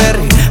puedo ver.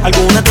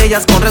 Algunas de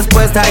ellas con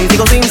respuesta y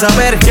sigo sin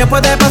saber qué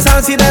puede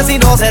pasar si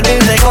decido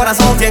servir de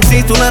corazón. Si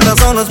existe una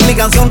razón o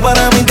explicación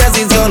para mi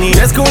decisión. Y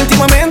es que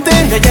últimamente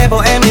te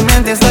llevo en mi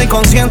mente. Estoy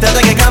consciente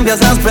de que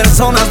cambias las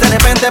personas de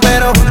repente,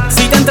 pero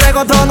si te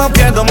entrego todo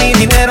pierdo mi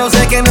dinero.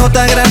 Sé que no te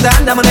agrada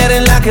la manera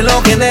en la que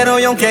lo genero.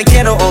 Y aunque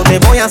quiero, o te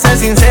voy a ser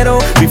sincero,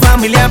 mi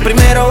familia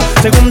primero,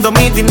 segundo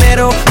mi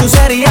dinero, tú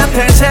serías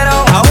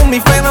tercero. Aún mi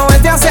fe no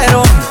es de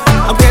acero,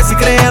 aunque si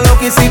crean lo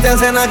que hiciste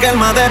en aquel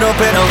madero.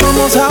 Pero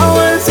vamos a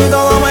ver si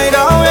todo me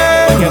irá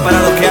bien. Que para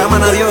los que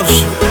aman a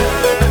Dios.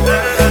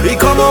 Y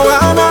cómo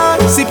ganar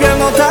si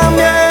pierdo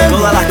también.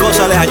 Todas las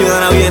cosas les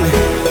ayudan a bien.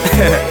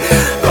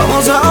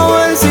 Vamos a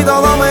ver si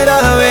todo me irá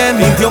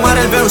bien. Inti Omar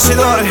el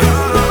vencedor.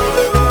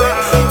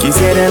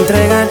 Quisiera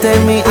entregarte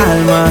mi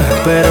alma,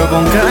 pero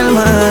con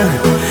calma.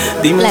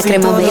 Dime La si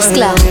Crema todo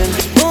Mezcla. irá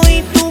bien.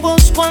 Oí tu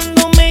voz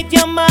cuando me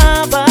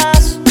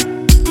llamabas,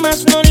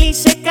 mas no le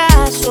hice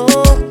caso.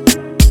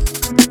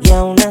 Y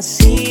aún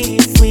así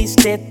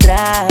fuiste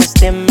tras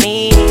de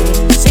mí.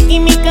 Seguí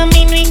mi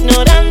camino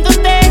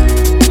ignorándote,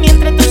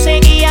 mientras tú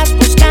seguías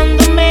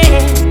buscándome.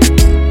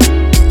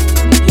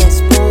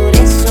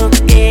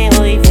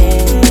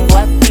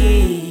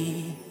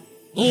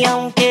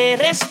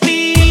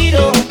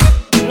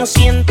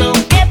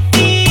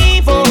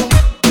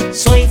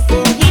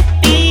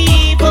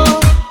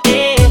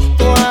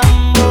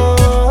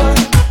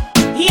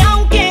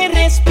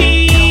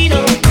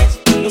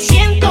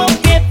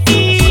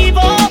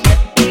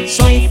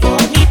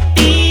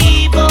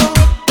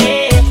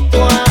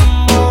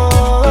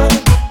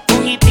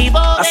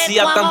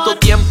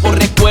 tiempo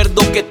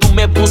recuerdo que tú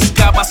me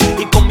buscabas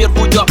y con mi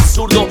orgullo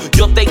absurdo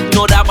yo te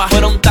ignoraba.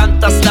 Fueron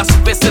tantas las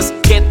veces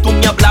que tú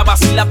me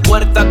hablabas y la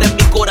puerta de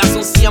mi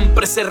corazón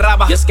siempre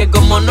cerraba. Y es que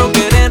cómo no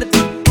quererte,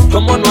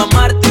 cómo no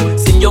amarte,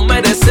 sin yo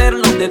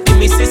merecerlo, de ti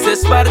me hiciste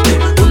parte.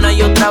 Una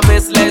y otra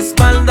vez la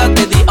espalda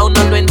te di, aún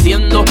no lo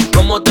entiendo.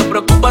 Cómo te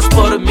preocupas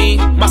por mí,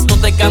 mas no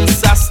te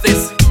cansaste.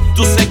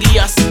 Tú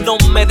seguías, no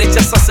me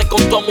rechazaste,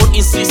 con tu amor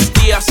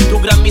insistías. Tu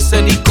gran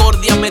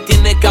misericordia me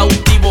tiene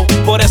cautivo,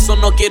 por eso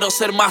no quiero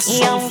ser más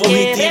y un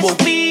fugitivo.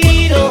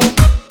 Respiro,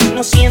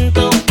 no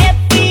siento que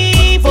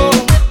vivo,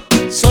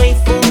 soy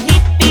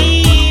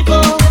fugitivo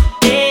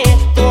de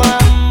tu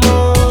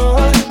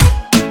amor.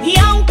 Y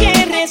aunque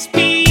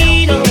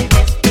respiro,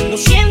 no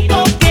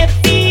siento que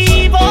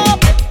vivo,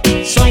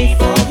 soy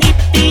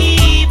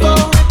fugitivo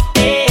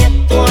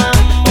de tu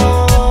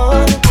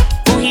amor,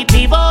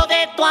 fugitivo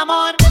de tu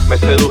amor. Me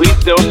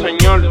sedujiste, oh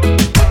Señor,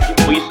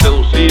 y fui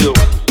seducido.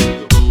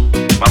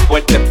 Más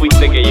fuerte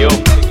fuiste que yo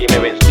y me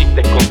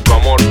venciste con tu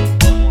amor.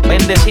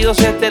 Bendecido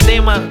sea este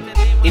tema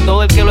y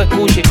todo el que lo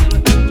escuche.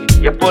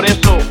 Y es por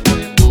eso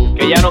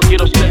que ya no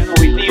quiero ser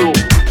fugitivo,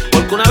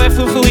 porque una vez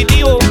fui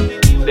fugitivo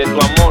de tu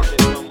amor.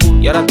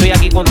 Y ahora estoy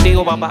aquí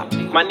contigo, papá.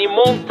 Manny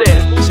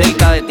Montes,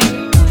 cerca de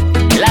ti.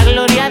 La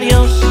gloria a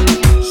Dios,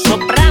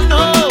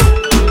 soprano,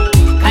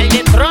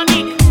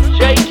 Electronic,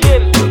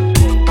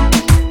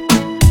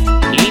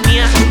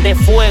 línea de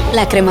fuego.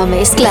 La Crema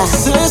Mezcla.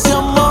 Ese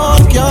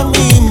amor que a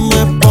mí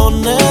me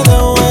pone de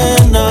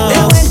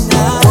buenas.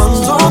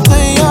 Cuando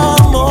te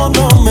llamo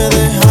no me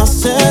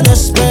dejas en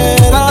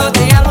espera.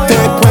 Te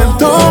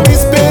cuento mis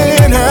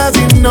penas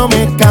y no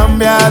me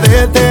cambia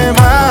de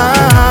tema,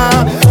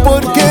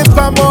 porque tu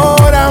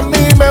amor a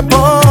mí me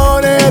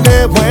pone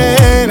de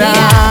buena.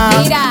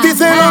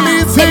 Díselo,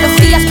 Lizzy. De los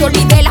días que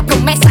olvidé la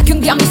promesa que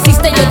un día me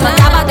hiciste. Yo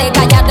trataba de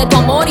callar de tu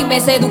amor y me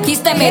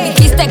sedujiste. Me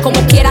dijiste como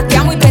quiera te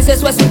amo y pensé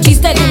eso es un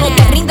chiste. Tú no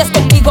te rindes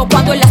conmigo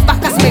cuando en las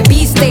bajas me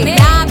viste.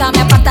 Nada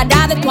me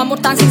apartará de tu amor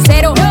tan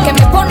sincero, que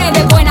me pone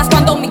de buenas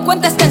cuando mi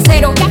cuenta está en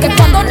cero. Que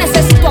cuando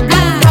necesito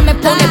hablar nunca me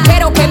pone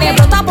pero, que me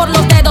brota por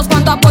los dedos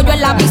cuando apoyo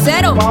el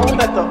lapicero.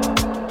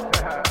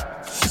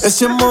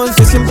 Ese amor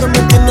que siempre me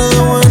tiene de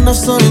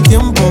buenas todo el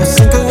tiempo.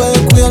 Se encarga de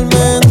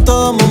cuidarme en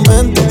todo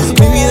momento.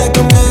 Mi vida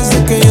cambia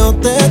desde que yo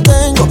te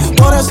tengo.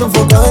 Por eso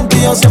enfocado en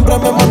ti yo siempre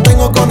me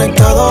mantengo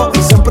conectado.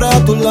 Siempre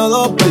a tu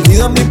lado,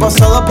 perdido en mi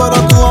pasado,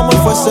 pero tu amor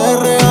fue ser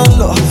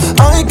real.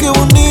 Ay, qué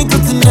bonito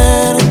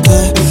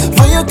tenerte.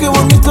 Vaya, qué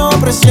bonito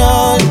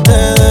apreciarte.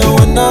 De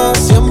buena,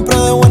 siempre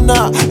de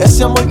buena.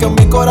 Ese amor que en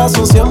mi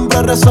corazón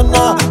siempre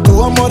resuena.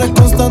 Tu amor es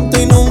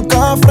constante y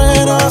nunca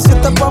frena. Si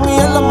estás pa' mí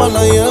en la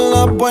mala y en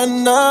la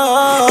buena.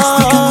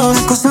 Explicando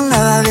una cosa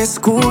nada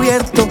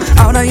descubierto.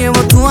 Ahora llevo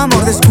tu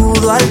amor de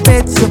escudo al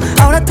pecho.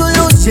 Ahora tu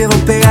luz llevo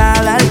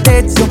pegada al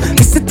techo.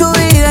 Viste tu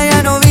vida,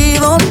 ya no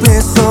vivo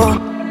preso.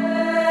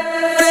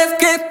 Es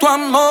que tu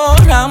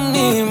amor a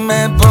mí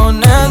me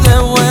pone de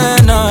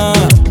buena.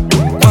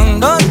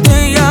 Cuando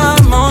te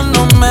llamo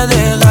no me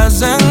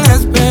dejas en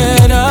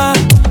espera.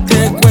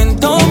 Te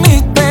cuento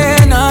mis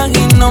penas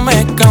y no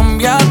me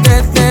cambias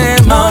de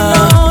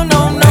tema.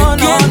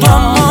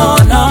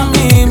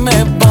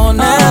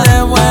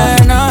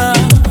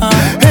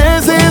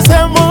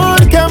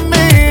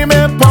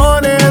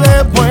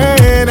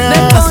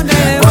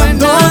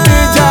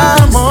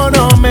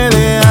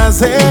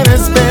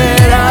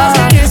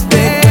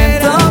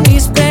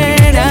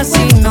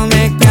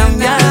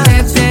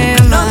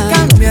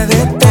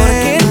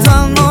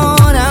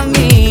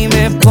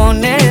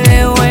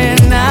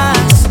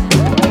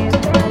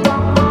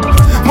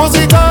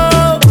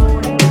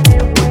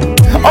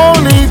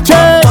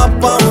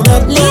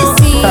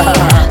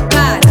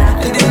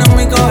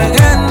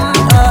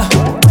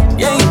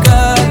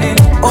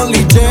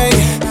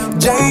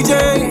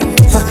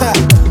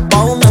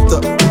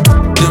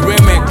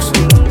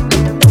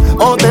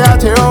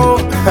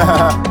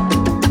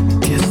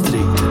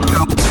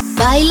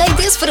 Baila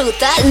y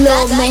disfruta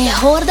lo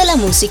mejor de la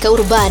música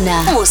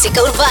urbana.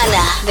 Música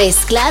urbana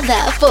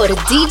mezclada por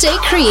DJ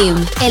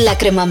Cream en La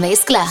Crema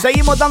Mezcla.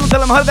 Seguimos dándote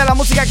lo mejor de la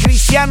música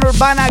cristiana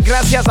urbana.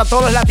 Gracias a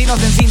todos los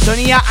latinos en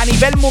sintonía a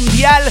nivel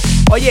mundial.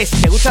 Oye, si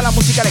te gusta la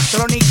música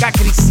electrónica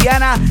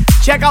cristiana,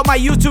 check out my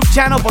YouTube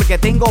channel porque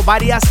tengo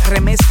varias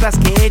remezclas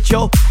que he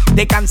hecho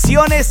de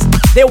canciones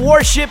de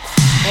worship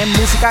en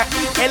música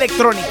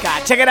electrónica.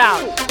 Check it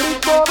out.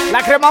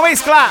 La Crema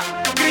Mezcla.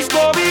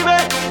 Cristo vive,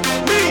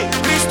 mi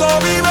Cristo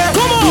vive.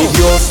 ¿Cómo? Mi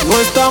Dios no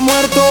está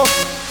muerto,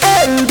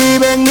 Él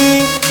vive en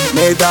mí.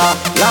 Me da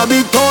la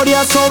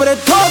victoria sobre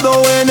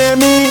todo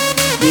enemigo.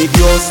 Mi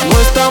Dios no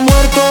está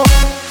muerto,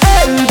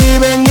 Él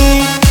vive en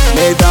mí.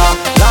 Me da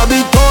la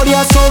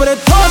victoria sobre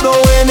todo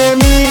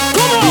enemigo.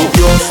 Mi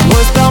Dios no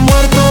está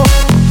muerto,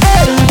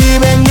 Él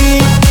vive en mí.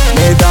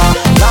 Me da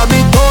la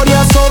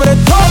victoria sobre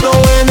todo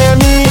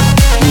enemigo.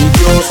 Mi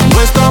Dios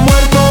no está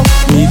muerto,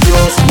 mi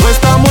Dios no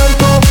está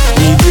muerto,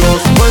 mi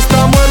Dios no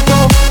está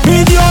muerto,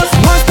 mi Dios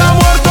no está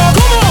muerto.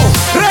 ¿Cómo?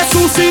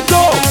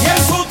 Resucitó y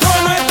en su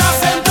trono está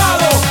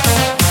sentado.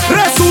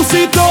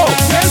 Resucitó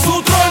y en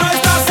su trono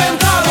está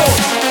sentado.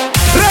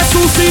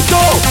 resucitó,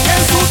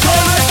 en su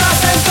trono está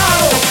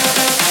sentado.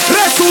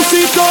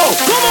 Resucitó,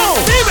 ¿cómo?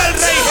 ¡Viva el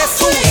Rey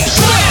Jesús!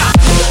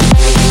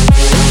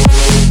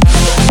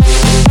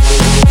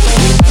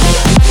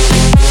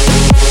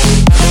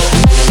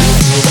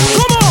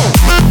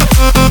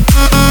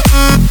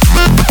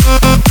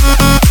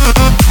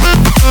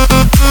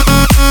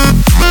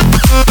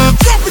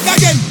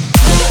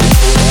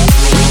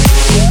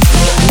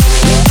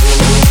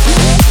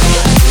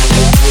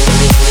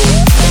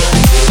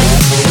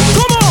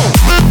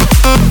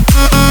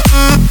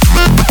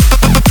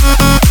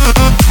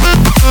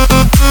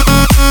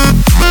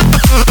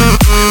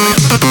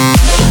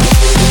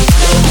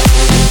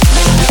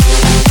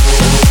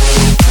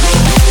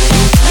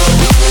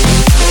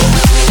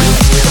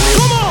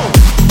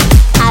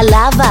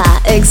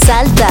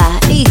 Exalta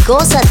y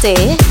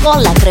gózate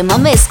con la crema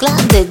mezcla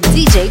de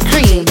DJ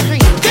Cream.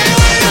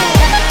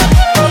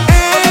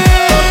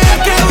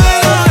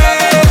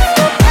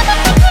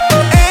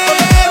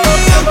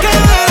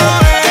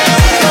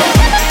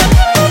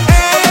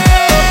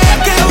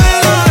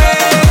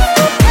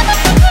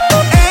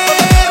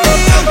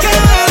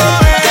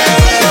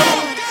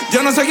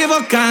 Yo no se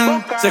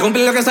equivocan, se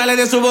cumple lo que sale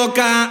de su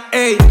boca,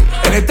 ey.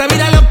 En esta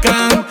vida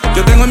loca,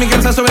 yo tengo mi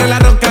casa sobre la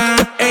roca,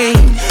 ey.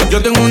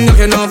 Yo tengo un Dios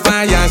que no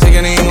falla, así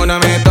que ninguno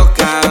me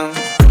toca.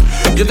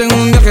 Yo tengo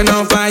un Dios que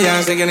no falla,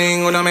 así que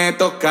ninguno me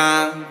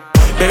toca.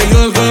 Pero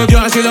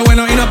Dios ha sido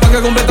bueno y no es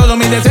porque cumple todos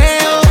mis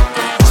deseos.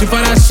 Si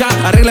fuera ya,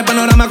 arregla el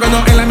panorama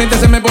cuando el ambiente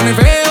se me pone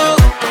feo.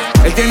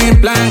 Él tiene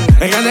un plan,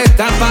 él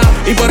destapa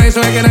y por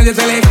eso es que nadie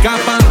se le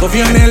escapa.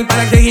 Confío en él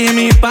para que guíe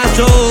mis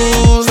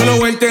pasos,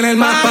 solo él tiene el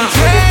mapa.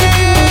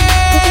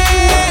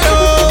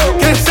 Quiero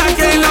que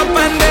saquen los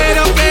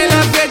panderos, que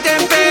la fiesta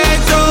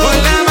empezó.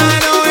 Con la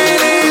mano en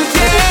el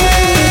cielo,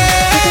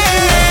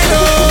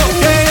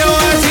 que Dios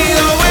ha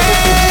sido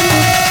bueno.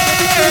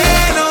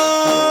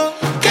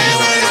 ¡Qué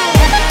bueno! ¡Qué bueno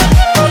es!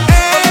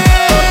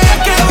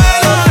 ¡Qué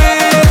bueno es!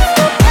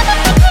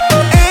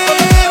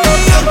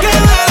 ¡Qué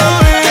bueno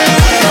es!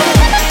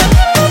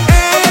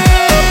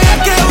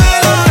 ¡Qué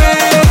bueno es!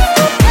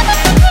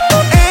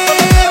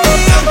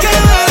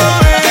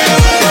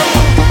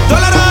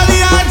 Toda la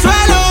rodilla al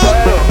suelo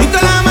y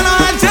todas las manos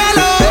al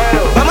cielo.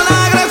 Vamos a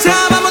dar gracias,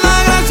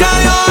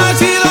 Dios ha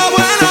sido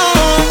bueno.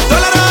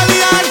 Toda la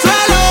rodilla al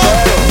suelo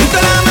y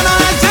todas las manos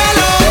al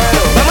cielo.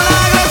 Vamos a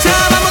dar gracias,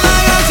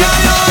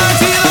 Dios ha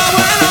sido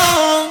bueno.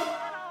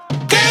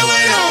 ¡Qué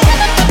bueno! ¡Qué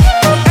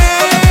bueno es!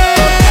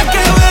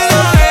 ¡Qué bueno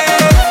es! ¡Qué bueno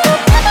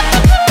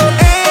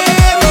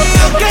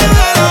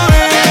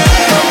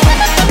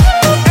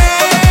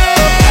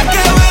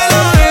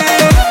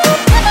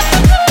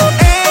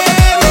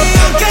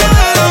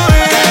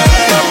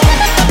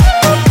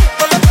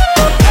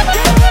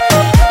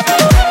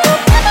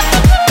 ¡Qué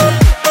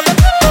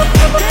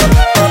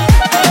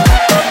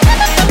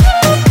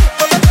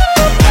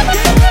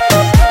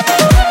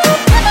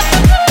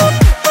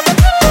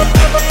bueno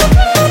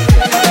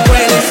es!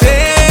 Puede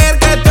ser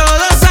que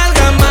todo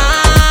salga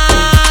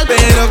mal,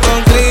 pero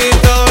con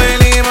Cristo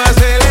venimos a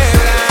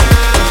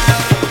celebrar.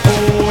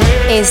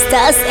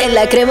 Estás en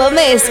la crema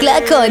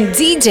mezcla con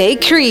DJ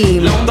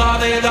Cream. La onda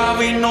de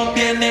David no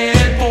tiene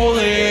el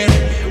poder.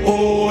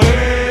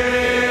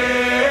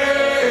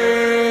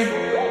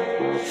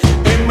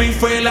 En mí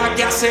fue la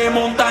que hace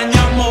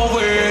montañas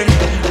mover.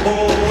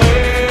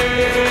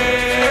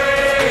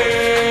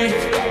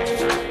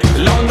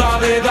 La onda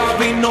de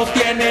David no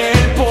tiene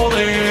el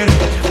poder.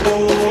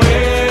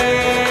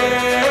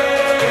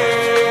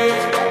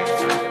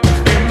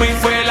 En mí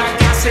fue la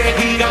que hace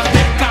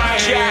gigantes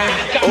caer.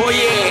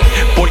 Oye,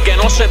 porque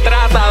no se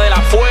trata de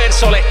la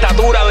fuerza o la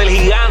estatura del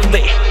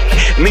gigante,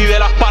 ni de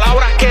las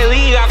palabras que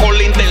diga con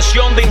la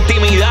intención de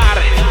intimidar.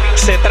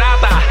 Se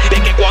trata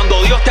de que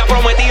cuando Dios te ha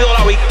prometido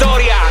la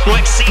victoria, no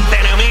existe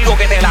enemigo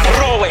que te la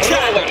robe.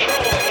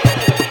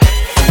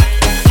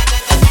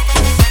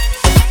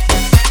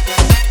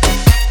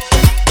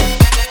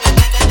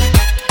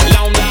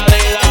 La onda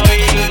de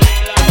David.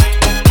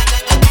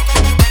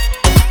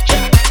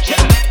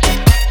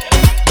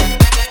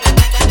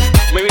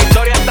 Mi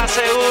victoria está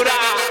segura.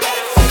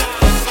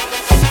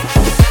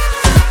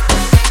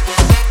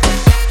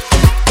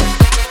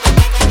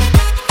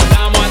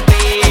 Estamos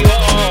activos.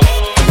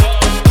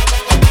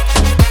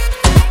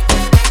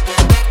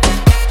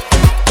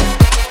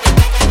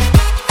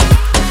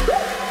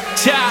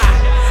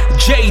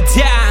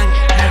 J-Dan,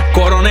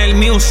 Coronel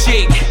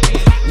Music,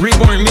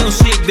 Reborn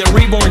Music, The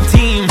Reborn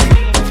Team.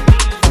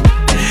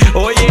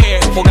 Oye,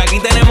 porque aquí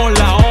tenemos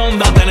la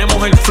onda,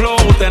 tenemos el flow,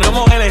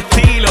 tenemos el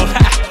estilo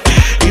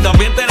y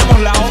también tenemos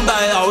la onda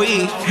de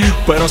David.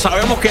 Pero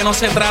sabemos que no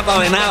se trata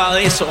de nada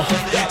de eso.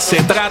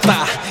 Se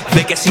trata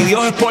de que si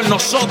Dios es por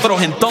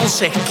nosotros,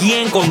 entonces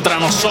 ¿quién contra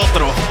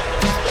nosotros?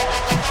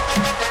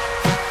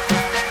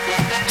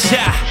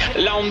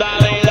 La onda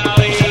de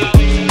David.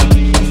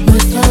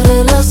 Nuestra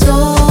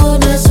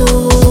relación es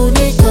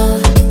única,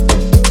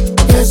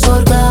 es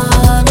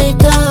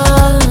orgánica,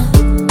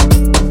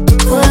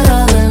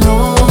 fuera de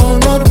lo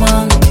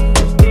normal,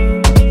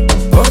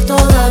 por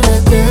toda la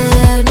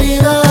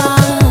eternidad.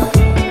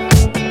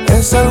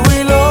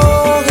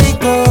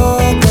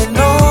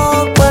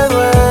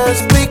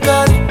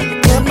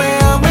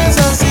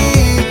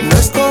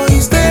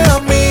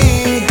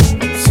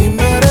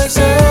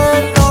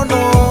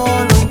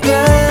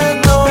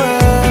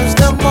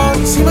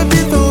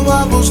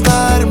 a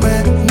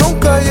buscarme,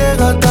 nunca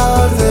llega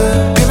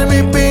tarde. Tiene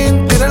mi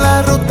pin, tiene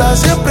la ruta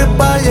siempre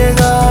pa'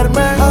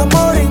 llegarme.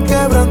 Amor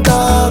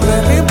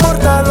inquebrantable, no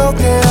importa lo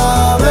que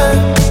hable,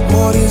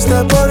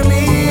 moriste por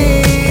mí.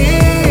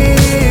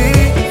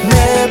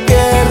 Me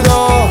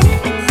pierdo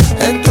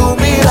en tu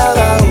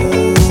mirada.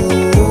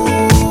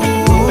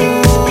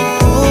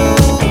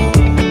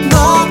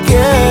 No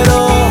quiero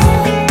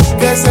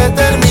que se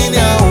termine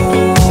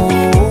aún.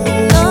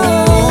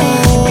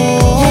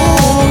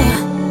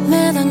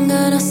 Me dan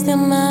ganas de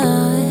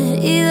amar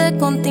y de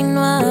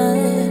continuar.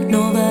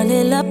 No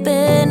vale la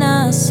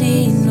pena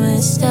si no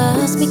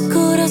estás. Mi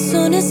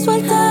corazón es tu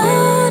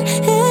altar,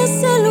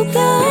 es el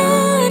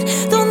lugar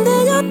donde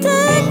yo te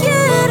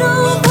quiero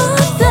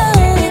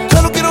matar.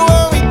 Ya no quiero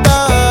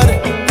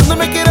habitar donde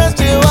me quieras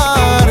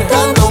llevar,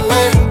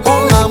 dándome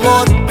un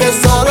amor que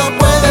solo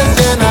puedes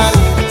llenar.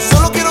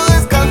 Solo quiero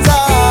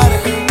descansar,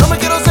 no me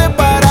quiero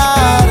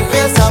separar.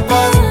 Esa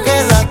paz que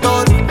la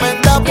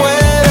tormenta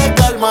puede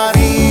calmar.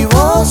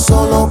 Vivo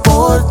solo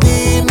por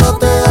ti, no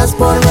te das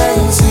por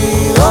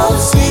vencido.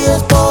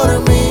 Sigues por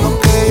mí,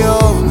 aunque yo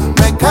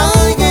me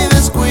caiga y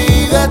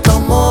descuide. Tu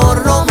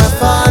amor no me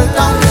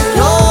falta, aunque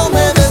yo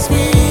me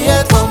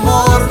desvíe. Tu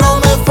amor no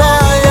me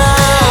falla.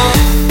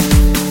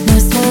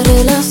 Nuestra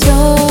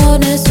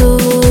relación es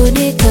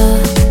única,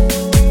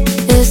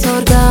 es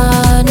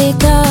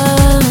orgánica,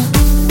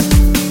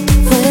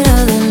 fuera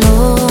de lo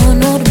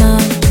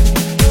normal,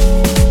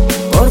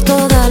 por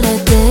toda la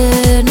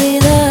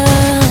eternidad.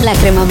 La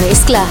Crema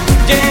Mezcla.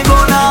 Llegó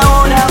la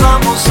hora,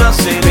 vamos a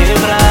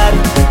celebrar.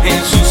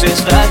 Jesús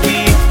está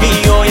aquí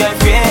y hoy hay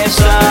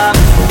fiesta.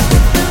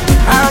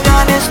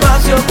 Hagan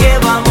espacio que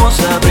vamos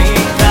a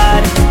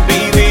brincar,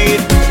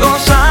 vivir,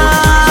 gozar.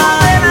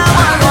 Sube la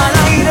mano al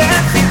aire,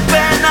 sin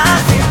pena,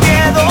 sin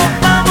miedo.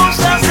 Vamos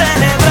a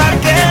celebrar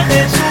que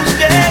Jesús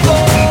llegó.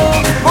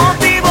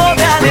 Motivo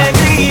de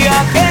alegría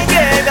que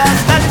llega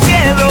hasta el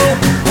cielo.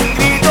 Un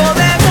grito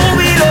de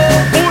júbilo.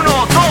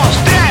 1, 2,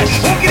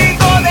 3. Un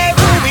grito de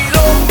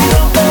júbilo.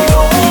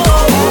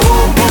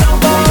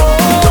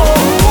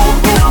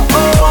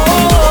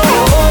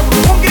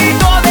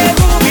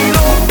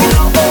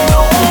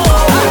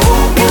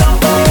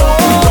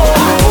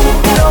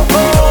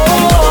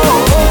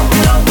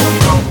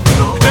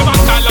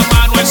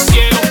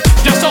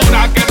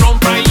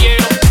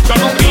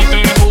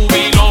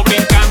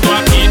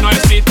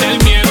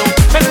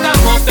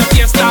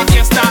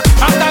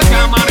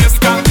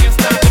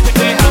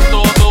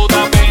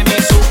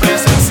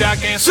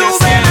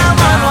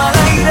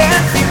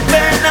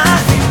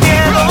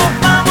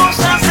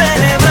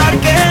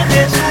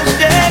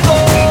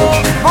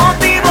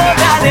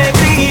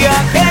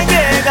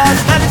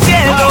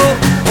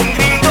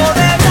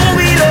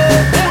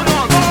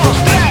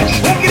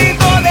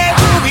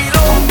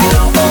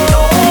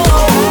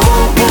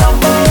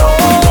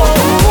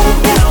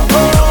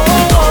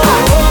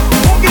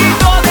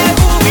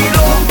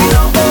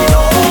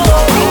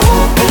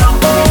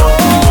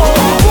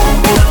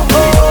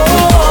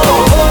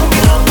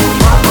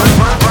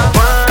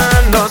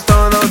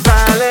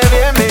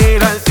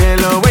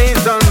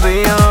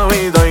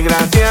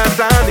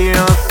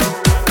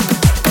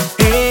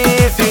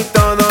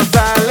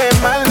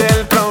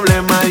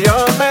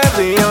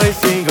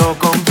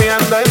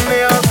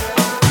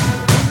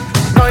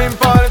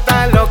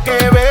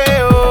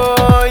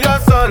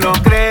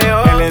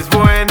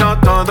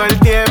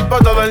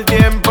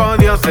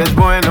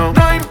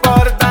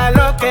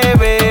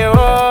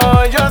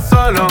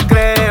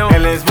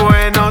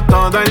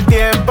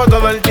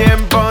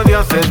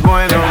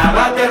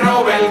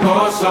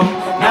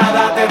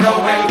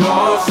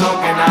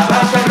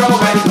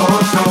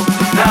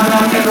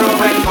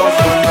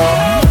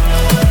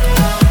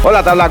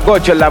 Hola, te habla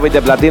Gocho, el lápiz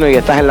de platino, y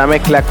estás en la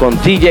mezcla con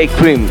DJ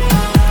Cream.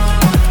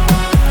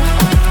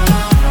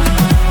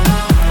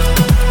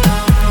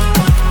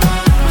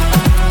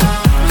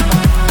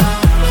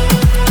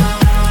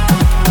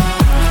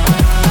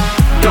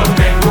 Yo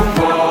tengo un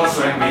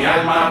gozo en mi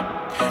alma,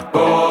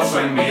 gozo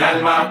en mi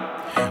alma,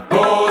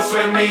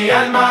 gozo en mi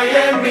alma y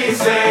en mi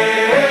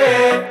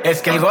ser.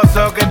 Es que el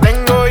gozo que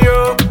tengo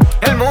yo,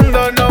 el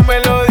mundo no me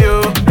lo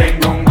dio.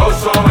 Tengo un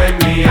gozo en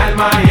mi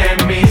alma y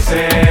en mi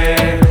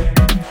ser.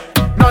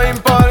 No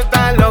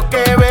importa lo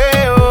que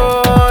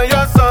veo,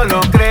 yo solo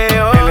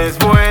creo. Él es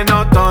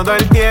bueno todo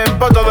el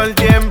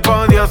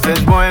tiempo, Dios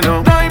es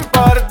bueno. No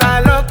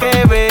importa lo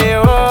que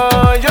veo,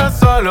 yo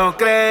solo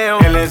creo.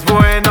 Él es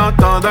bueno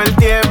todo el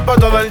tiempo,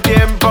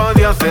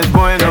 Dios es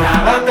bueno. Que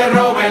nada te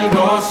robe el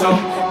gozo,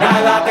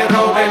 nada te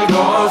robe el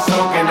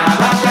gozo. Que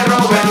nada te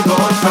robe el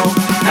gozo,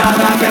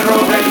 nada te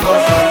robe el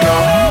gozo.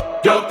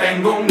 Yo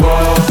tengo un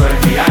gozo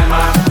en mi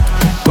alma,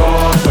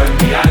 gozo en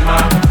mi alma,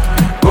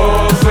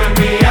 gozo en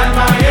mi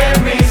alma y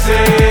en mi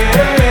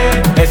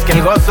ser. Es que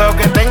el gozo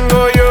que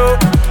tengo yo,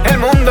 el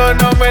mundo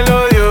no me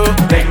lo dio.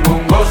 Tengo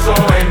un gozo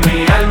en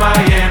mi alma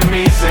y en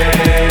mi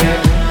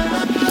ser.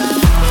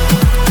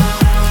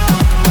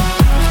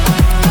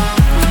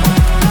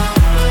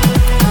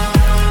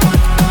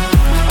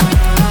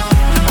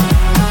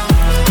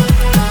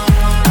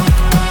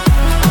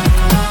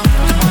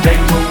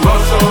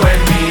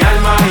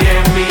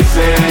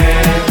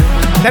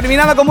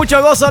 Terminando con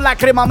mucho gozo la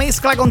Crema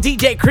Mezcla con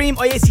DJ Cream.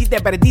 Oye, si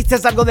te perdiste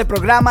algo del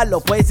programa,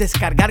 lo puedes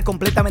descargar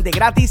completamente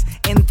gratis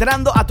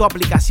entrando a tu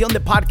aplicación de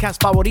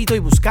podcast favorito y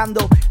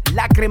buscando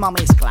la Crema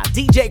Mezcla.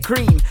 DJ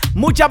Cream,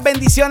 muchas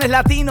bendiciones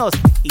latinos.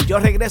 Y yo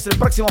regreso el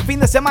próximo fin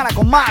de semana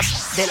con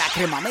más de la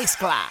Crema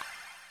Mezcla.